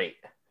actually great.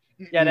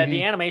 Yeah,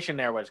 the animation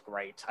there was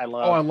great. I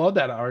love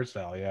that art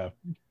style, yeah.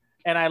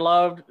 And I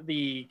loved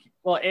it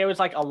was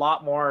like a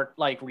lot more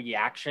like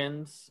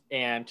reactions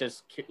and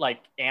just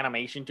like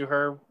animation to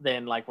her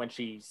than like when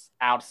she's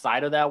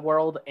outside of that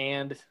world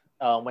and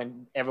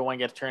when everyone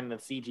gets turned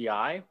into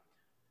CGI.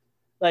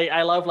 Like,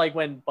 I love like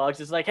when Bugs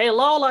is like, "Hey,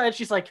 Lola," and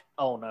she's like,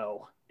 "Oh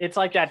no." It's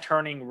like that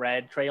Turning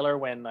Red trailer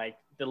when like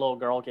the little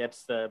girl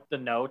gets the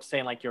note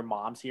saying like, "Your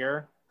mom's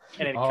here,"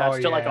 and it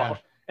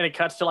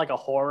cuts to like a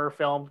horror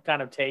film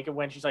kind of take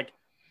when she's like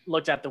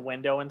looks at the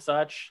window and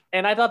such.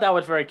 And I thought that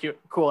was very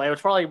cool. It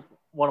was probably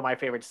one of my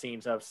favorite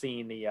scenes of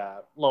seeing the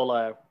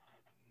Lola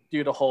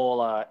do the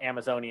whole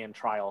Amazonian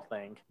trial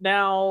thing.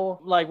 Now,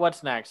 like,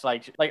 what's next?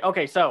 Like,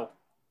 okay, so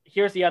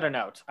here's the other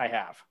note I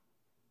have.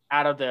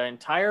 Out of the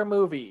entire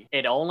movie,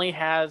 it only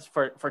has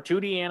for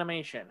 2D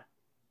animation,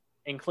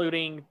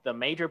 including the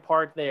major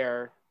part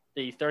there,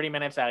 the 30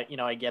 minutes that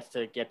it gets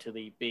to get to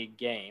the big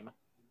game,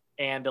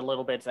 and the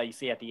little bits that you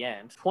see at the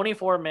end.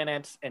 24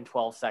 minutes and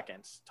 12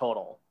 seconds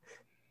total.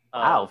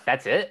 Wow,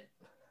 that's it?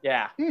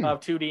 Yeah, of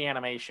 2D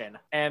animation.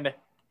 And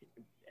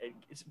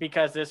it's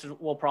because this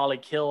will probably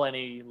kill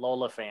any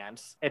Lola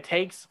fans. It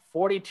takes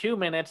 42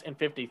 minutes and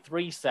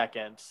 53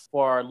 seconds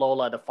for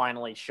Lola to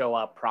finally show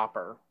up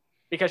proper.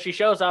 Because she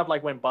shows up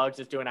like when Bugs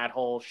is doing that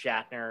whole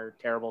Shatner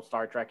terrible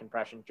Star Trek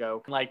impression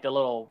joke, like the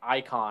little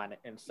icon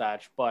and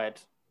such, but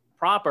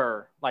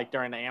proper, like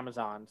during the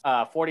Amazons,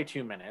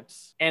 42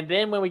 minutes. And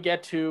then when we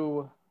get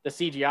to the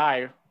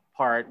CGI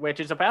part, which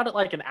is about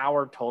like an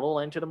hour total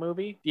into the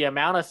movie, the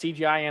amount of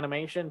CGI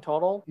animation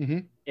total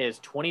is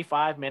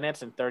 25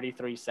 minutes and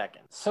 33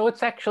 seconds. So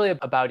it's actually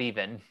about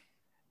even.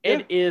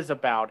 It is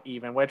about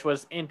even, which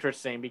was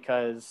interesting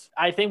because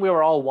I think we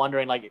were all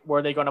wondering, like,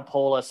 were they going to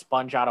pull a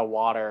sponge out of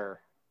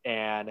water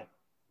and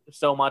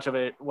so much of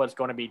it was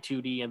going to be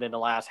 2D and then the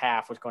last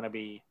half was going to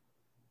be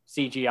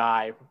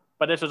CGI.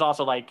 But this was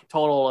also like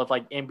total of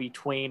like in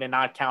between and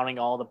not counting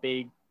all the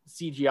big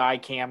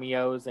CGI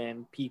cameos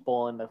and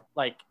people and the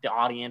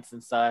audience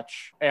and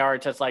such. Or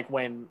just like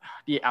when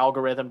the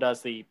algorithm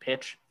does the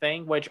pitch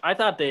thing, which I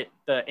thought that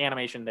the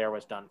animation there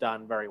was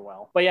done very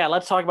well. But yeah,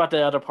 let's talk about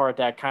the other part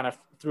that kind of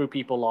threw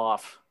people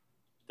off.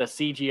 The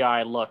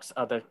CGI looks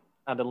of the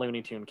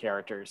Looney Tune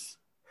characters.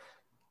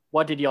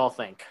 What did y'all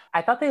think?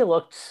 I thought they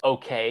looked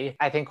okay.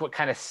 I think what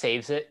kind of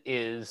saves it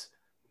is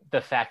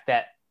the fact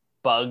that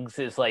Bugs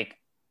is like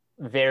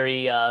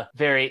very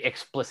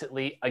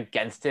explicitly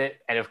against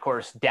it, and of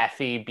course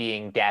Daffy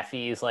being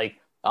Daffy is like,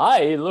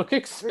 I look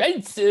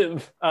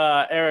expensive.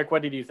 Eric,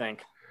 what did you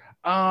think?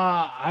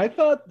 I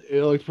thought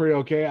it looked pretty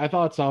okay. I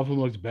thought some of them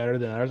looked better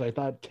than others. I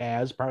thought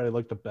Taz probably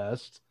looked the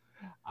best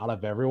out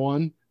of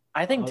everyone.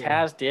 I think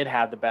Taz did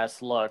have the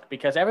best look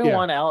because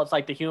everyone else,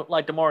 like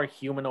the more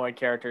humanoid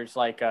characters,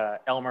 like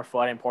Elmer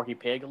Fudd and Porky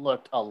Pig,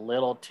 looked a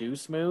little too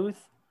smooth.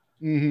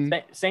 Mm-hmm.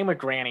 Same with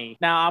Granny.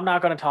 Now, I'm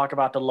not going to talk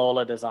about the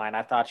Lola design.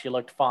 I thought she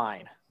looked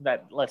fine.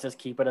 Let's just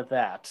keep it at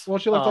that. Well,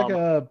 she looks like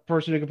a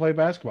person who can play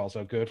basketball,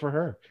 so good for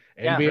her.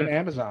 And be an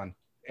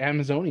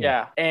Amazonian.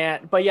 Yeah,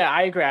 but yeah,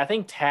 I agree. I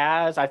think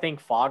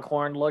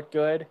Foghorn looked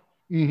good,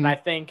 and I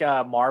think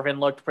Marvin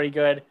looked pretty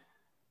good.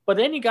 But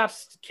then you got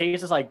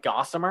cases like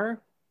Gossamer,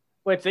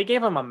 which they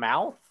gave him a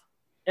mouth,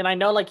 and I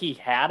know like he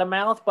had a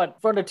mouth, but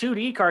for the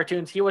 2D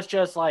cartoons, he was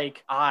just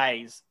like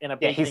eyes and a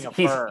big thing of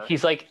fur.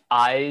 He's like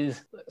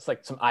eyes, it's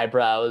like some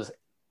eyebrows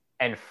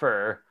and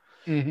fur.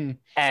 Mm-hmm.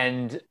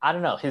 And I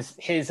don't know, his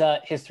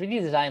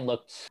 3D design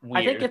looked weird.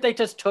 I think if they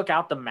just took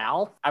out the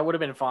mouth, I would have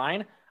been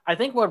fine. I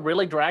think what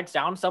really drags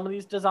down some of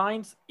these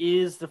designs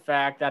is the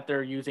fact that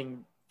they're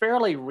using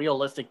fairly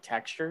realistic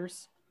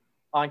textures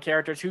on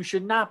characters who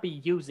should not be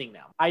using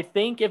them. I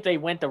think if they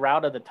went the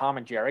route of the Tom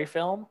and Jerry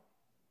film,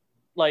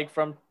 like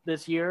from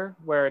this year,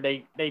 where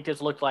they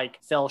just looked like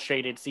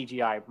cel-shaded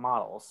CGI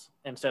models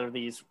instead of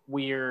these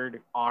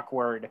weird,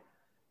 awkward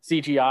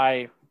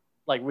CGI,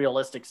 like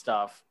realistic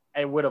stuff,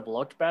 it would have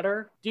looked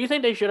better. Do you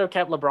think they should have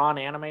kept LeBron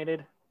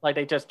animated? Like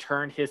they just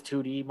turned his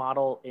 2D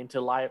model into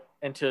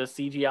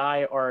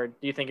CGI, or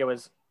do you think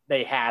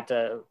they had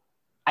to?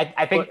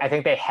 I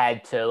think they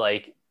had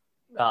to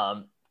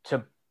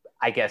to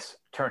I guess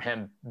turn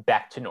him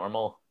back to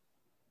normal.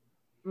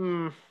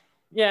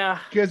 Yeah.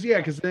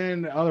 Because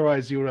then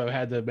otherwise you would have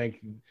had to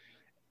make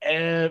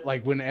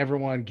like when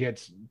everyone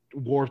gets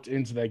warped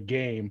into that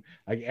game,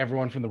 like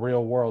everyone from the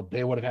real world,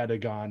 they would have had to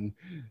gone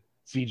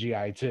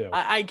CGI too.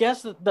 I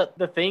guess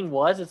the thing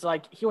was, it's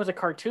like he was a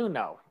cartoon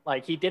though.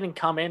 Like he didn't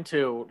come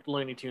into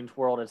Looney Tunes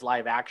world as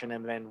live action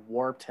and then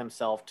warped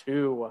himself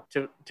to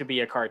be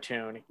a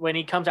cartoon. When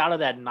he comes out of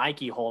that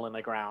Nike hole in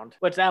the ground,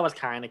 which that was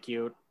kind of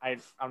cute.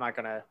 I'm not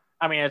gonna.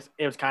 I mean,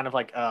 it was kind of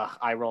like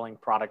eye rolling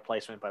product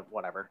placement, but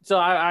whatever. So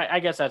I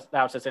guess that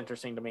was just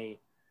interesting to me.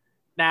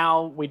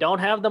 Now we don't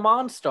have the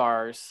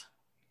Monstars,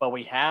 but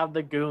we have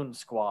the Goon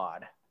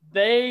Squad.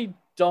 They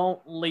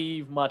don't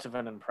leave much of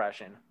an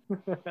impression.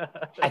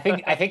 I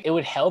think it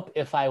would help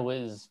if I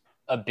was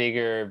a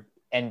bigger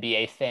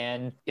NBA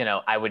fan. You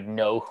know, I would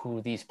know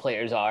who these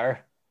players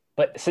are.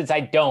 But since I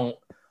don't,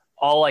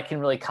 all I can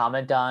really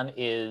comment on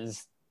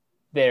is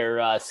their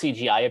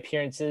CGI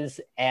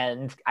appearances.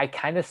 And I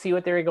kind of see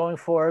what they were going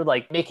for,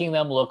 like making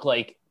them look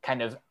like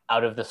kind of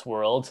out of this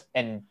world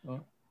and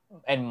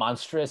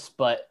monstrous.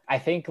 But I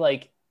think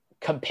like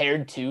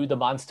compared to the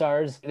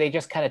Monstars, they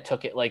just kind of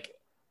took it like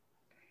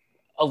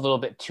a little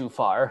bit too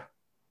far.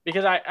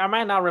 Because I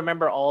might not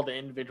remember all the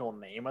individual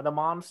name of the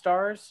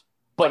Monstars,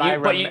 but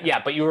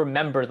you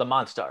remember the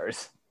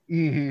Monstars.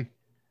 Mm-hmm.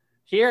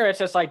 Here it's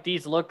just like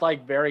these look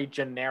like very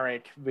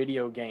generic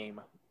video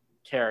game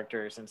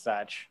characters and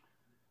such,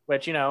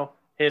 which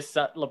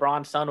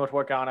LeBron's son was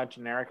working on a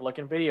generic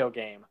looking video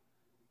game,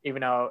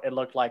 even though it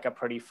looked like a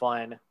pretty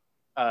fun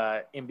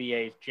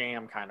NBA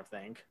Jam kind of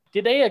thing.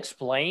 Did they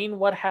explain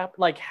what happened,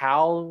 like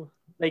how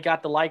they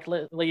got the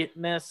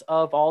likeliness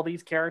of all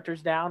these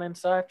characters down and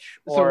such?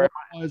 So what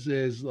it was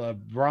is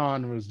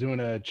LeBron was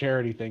doing a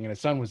charity thing and his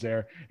son was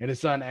there, and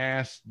his son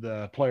asked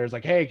the players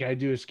like, "Hey, can I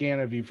do a scan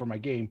of you for my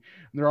game?"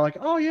 And they're all like,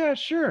 "Oh yeah,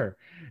 sure."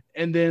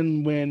 And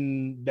then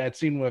when that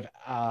scene with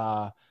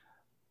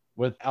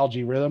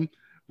Algae Rhythm,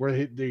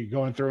 where they're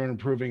going through and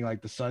improving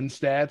like the sun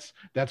stats,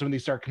 that's when they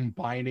start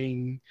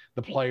combining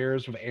the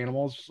players with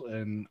animals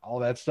and all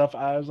that stuff.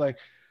 I was like,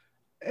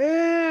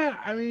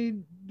 I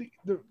mean,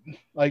 the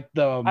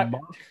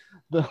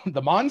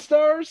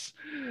Monstars,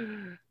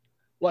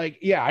 like,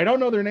 yeah, I don't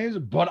know their names,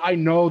 but I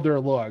know their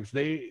looks.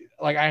 They,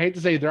 like, I hate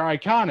to say they're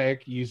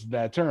iconic, use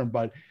that term,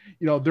 but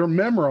they're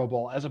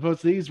memorable, as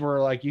opposed to these where,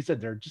 like you said,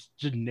 they're just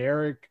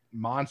generic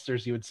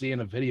monsters you would see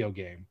in a video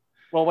game.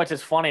 Well, which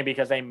is funny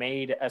because they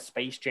made a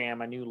Space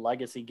Jam, a new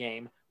legacy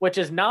game, which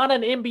is not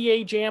an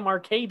NBA Jam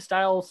arcade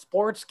style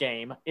sports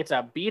game. It's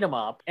a beat 'em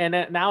up,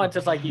 and now it's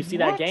just like you see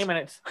that game, and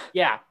it's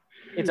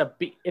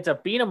a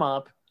beat 'em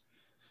up,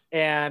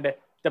 and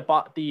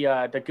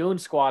the Goon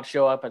Squad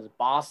show up as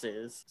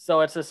bosses.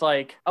 So it's just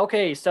like,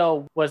 okay,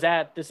 so was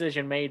that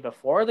decision made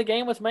before the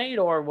game was made,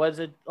 or was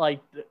it like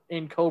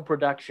in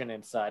co-production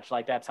and such?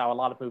 Like that's how a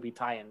lot of movie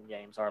tie-in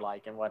games are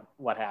like, and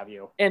what have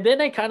you. And then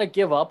they kind of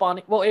give up on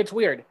it. Well, it's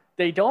weird.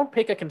 They don't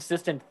pick a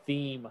consistent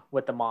theme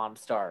with the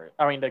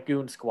the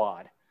Goon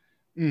Squad.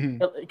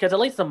 Mm-hmm. Because at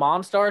least the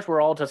Monstars were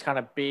all just kind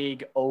of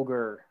big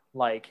ogre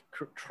like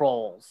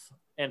trolls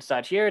and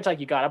such. Here it's like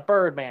you got a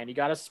Birdman, you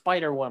got a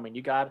Spider Woman,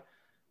 you got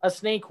a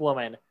Snake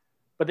Woman,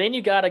 but then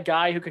you got a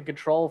guy who can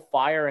control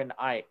fire and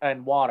ice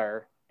and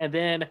water, and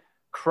then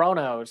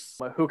Kronos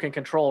who can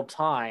control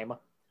time.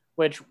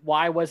 Which,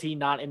 why was he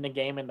not in the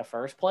game in the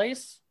first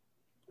place?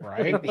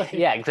 Right?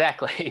 Yeah,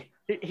 exactly.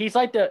 He's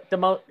like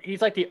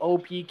he's like the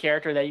OP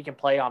character that you can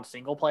play on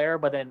single player,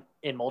 but then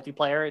in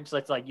multiplayer,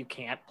 it's like you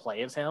can't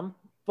play as him.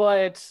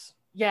 But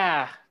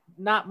yeah,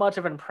 not much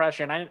of an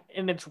impression.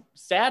 And it's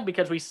sad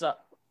because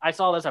I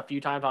saw this a few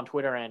times on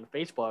Twitter and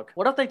Facebook.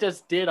 What if they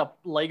just did a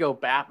Lego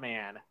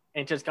Batman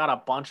and just got a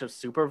bunch of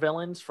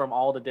supervillains from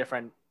all the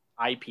different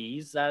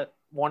IPs that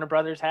Warner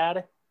Brothers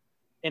had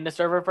in the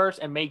serververse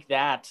and make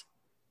that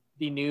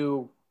the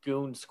new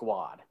Goon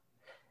Squad?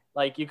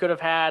 Like you could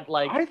have had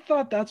like I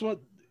thought that's what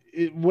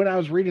when I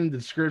was reading the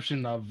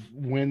description of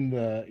when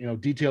the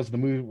details of the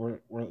movie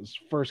was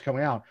first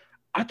coming out,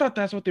 I thought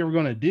that's what they were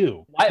going to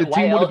do. The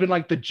team would have been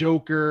like the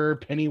Joker,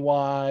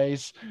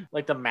 Pennywise,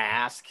 like the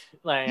Mask,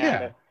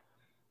 yeah,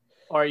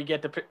 or you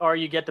get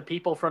the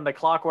people from the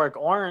Clockwork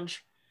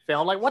Orange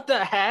film. Like, what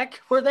the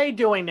heck were they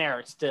doing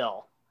there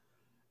still?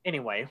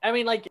 Anyway, I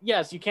mean, like,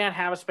 yes, you can't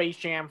have a Space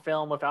Jam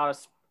film without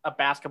a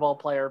basketball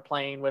player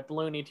playing with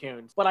Looney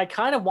Tunes, but I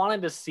kind of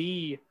wanted to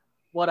see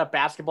what a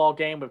basketball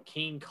game with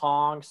King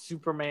Kong,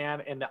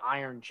 Superman, and the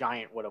Iron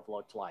Giant would have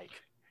looked like.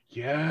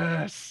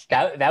 Yes.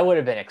 That would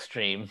have been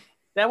extreme.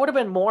 That would have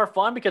been more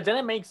fun because then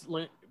it makes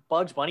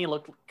Bugs Bunny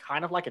look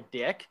kind of like a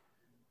dick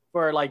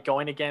for like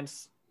going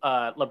against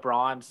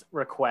LeBron's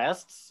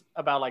requests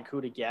about like who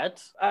to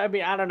get. I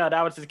mean, I don't know.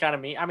 That was just kind of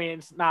me. I mean,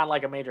 it's not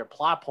like a major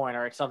plot point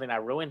or it's something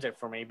that ruins it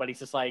for me, but he's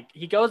just like,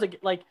 he goes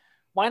like,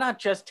 why not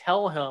just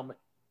tell him,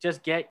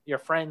 just get your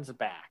friends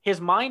back? His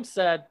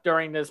mindset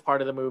during this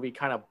part of the movie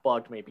kind of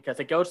bugged me because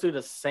it goes through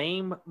the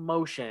same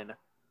motion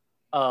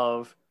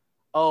of,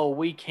 oh,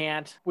 we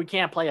can't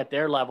play at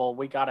their level.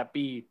 We got to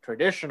be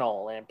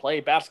traditional and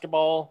play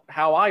basketball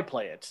how I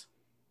play it.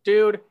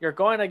 Dude, you're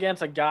going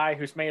against a guy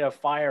who's made of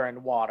fire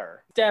and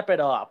water. Step it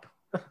up.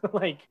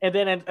 And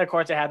then of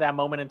course they had that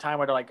moment in time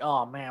where they're like,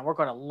 oh man, we're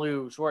going to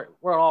lose. We're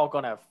all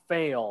going to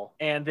fail.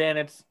 And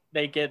then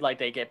they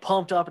get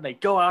pumped up and they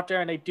go out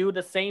there and they do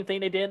the same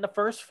thing they did in the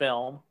first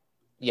film.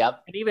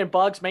 Yep. And even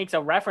Bugs makes a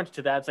reference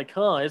to that. It's like,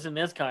 isn't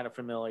this kind of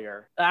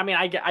familiar? I mean,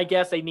 I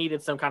guess they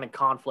needed some kind of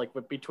conflict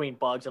between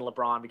Bugs and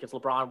LeBron because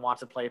LeBron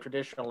wants to play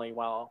traditionally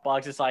while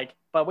Bugs is like,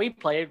 but we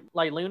play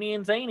like Looney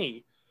and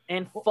Zany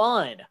and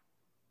fun.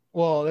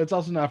 Well, let's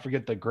also not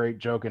forget the great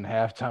joke in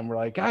halftime. We're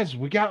like, guys,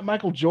 we got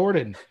Michael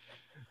Jordan.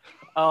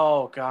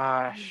 Oh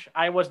gosh,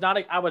 I was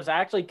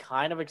actually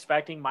kind of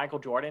expecting Michael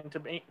Jordan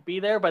to be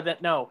there, but then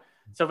no,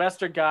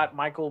 Sylvester got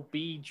Michael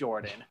B.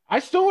 Jordan. I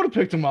still would have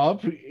picked him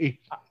up.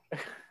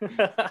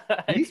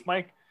 It's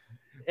Mike.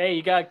 Hey,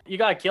 you got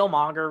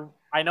Killmonger.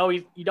 I know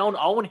you don't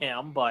own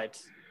him,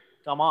 but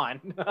come on.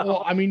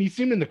 Well, I mean, he's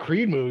seen in the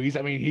Creed movies.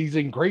 I mean, he's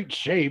in great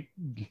shape.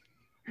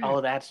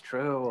 Oh, that's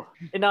true.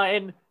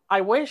 And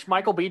I wish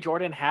Michael B.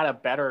 Jordan had a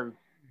better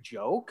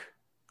joke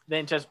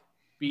than just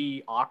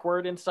be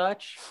awkward and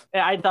such.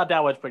 I thought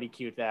that was pretty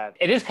cute. That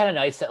it is kind of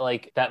nice that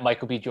like that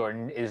Michael B.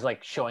 Jordan is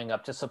like showing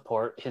up to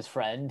support his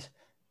friend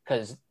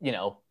because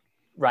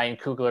Ryan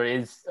Coogler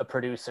is a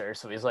producer,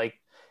 so he's like,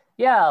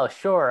 yeah,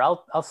 sure,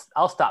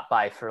 I'll stop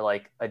by for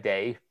like a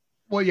day.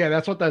 Well, yeah,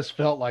 that's what this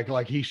felt like.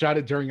 Like he shot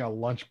it during a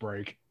lunch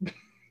break.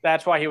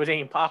 That's why he was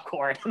eating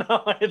popcorn.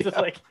 It's just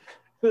like.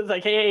 It's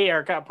like, hey,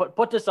 Erica,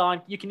 put this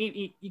on. You can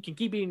eat. You can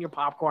keep eating your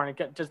popcorn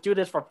and just do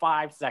this for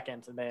 5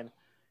 seconds, and then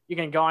you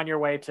can go on your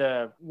way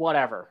to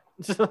whatever,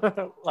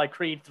 like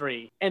Creed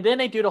 3. And then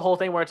they do the whole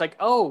thing where it's like,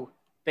 oh,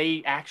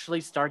 they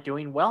actually start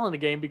doing well in the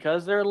game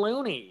because they're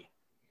loony.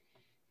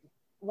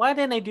 Why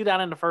didn't they do that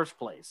in the first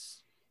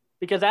place?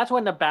 Because that's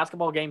when the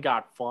basketball game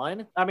got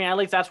fun. I mean, at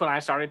least that's when I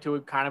started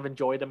to kind of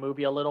enjoy the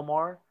movie a little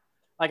more.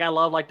 Like I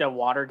love like the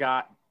water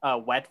got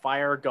wet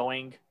fire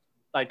going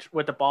like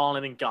with the ball,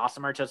 and then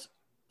Gossamer just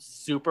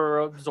super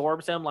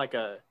absorbs him like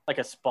a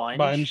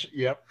sponge.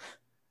 Yep.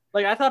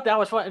 Like I thought that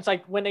was fun. It's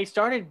like when they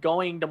started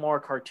going the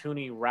more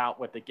cartoony route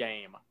with the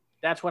game,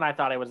 that's when I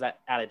thought it was at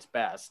its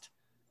best.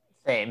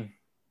 Same.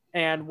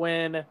 And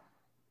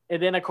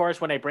then of course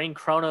when they bring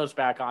Kronos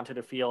back onto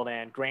the field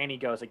and Granny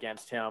goes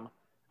against him,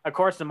 of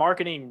course the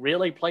marketing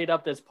really played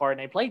up this part, and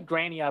they played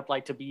Granny up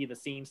like to be the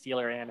scene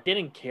stealer and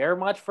didn't care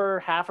much for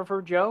half of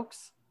her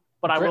jokes.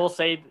 But I will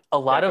say a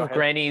lot of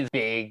Granny's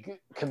big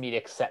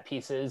comedic set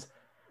pieces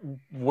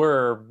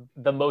were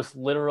the most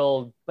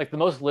literal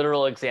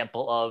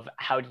example of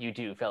how do you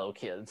do, fellow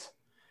kids.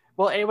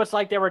 Well, it was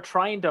like they were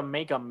trying to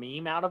make a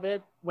meme out of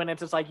it, when it's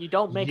just like you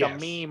don't make a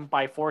meme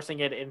by forcing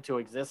it into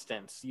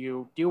existence.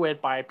 You do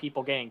it by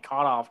people getting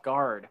caught off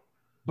guard.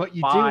 But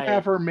you do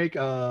have her make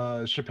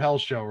a Chappelle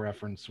Show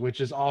reference,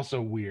 which is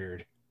also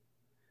weird.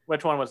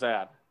 Which one was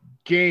that?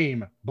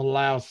 Game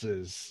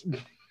blouses.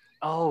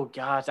 Oh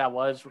gosh, that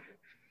was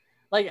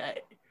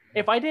like,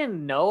 if I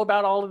didn't know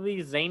about all of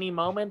these zany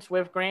moments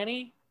with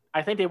Granny,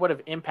 I think they would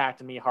have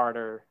impacted me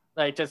harder.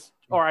 I just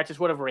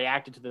would have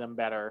reacted to them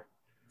better.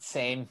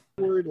 Same.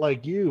 Word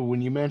like you, when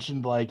you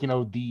mentioned like,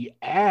 the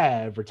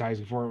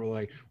advertising for it,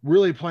 like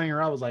really playing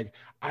around, was like,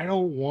 I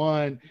don't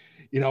want,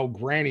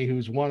 Granny,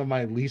 who's one of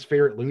my least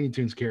favorite Looney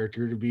Tunes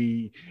character,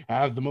 to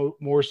have the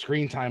more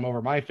screen time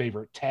over my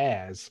favorite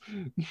Taz.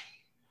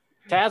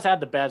 Taz had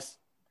the best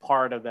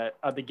part of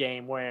the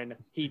game when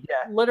he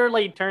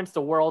literally turns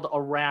the world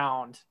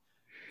around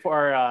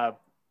for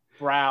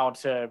Brow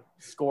to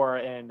score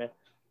in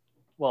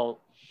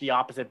the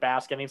opposite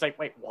basket, and he's like,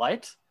 wait,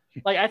 what?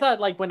 Like I thought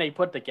like when they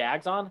put the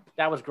gags on,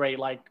 that was great.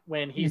 Like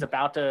when he's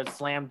about to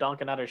slam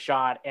dunk another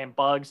shot and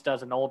Bugs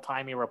does an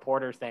old-timey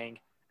reporter thing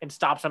and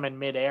stops him in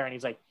midair, and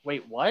he's like,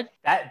 wait, what?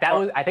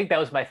 I think that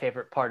was my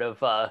favorite part of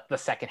the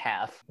second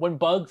half, when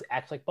Bugs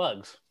acts like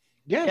Bugs.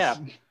 Yes.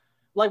 Yeah.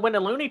 Like when the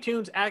Looney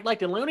Tunes act like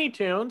the Looney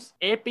Tunes,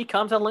 it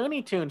becomes a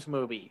Looney Tunes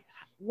movie.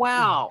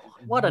 Wow,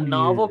 what a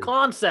novel Weird.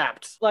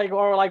 concept! Like,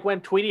 or like when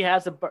Tweety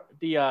has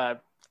the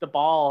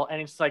ball,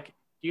 and it's like,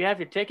 "Do you have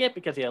your ticket?"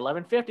 Because the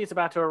 1150 is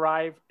about to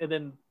arrive, and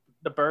then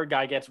the bird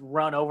guy gets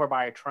run over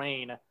by a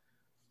train,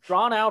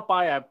 drawn out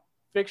by a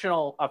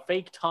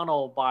fake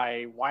tunnel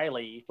by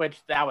Wiley,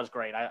 which that was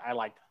great. I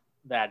liked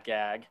that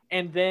gag.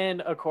 And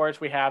then of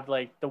course we have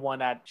like the one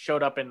that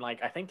showed up in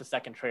like I think the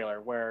second trailer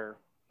where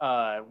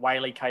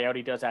Wiley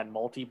Coyote does that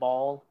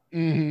multi-ball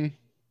thing,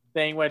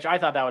 which I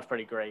thought that was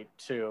pretty great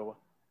too.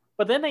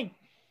 But then they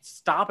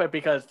stop it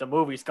because the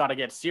movie's got to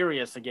get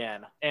serious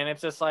again, and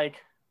it's just like,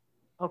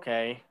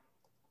 okay,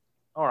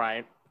 all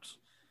right.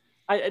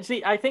 I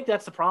see. I think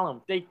that's the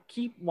problem. They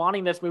keep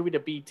wanting this movie to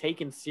be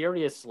taken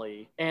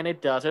seriously, and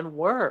it doesn't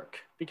work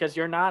because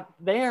you're not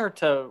there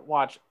to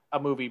watch a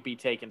movie be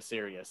taken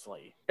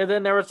seriously. And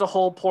then there was the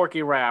whole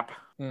Porky rap.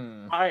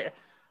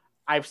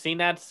 I've seen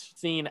that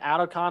scene out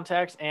of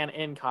context and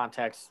in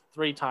context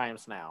 3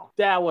 times now.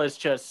 That was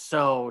just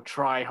so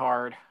try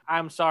hard.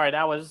 I'm sorry,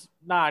 that was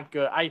not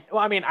good.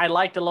 I mean, I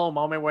liked the little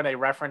moment where they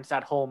reference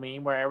that whole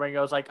meme where everyone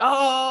goes like,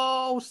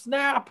 "Oh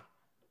snap!"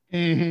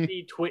 Then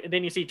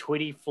you see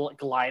Tweety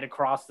glide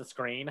across the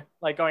screen,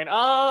 like going,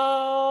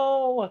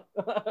 "Oh!"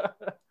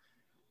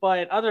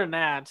 But other than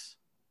that,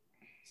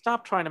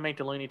 stop trying to make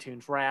the Looney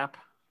Tunes rap.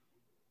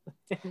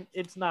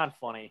 It's not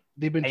funny.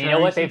 They've been And trying you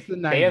know what? since the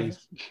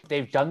 90s.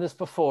 They've done this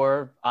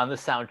before on the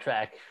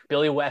soundtrack.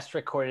 Billy West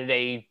recorded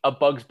a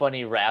Bugs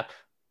Bunny rap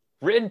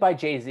written by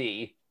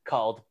Jay-Z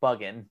called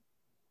Buggin'.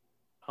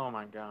 Oh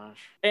my gosh.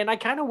 And I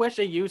kind of wish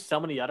they used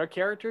some of the other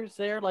characters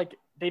there. Like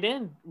they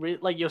didn't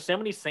like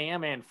Yosemite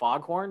Sam and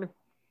Foghorn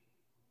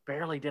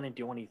barely didn't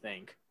do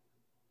anything.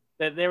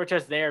 They were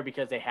just there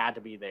because they had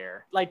to be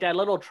there. Like that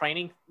little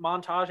training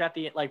montage at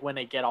the like when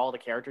they get all the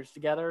characters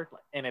together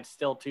and it's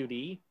still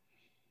 2D.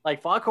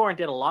 Like Foghorn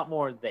did a lot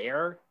more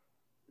there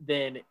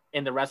than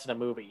in the rest of the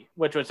movie,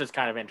 which was just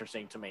kind of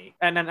interesting to me.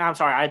 And then I'm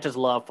sorry, I just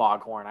love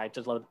Foghorn. I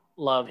just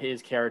love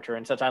his character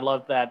and such. I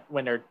love that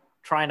when they're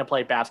trying to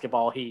play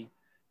basketball, he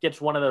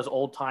gets one of those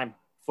old time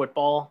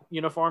football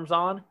uniforms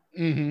on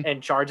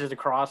and charges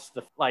across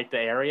the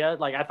area.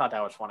 Like I thought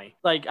that was funny.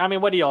 Like, I mean,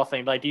 what do y'all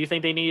think? Like, do you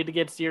think they needed to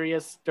get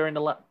serious during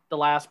the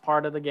last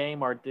part of the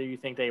game, or do you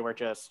think they were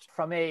just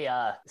from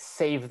a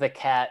save the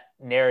cat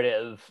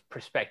narrative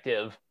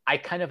perspective? I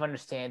kind of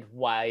understand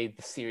why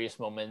the serious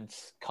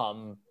moments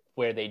come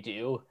where they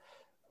do,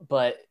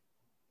 but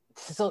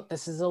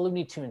this is a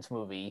Looney Tunes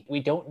movie. We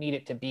don't need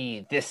it to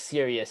be this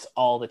serious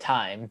all the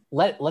time.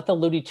 Let the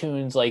Looney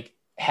Tunes like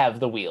have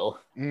the wheel.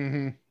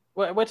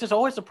 Which is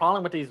always the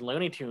problem with these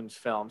Looney Tunes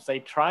films. They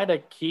try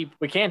to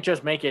we can't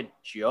just make it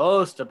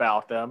just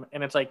about them.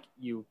 And it's like,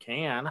 you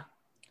can.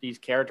 These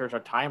characters are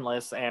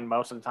timeless, and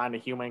most of the time the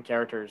human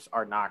characters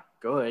are not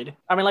good.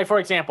 I mean, like, for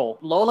example,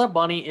 Lola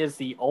Bunny is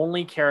the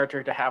only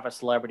character to have a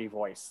celebrity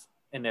voice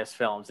in this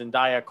film.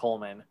 Zendaya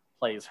Coleman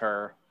plays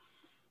her.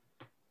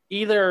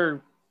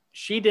 Either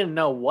she didn't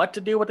know what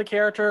to do with the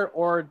character,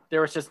 or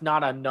there was just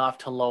not enough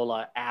to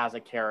Lola as a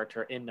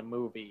character in the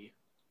movie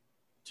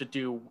to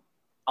do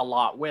a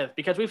lot with,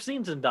 because we've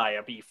seen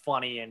Zendaya be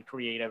funny and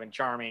creative and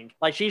charming.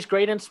 Like, she's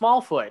great in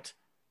Smallfoot,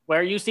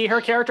 where you see her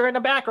character in the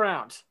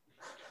background.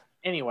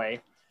 Anyway,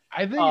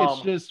 I think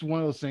it's just one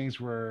of those things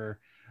where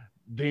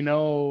they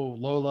know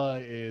Lola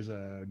is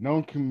a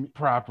known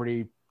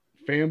property.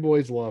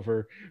 Fanboys love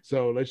her.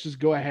 So let's just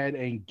go ahead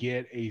and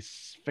get a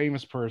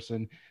famous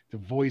person to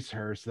voice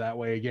her. So that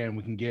way, again,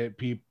 we can get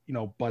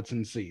people, butts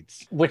in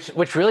seats.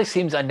 Which really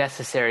seems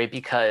unnecessary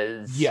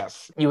because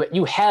yes,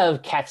 you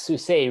have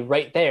Katsusei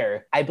right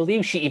there. I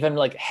believe she even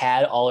like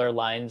had all her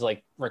lines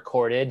like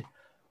recorded,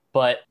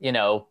 but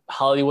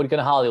Hollywood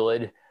gonna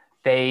Hollywood.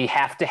 They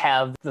have to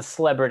have the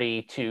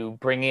celebrity to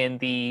bring in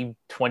the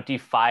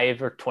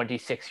 25 or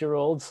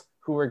 26-year-olds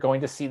who are going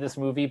to see this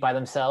movie by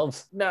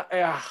themselves. No,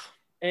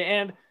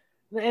 and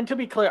to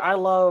be clear, I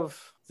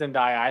love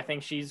Zendaya. I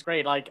think she's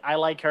great. Like, I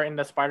like her in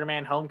the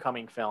Spider-Man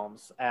Homecoming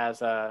films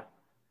as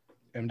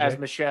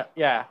Michelle,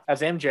 as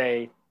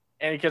MJ,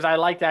 and because I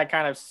like that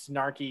kind of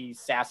snarky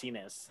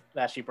sassiness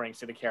that she brings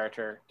to the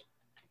character,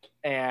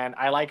 and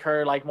I like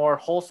her like more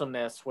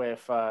wholesomeness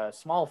with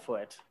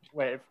Smallfoot,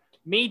 with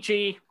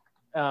Michi.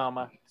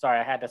 Sorry,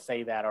 I had to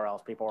say that, or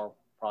else people are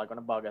probably going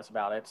to bug us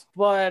about it.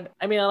 But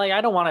I mean, like, I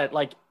don't want to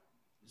like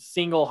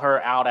single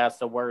her out as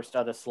the worst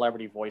of the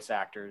celebrity voice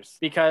actors,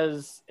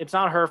 because it's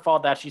not her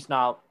fault that she's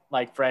not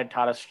like Fred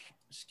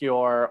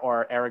Tatasciore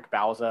or Eric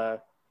Bauza.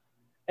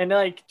 And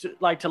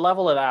to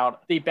level it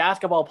out, the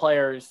basketball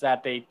players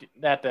that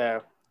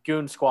the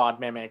Goon Squad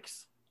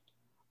mimics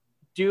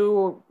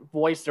do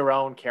voice their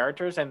own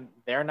characters, and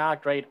they're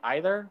not great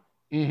either.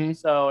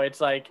 So it's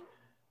like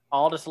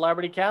all the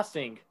celebrity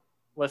casting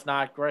was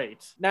not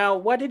great. Now,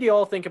 what did you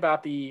all think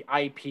about the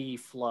IP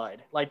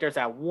flood? Like, there's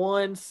that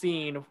one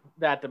scene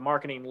that the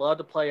marketing loved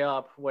to play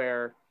up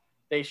where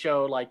they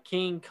show like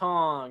King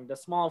Kong, the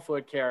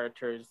Smallfoot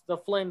characters, the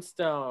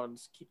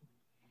Flintstones,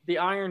 the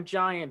Iron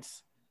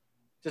Giants,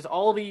 just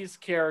all these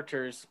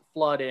characters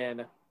flood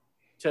in,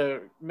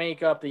 to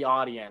make up the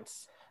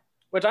audience,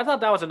 which I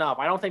thought that was enough.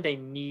 I don't think they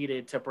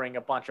needed to bring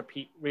a bunch of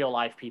real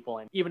life people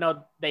in, even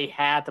though they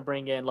had to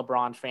bring in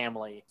LeBron's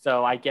family.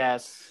 So I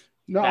guess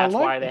No, that's I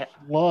like why the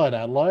they. flood.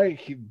 I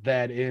like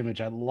that image.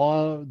 I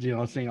loved,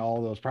 seeing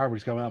all those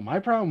properties come out. My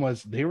problem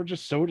was they were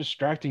just so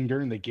distracting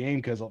during the game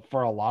because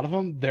for a lot of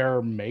them,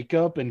 their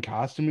makeup and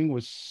costuming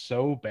was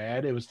so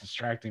bad it was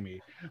distracting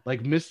me.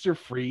 Like Mr.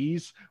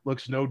 Freeze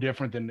looks no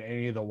different than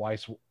any of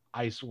the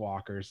Ice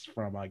Walkers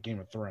from Game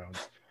of Thrones,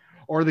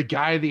 or the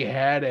guy they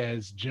had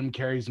as Jim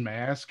Carrey's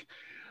mask.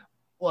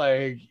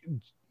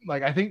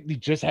 Like I think they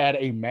just had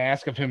a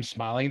mask of him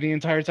smiling the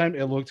entire time.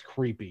 It looked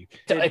creepy.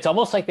 It's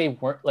almost like they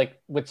weren't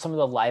like with some of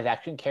the live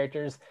action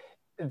characters.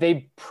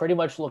 They pretty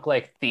much look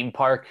like theme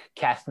park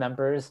cast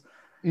members.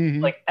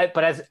 Mhm. Like,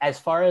 but as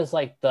far as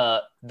like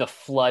the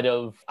flood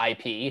of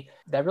IP,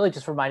 that really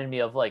just reminded me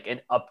of like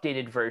an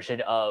updated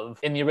version of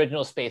in the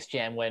original Space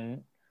Jam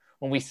when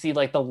we see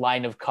like the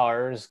line of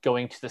cars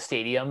going to the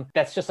stadium.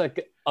 That's just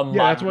like a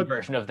modern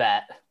version of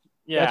that.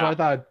 Yeah, that's what I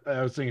thought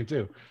I was thinking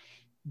too.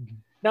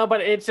 No,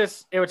 but it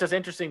was just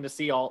interesting to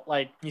see all,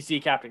 like, you see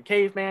Captain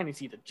Caveman, you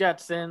see the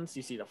Jetsons,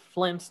 you see the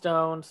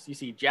Flintstones, you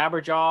see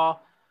Jabberjaw,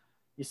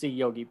 you see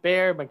Yogi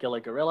Bear,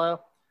 Magilla Gorilla,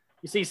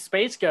 you see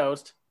Space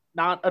Ghost,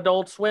 not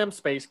Adult Swim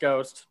Space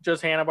Ghost,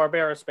 just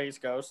Hanna-Barbera Space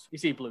Ghost. You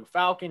see Blue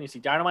Falcon, you see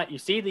Dynamite, you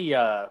see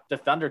the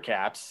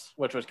Thundercats,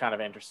 which was kind of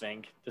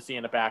interesting to see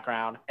in the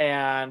background.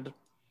 And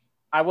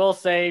I will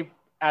say,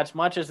 as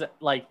much as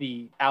like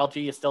the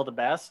algae is still the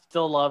best,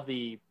 still love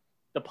the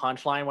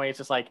punchline where it's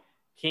just like,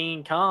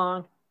 King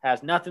Kong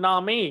has nothing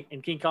on me,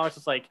 and King Kong's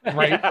just like,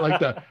 right, like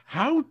the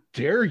how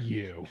dare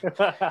you?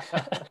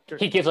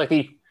 He gives like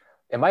the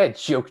am I a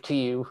joke to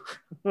you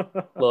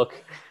look.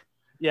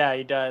 Yeah,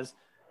 he does.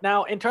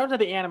 Now, in terms of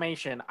the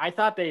animation, I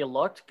thought they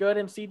looked good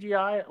in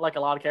CGI, like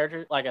a lot of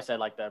characters. Like I said,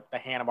 like the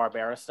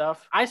Hanna-Barbera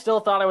stuff. I still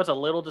thought it was a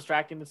little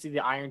distracting to see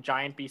the Iron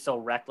Giant be so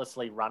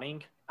recklessly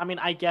running. I mean,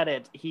 I get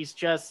it. He's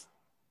just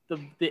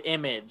the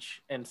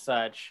image and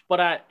such,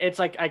 but it's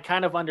like I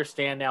kind of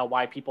understand now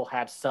why people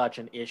had such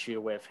an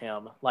issue with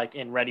him, like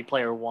in Ready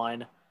Player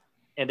One,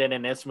 and then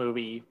in this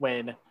movie,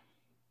 when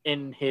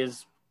in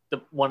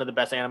one of the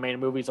best animated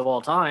movies of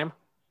all time,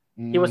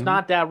 he was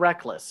not that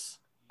reckless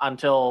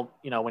until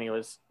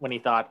when he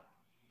thought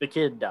the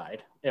kid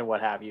died and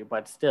what have you.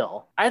 But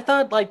still, I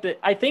thought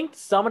I think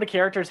some of the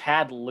characters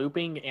had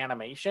looping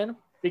animation,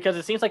 because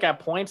it seems like at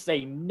points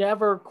they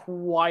never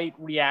quite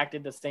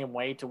reacted the same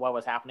way to what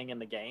was happening in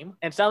the game.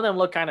 And some of them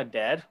look kind of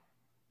dead,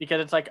 because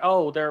it's like,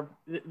 oh,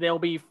 they'll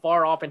be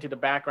far off into the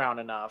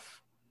background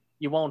enough.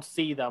 You won't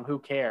see them. Who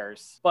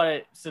cares?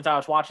 But since I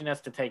was watching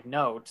this to take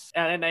notes,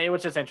 and it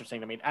was just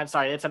interesting to me. I'm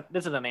sorry,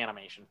 this is an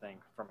animation thing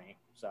for me.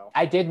 So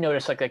I did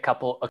notice like a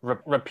couple of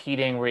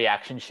repeating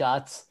reaction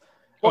shots.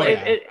 Well,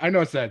 I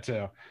noticed that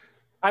too.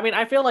 I mean,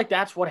 I feel like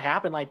that's what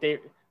happened. Like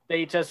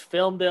they just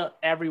filmed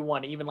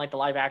everyone, even like the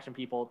live action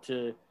people,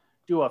 to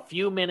do a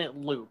few minute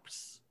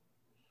loops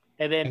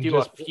and then do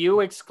a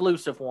few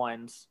exclusive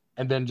ones.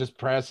 And then just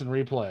press and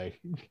replay.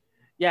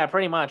 Yeah,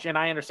 pretty much. And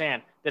I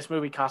understand this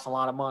movie costs a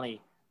lot of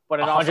money, but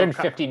it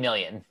 150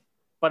 million.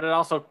 But it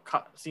also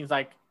seems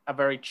like a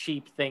very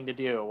cheap thing to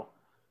do.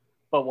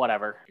 But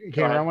whatever.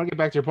 Cameron, I want to get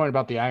back to your point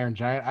about the Iron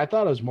Giant. I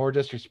thought it was more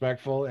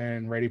disrespectful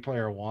in Ready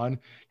Player One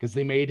because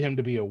they made him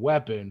to be a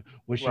weapon,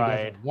 which he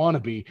doesn't want to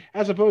be,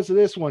 as opposed to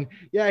this one.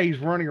 Yeah, he's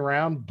running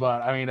around,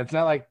 but I mean, it's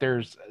not like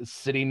there's a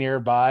city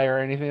nearby or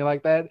anything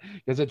like that,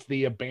 because it's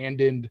the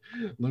abandoned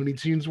Looney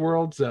Tunes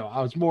world. So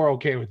I was more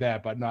okay with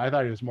that. But no, I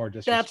thought it was more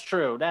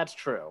disrespectful. That's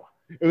true.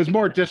 It was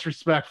more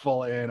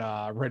disrespectful in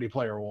Ready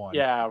Player One.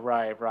 Yeah,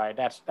 right.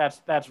 That's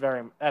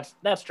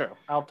true.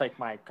 I'll take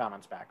my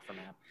comments back from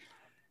that.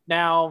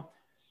 Now,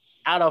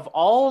 out of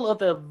all of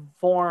the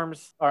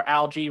forms or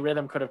algae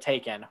Rhythm could have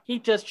taken, he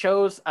just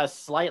chose a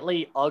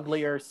slightly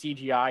uglier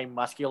CGI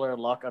muscular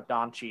look of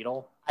Don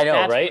Cheadle. I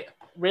know, right?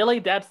 Really,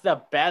 that's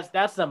the best.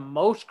 That's the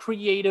most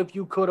creative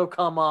you could have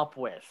come up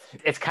with.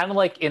 It's kind of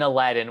like in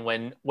Aladdin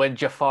when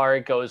Jafar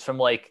goes from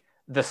like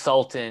the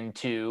Sultan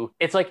to,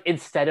 it's like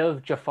instead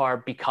of Jafar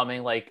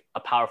becoming like a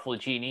powerful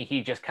genie,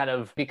 he just kind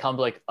of becomes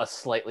like a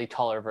slightly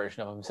taller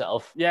version of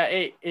himself. Yeah,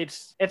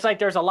 it's like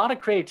there's a lot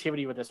of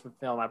creativity with this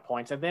film at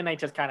points, and then they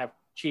just kind of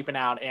cheapen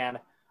out, and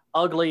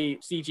ugly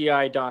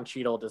CGI Don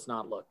Cheadle does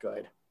not look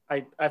good.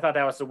 I thought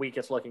that was the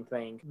weakest looking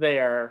thing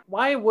there.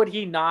 Why would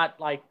he not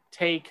like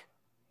take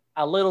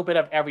a little bit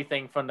of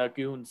everything from the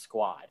Goon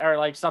Squad or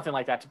like something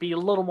like that to be a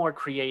little more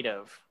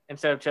creative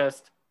instead of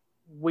just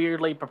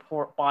weirdly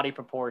body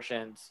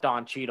proportions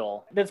Don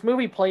Cheadle? This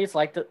movie plays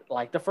like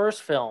the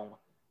first film,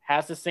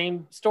 has the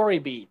same story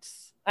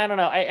beats. I don't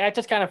know. I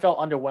just kind of felt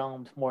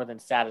underwhelmed more than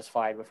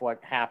satisfied with what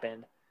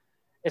happened,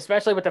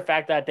 especially with the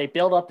fact that they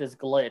build up this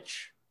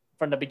glitch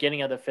from the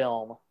beginning of the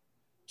film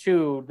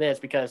to this,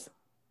 because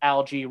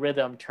Algae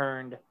Rhythm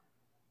turned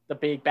the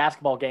big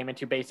basketball game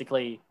into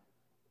basically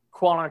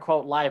quote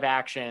unquote live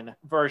action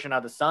version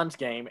of the Suns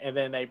game, and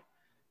then they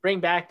bring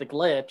back the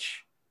glitch.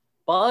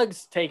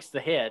 Bugs takes the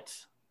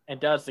hit and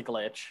does the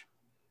glitch,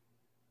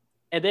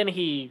 and then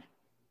he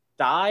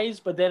dies,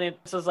 but then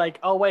it's just like,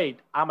 oh wait,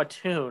 I'm a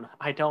toon,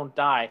 I don't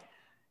die.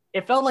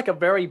 It felt like a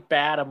very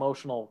bad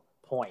emotional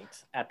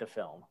point at the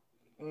film.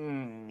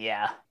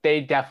 Yeah,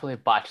 they definitely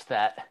botched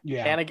that.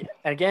 Yeah. And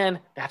again,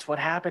 that's what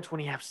happens when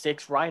you have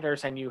 6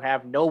 writers and you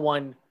have no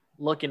one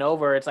looking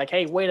over. It's like,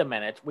 hey, wait a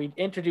minute, we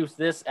introduced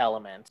this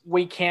element,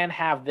 we can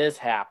have this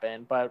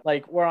happen, but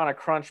like we're on a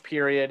crunch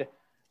period.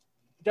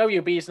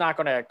 WB is not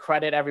going to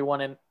credit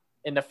everyone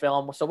in the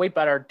film, so we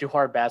better do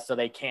our best so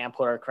they can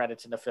put our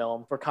credits in the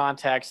film. For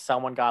context,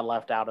 someone got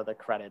left out of the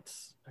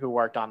credits who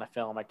worked on the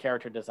film, a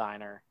character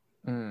designer.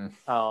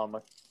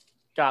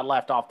 Got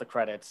left off the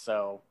credits,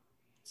 so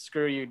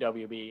screw you,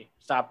 WB.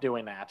 Stop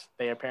doing that.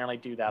 They apparently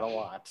do that a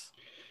lot.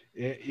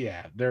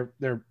 Yeah, they're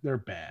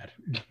bad.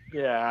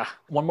 Yeah.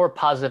 One more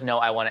positive note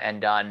I want to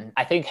end on.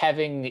 I think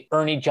having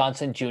Ernie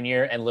Johnson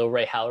Jr. and Lil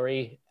Ray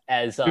Howery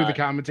as the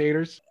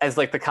commentators, as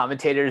like the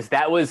commentators,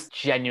 that was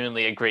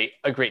genuinely a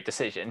great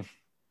decision.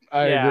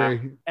 I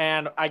agree.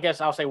 And I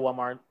guess I'll say one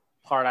more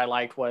part I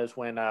liked was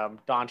when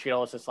Don Cheadle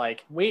was just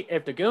like,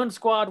 if the Goon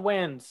Squad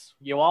wins,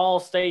 you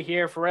all stay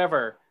here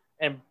forever.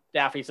 And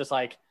Daffy's just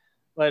like,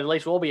 well, at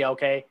least we'll be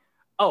okay.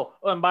 Oh,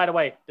 and by the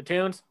way, the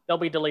tunes, they'll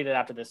be deleted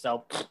after this,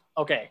 so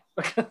okay.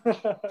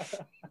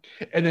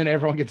 And then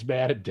everyone gets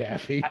mad at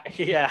Daffy.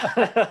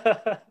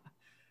 Yeah.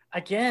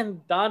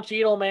 Again, Don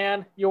Cheadle,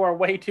 man, you are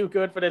way too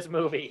good for this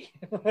movie.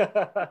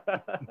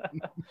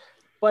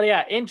 But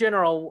yeah, in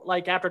general,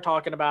 like after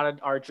talking about it,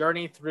 our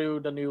journey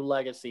through the new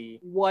legacy,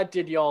 what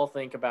did y'all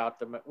think about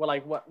the? Well,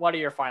 like, what are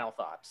your final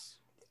thoughts?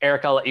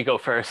 Eric, I'll let you go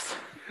first.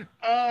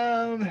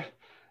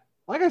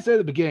 Like I said at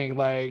the beginning,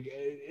 like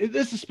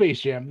this is Space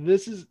Jam.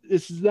 This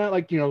is not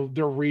like, you know,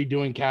 they're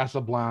redoing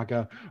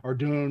Casablanca or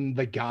doing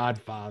The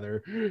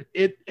Godfather.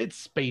 It's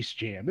Space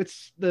Jam.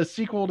 It's the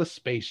sequel to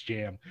Space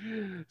Jam.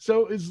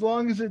 So as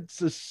long as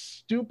it's a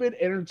stupid,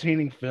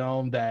 entertaining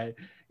film that,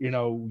 you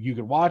know, you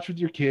could watch with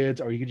your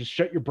kids, or you could just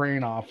shut your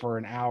brain off for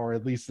an hour,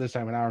 at least this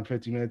time, an hour and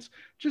 50 minutes,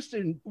 just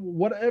in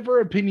whatever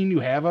opinion you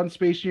have on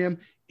Space Jam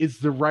is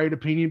the right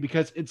opinion,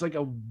 because it's like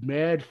a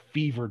mad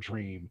fever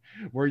dream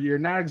where you're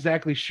not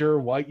exactly sure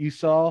what you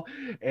saw,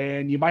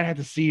 and you might have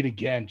to see it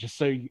again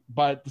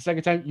but the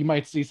second time you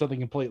might see something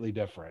completely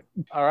different.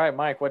 All right,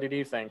 Mike, what did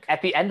you think?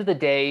 At the end of the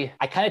day,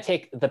 I kind of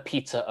take the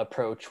pizza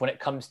approach when it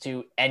comes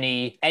to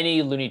any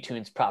Looney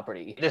Tunes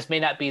property. This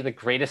may not be the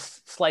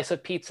greatest slice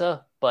of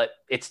pizza, but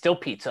it's still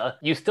pizza.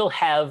 You still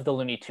have the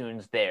Looney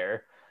Tunes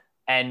there.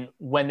 And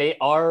when they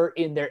are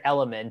in their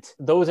element,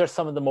 those are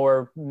some of the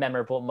more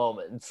memorable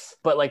moments.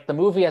 But like the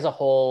movie as a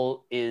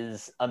whole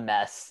is a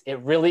mess.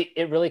 It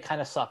really kind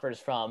of suffers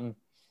from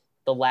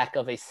the lack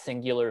of a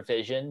singular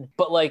vision.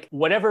 But like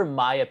whatever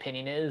my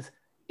opinion is,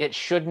 it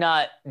should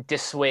not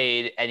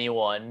dissuade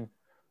anyone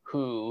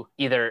who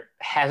either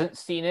hasn't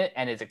seen it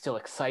and is still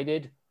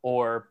excited,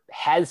 or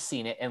has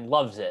seen it and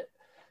loves it.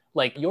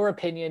 Like, your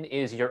opinion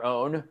is your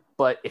own,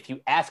 but if you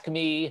ask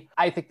me,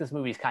 I think this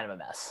movie is kind of a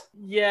mess.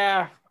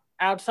 Yeah.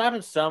 Outside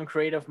of some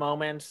creative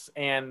moments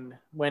and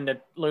when the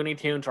Looney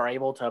Tunes are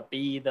able to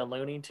be the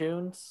Looney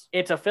Tunes,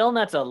 it's a film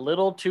that's a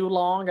little too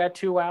long at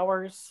 2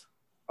 hours,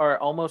 or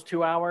almost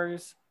 2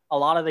 hours. A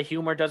lot of the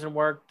humor doesn't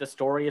work. The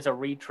story is a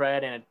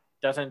retread and it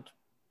doesn't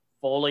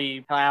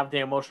fully have the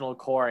emotional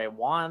core it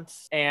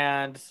wants.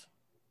 And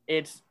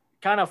it's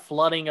kind of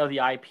flooding of the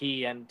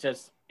IP, and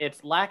just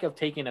its lack of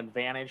taking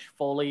advantage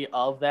fully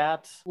of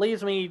that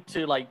leaves me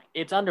to like,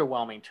 it's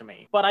underwhelming to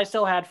me. But I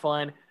still had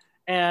fun.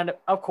 And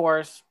of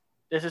course,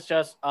 this is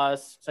just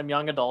us, some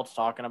young adults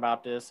talking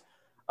about this.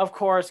 Of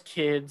course,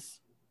 kids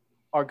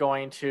are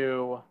going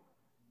to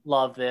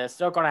love this.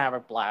 They're going to have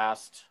a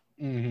blast.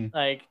 Mm-hmm.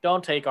 Like,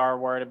 don't take our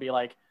word and be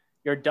like,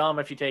 you're dumb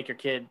if you take your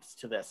kids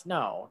to this.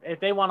 No, if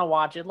they want to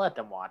watch it, let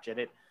them watch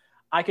it.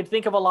 I could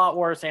think of a lot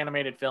worse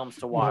animated films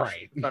to watch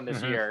from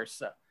this year.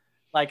 So,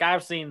 like,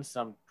 I've seen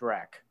some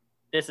Drek.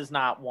 This is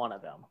not one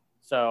of them.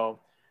 So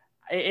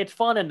it's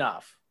fun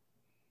enough,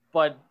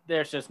 but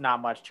there's just not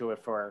much to it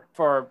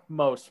for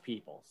most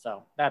people.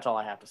 So that's all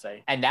I have to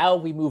say. And now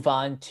we move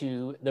on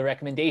to the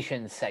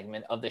recommendations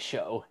segment of the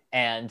show.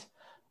 And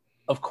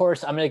of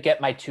course, I'm going to get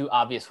my 2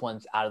 obvious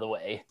ones out of the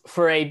way.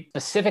 For a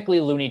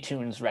specifically Looney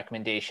Tunes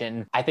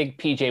recommendation, I think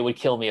PJ would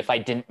kill me if I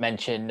didn't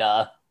mention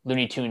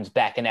Looney Tunes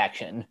Back in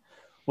Action,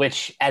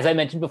 which, as I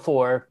mentioned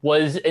before,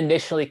 was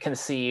initially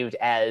conceived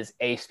as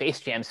a Space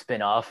Jam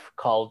spinoff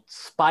called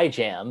Spy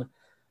Jam,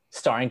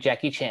 starring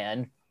Jackie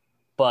Chan.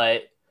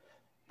 But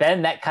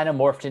then that kind of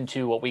morphed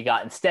into what we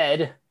got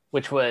instead,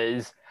 which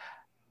was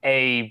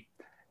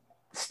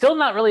still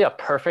not really a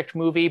perfect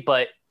movie,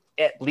 but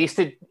at least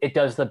it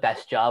does the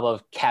best job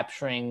of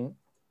capturing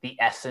the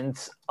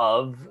essence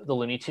of the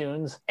Looney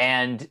Tunes.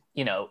 And,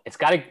 you know, it's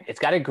got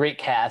a great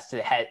cast.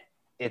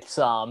 It's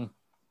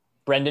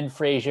Brendan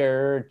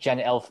Fraser,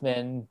 Jenna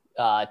Elfman,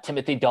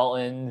 Timothy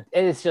Dalton.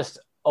 It is just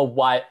a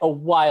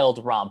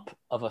wild romp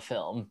of a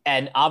film.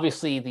 And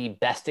obviously the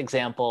best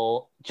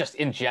example just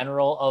in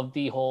general of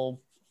the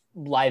whole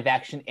live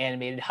action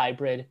animated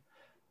hybrid,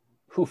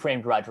 Who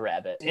Framed Roger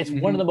Rabbit. It's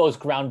one of the most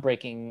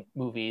groundbreaking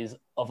movies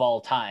of all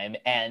time.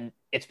 And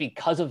it's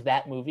because of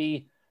that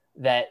movie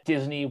that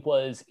Disney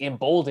was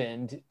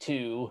emboldened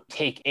to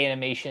take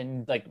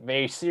animation like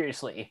very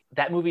seriously.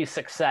 That movie's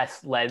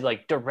success led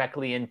like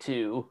directly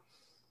into,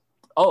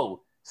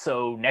 oh,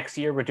 so next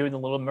year we're doing The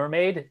Little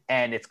Mermaid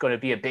and it's going to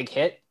be a big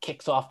hit,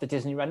 kicks off the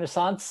Disney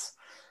Renaissance.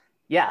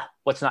 Yeah,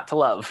 what's not to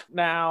love?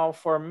 Now,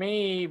 for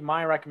me,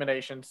 my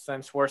recommendation,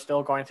 since we're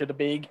still going through the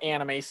big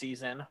anime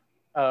season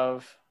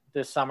of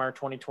this summer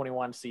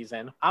 2021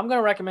 season, I'm going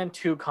to recommend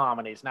 2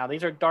 comedies. Now,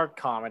 these are dark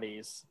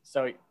comedies,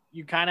 so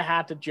you kind of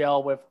have to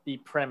gel with the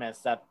premise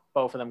that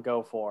both of them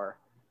go for.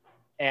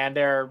 And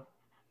they're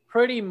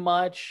pretty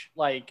much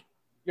like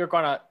you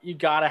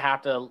gotta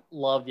have to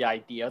love the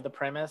idea of the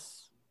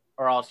premise,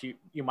 or else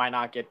you might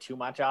not get too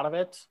much out of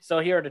it. So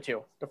here are the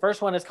 2. The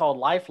first one is called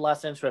Life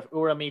Lessons with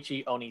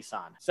Uramichi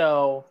Onisan.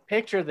 So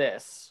picture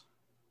this.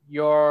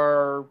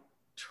 You're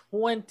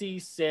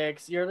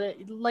 26, you're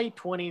late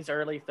 20s,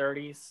 early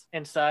 30s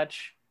and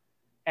such,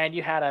 and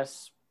you had a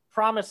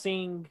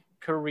promising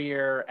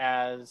career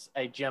as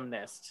a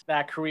gymnast.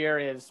 That career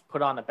is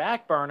put on the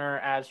back burner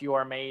as you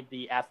are made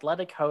the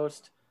athletic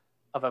host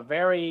of a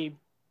very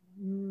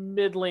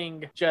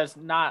middling, just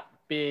not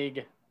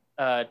big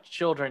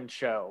children's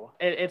show.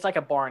 It's like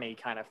a Barney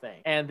kind of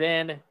thing. And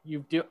then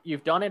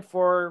you've done it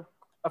for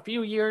a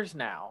few years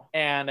now,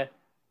 and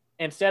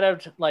instead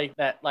of like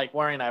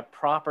wearing a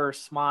proper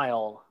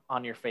smile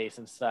on your face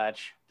and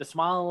such, the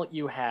smile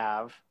you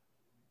have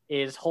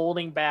is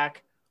holding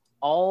back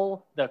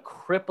all the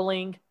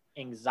crippling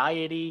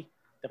anxiety,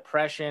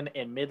 depression,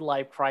 and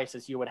midlife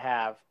crisis you would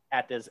have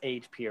at this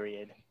age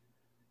period.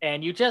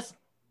 And you just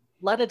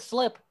let it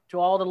slip to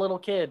all the little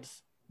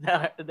kids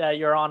that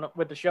you're on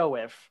with the show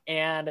with.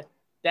 And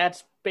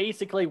that's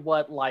basically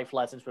what Life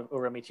Lessons with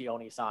Uramichi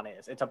Onisan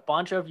is. It's a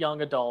bunch of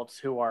young adults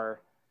who are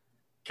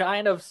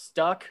kind of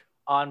stuck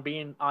on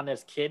being on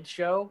this kid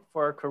show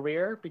for a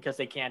career because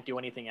they can't do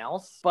anything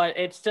else. But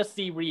it's just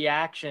the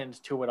reactions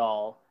to it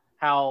all,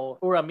 how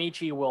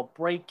Uramichi will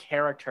break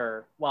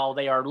character while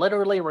they are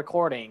literally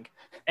recording,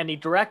 and the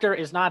director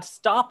is not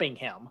stopping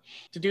him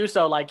to do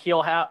so. Like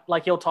he'll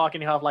talk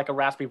and he'll have like a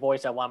raspy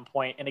voice at one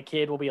point, and a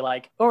kid will be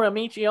like,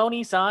 Uramichi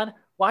Onisan,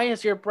 why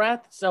is your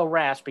breath so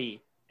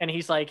raspy? And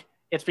he's like,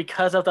 it's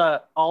because of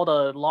all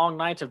the long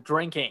nights of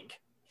drinking.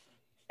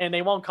 And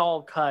they won't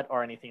call cut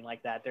or anything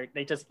like that.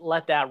 They just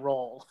let that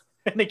roll.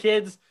 And the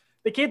kids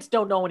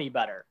don't know any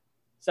better.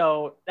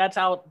 So that's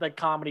how the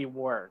comedy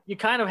works. You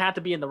kind of have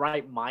to be in the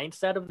right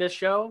mindset of this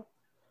show,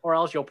 or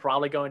else you'll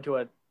probably go into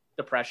a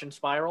depression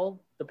spiral,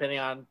 depending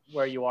on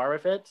where you are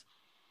with it.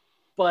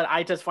 But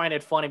I just find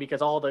it funny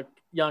because all the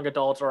young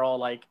adults are all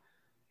like,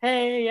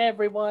 hey,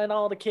 everyone,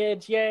 all the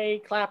kids,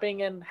 yay,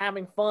 clapping and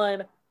having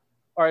fun.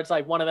 Or it's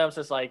like one of them's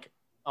just like,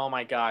 oh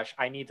my gosh,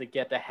 I need to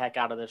get the heck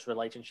out of this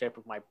relationship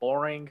with my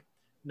boring,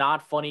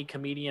 not funny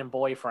comedian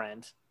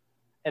boyfriend.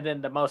 And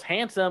then the most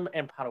handsome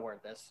and, how to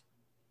word this,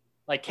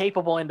 like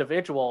capable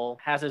individual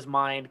has his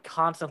mind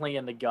constantly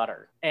in the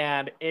gutter.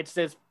 And it's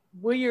this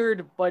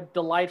weird but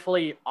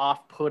delightfully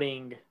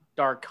off-putting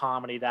dark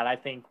comedy that I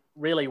think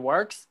really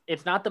works.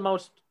 It's not the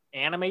most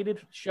animated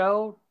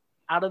show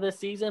out of this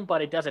season,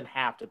 but it doesn't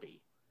have to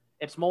be.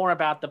 It's more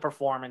about the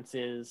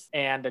performances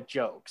and the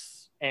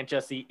jokes and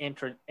just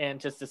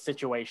the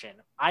situation.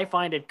 I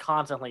find it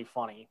constantly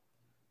funny,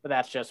 but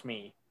that's just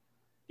me.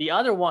 The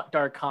other one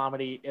dark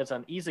comedy is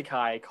an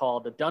isekai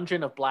called The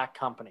Dungeon of Black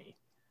Company.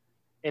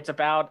 It's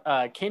about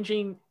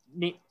Kenji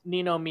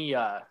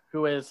Ninomiya,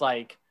 who is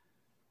like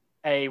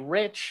a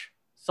rich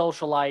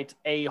socialite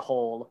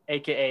a-hole,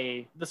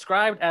 aka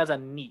described as a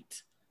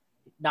NEET,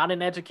 not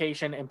in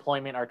education,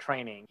 employment, or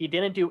training. He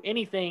didn't do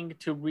anything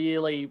to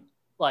really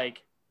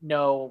like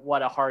know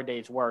what a hard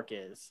day's work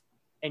is,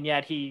 and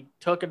yet he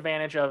took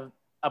advantage of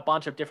a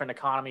bunch of different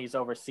economies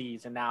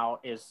overseas and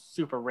now is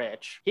super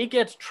rich. He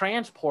gets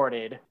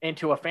transported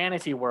into a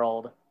fantasy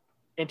world,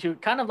 into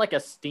kind of like a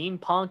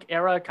steampunk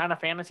era kind of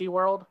fantasy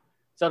world.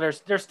 So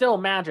there's still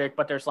magic,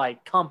 but there's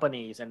like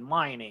companies and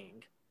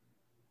mining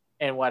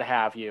and what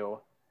have you,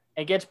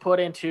 and gets put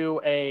into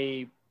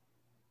a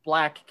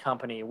black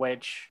company,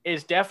 which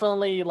is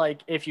definitely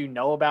like, if you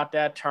know about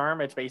that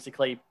term, it's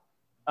basically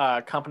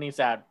companies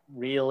that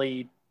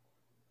really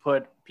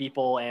put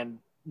people in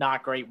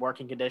not great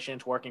working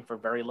conditions, working for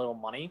very little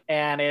money.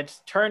 And it's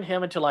turned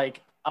him into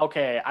like,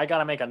 okay, I got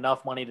to make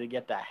enough money to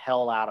get the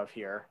hell out of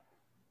here.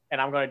 And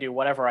I'm going to do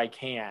whatever I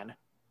can.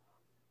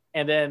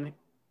 And then,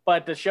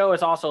 but the show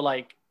is also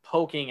like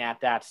poking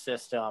at that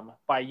system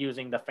by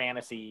using the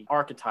fantasy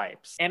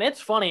archetypes. And it's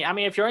funny. I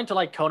mean, if you're into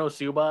like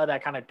Konosuba,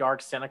 that kind of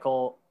dark,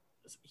 cynical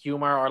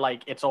humor, or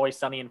like It's Always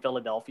Sunny in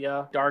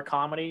Philadelphia dark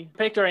comedy,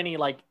 picture any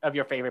like of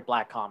your favorite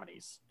black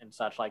comedies and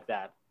such like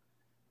that.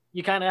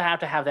 You kind of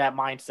have to have that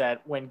mindset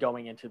when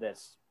going into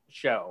this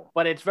show.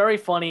 But it's very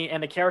funny,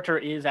 and the character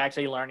is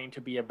actually learning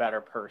to be a better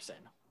person.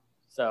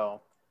 So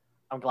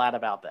I'm glad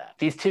about that.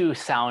 These two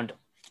sound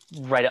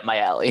right up my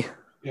alley.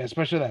 Yeah,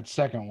 especially that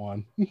second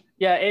one.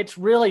 Yeah, it's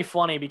really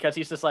funny because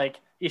he's just like,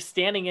 he's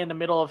standing in the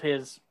middle of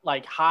his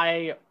like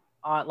high,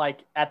 like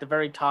at the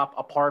very top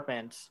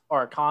apartment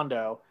or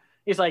condo.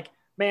 He's like,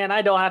 man,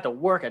 I don't have to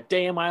work a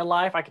day in my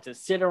life. I could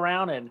just sit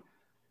around and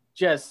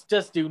just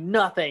do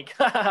nothing.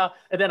 And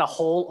then a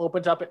hole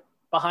opens up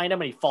behind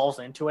him and he falls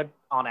into it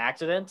on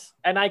accident.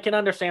 And I can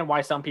understand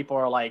why some people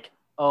are like,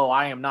 oh,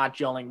 I am not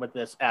gelling with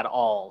this at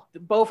all.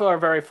 Both are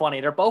very funny.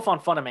 They're both on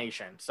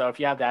Funimation. So if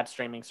you have that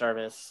streaming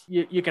service,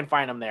 you can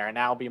find them there. And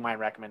that'll be my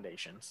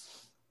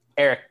recommendations.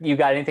 Eric, you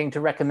got anything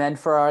to recommend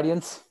for our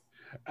audience?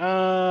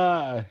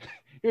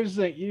 Here's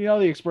the thing,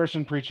 the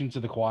expression preaching to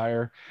the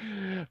choir,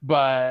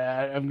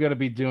 but I'm going to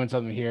be doing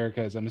something here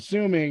because I'm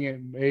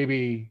assuming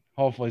maybe,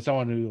 hopefully,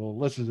 someone who will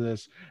listen to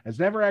this has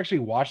never actually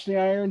watched The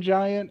Iron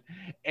Giant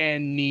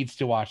and needs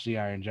to watch The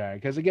Iron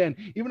Giant. Because again,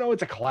 even though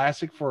it's a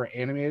classic for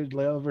animated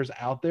lovers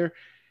out there,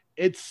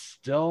 it's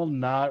still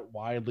not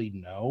widely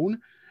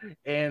known.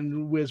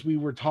 And as we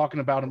were talking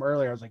about him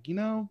earlier, I was like,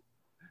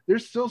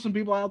 there's still some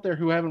people out there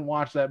who haven't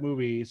watched that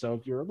movie. So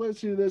if you're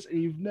listening to this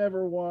and you've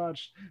never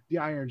watched The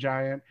Iron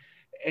Giant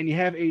and you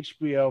have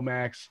HBO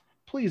Max,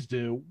 please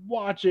do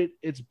watch it.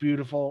 It's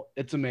beautiful.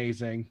 It's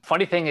amazing.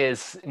 Funny thing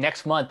is,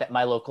 next month at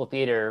my local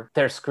theater,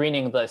 they're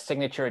screening the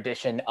signature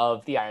edition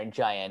of The Iron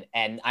Giant,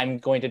 and I'm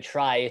going to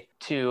try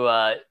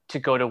to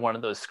go to one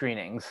of those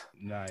screenings.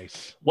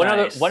 Nice. One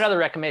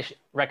other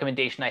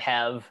recommendation I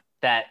have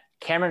that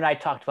Cameron and I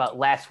talked about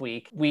last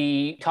week.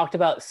 We talked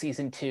about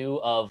season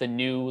 2 of the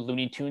new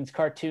Looney Tunes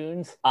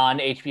cartoons on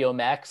HBO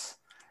Max.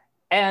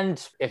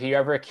 And if you're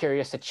ever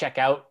curious to check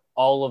out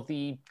all of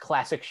the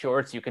classic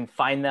shorts, you can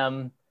find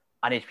them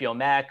on HBO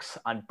Max,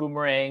 on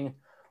Boomerang,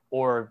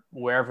 or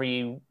wherever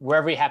you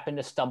happen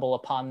to stumble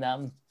upon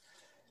them.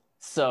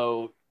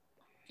 So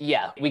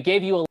yeah, we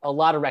gave you a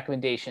lot of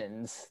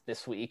recommendations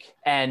this week.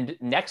 And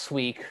next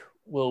week,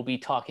 we'll be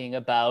talking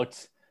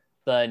about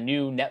the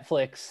new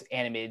Netflix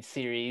animated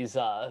series,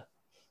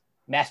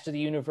 Master of the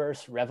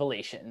Universe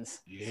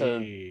Revelations. Yay.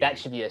 So that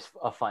should be a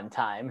fun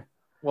time.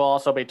 We'll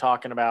also be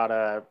talking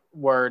about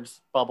Words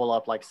Bubble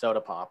Up Like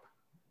Soda Pop,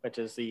 which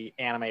is the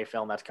anime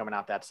film that's coming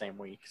out that same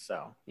week.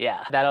 So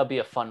yeah, that'll be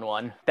a fun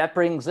one. That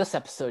brings this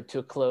episode to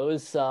a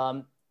close.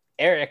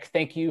 Eric,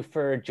 thank you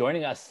for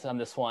joining us on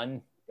this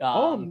one.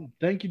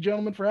 Thank you,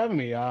 gentlemen, for having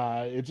me.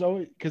 It's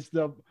always because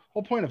the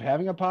whole point of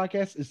having a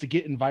podcast is to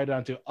get invited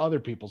onto other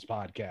people's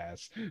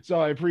podcasts. So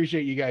I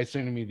appreciate you guys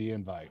sending me the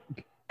invite.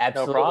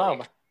 Absolutely. No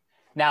problem.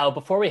 Now,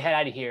 before we head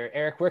out of here,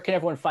 Eric, where can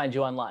everyone find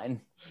you online?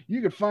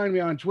 You can find me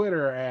on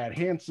Twitter at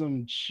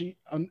handsome_cheese.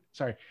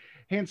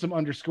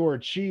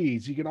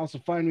 You can also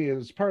find me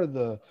as part of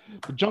the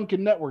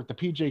Junkin Network, the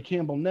PJ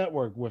Campbell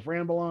Network, with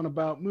Ramble On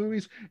About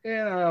Movies,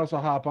 and I also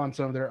hop on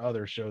some of their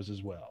other shows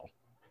as well.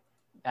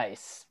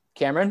 Nice.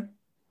 Cameron?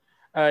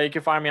 You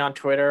can find me on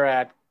Twitter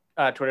at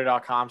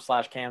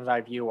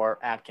twitter.com/CamsEyeView or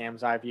at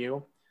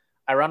CamsEyeView.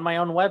 I run my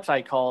own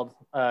website called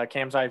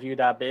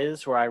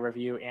camseyeview.biz, where I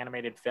review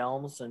animated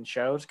films and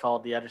shows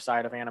called The Other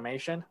Side of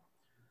Animation.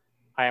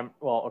 I am,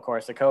 well, of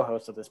course, the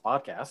co-host of this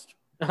podcast.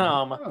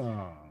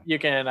 You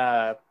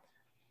can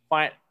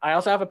find. I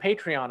also have a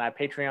Patreon at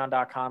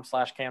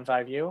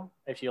patreon.com/CamsEyeView.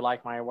 If you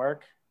like my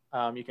work,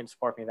 you can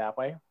support me that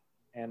way,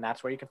 and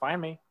that's where you can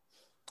find me.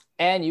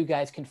 And you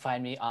guys can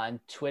find me on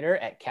Twitter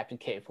at Captain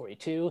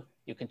K42.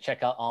 You can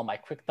check out all my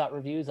quick thought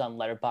reviews on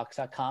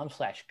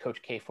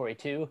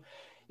letterboxd.com/CoachK42.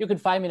 You can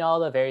find me in all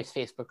the various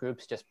Facebook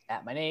groups just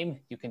at my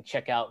name. You can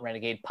check out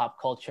Renegade Pop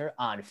Culture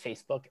on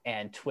Facebook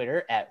and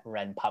Twitter at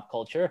Ren Pop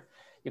Culture.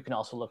 You can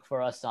also look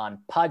for us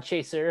on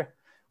Podchaser.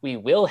 We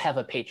will have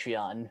a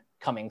Patreon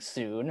coming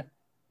soon.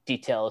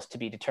 Details to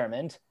be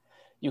determined.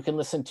 You can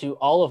listen to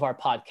all of our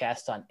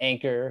podcasts on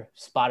Anchor,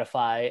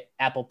 Spotify,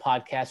 Apple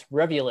Podcasts,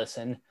 wherever you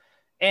listen.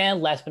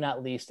 And last but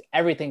not least,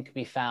 everything can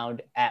be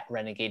found at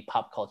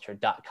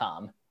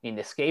renegadepopculture.com. Need an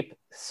escape?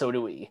 So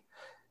do we.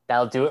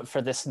 That'll do it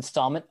for this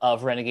installment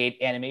of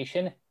Renegade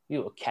Animation. We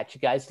will catch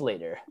you guys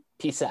later.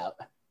 Peace out.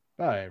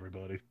 Bye,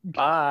 everybody.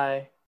 Bye.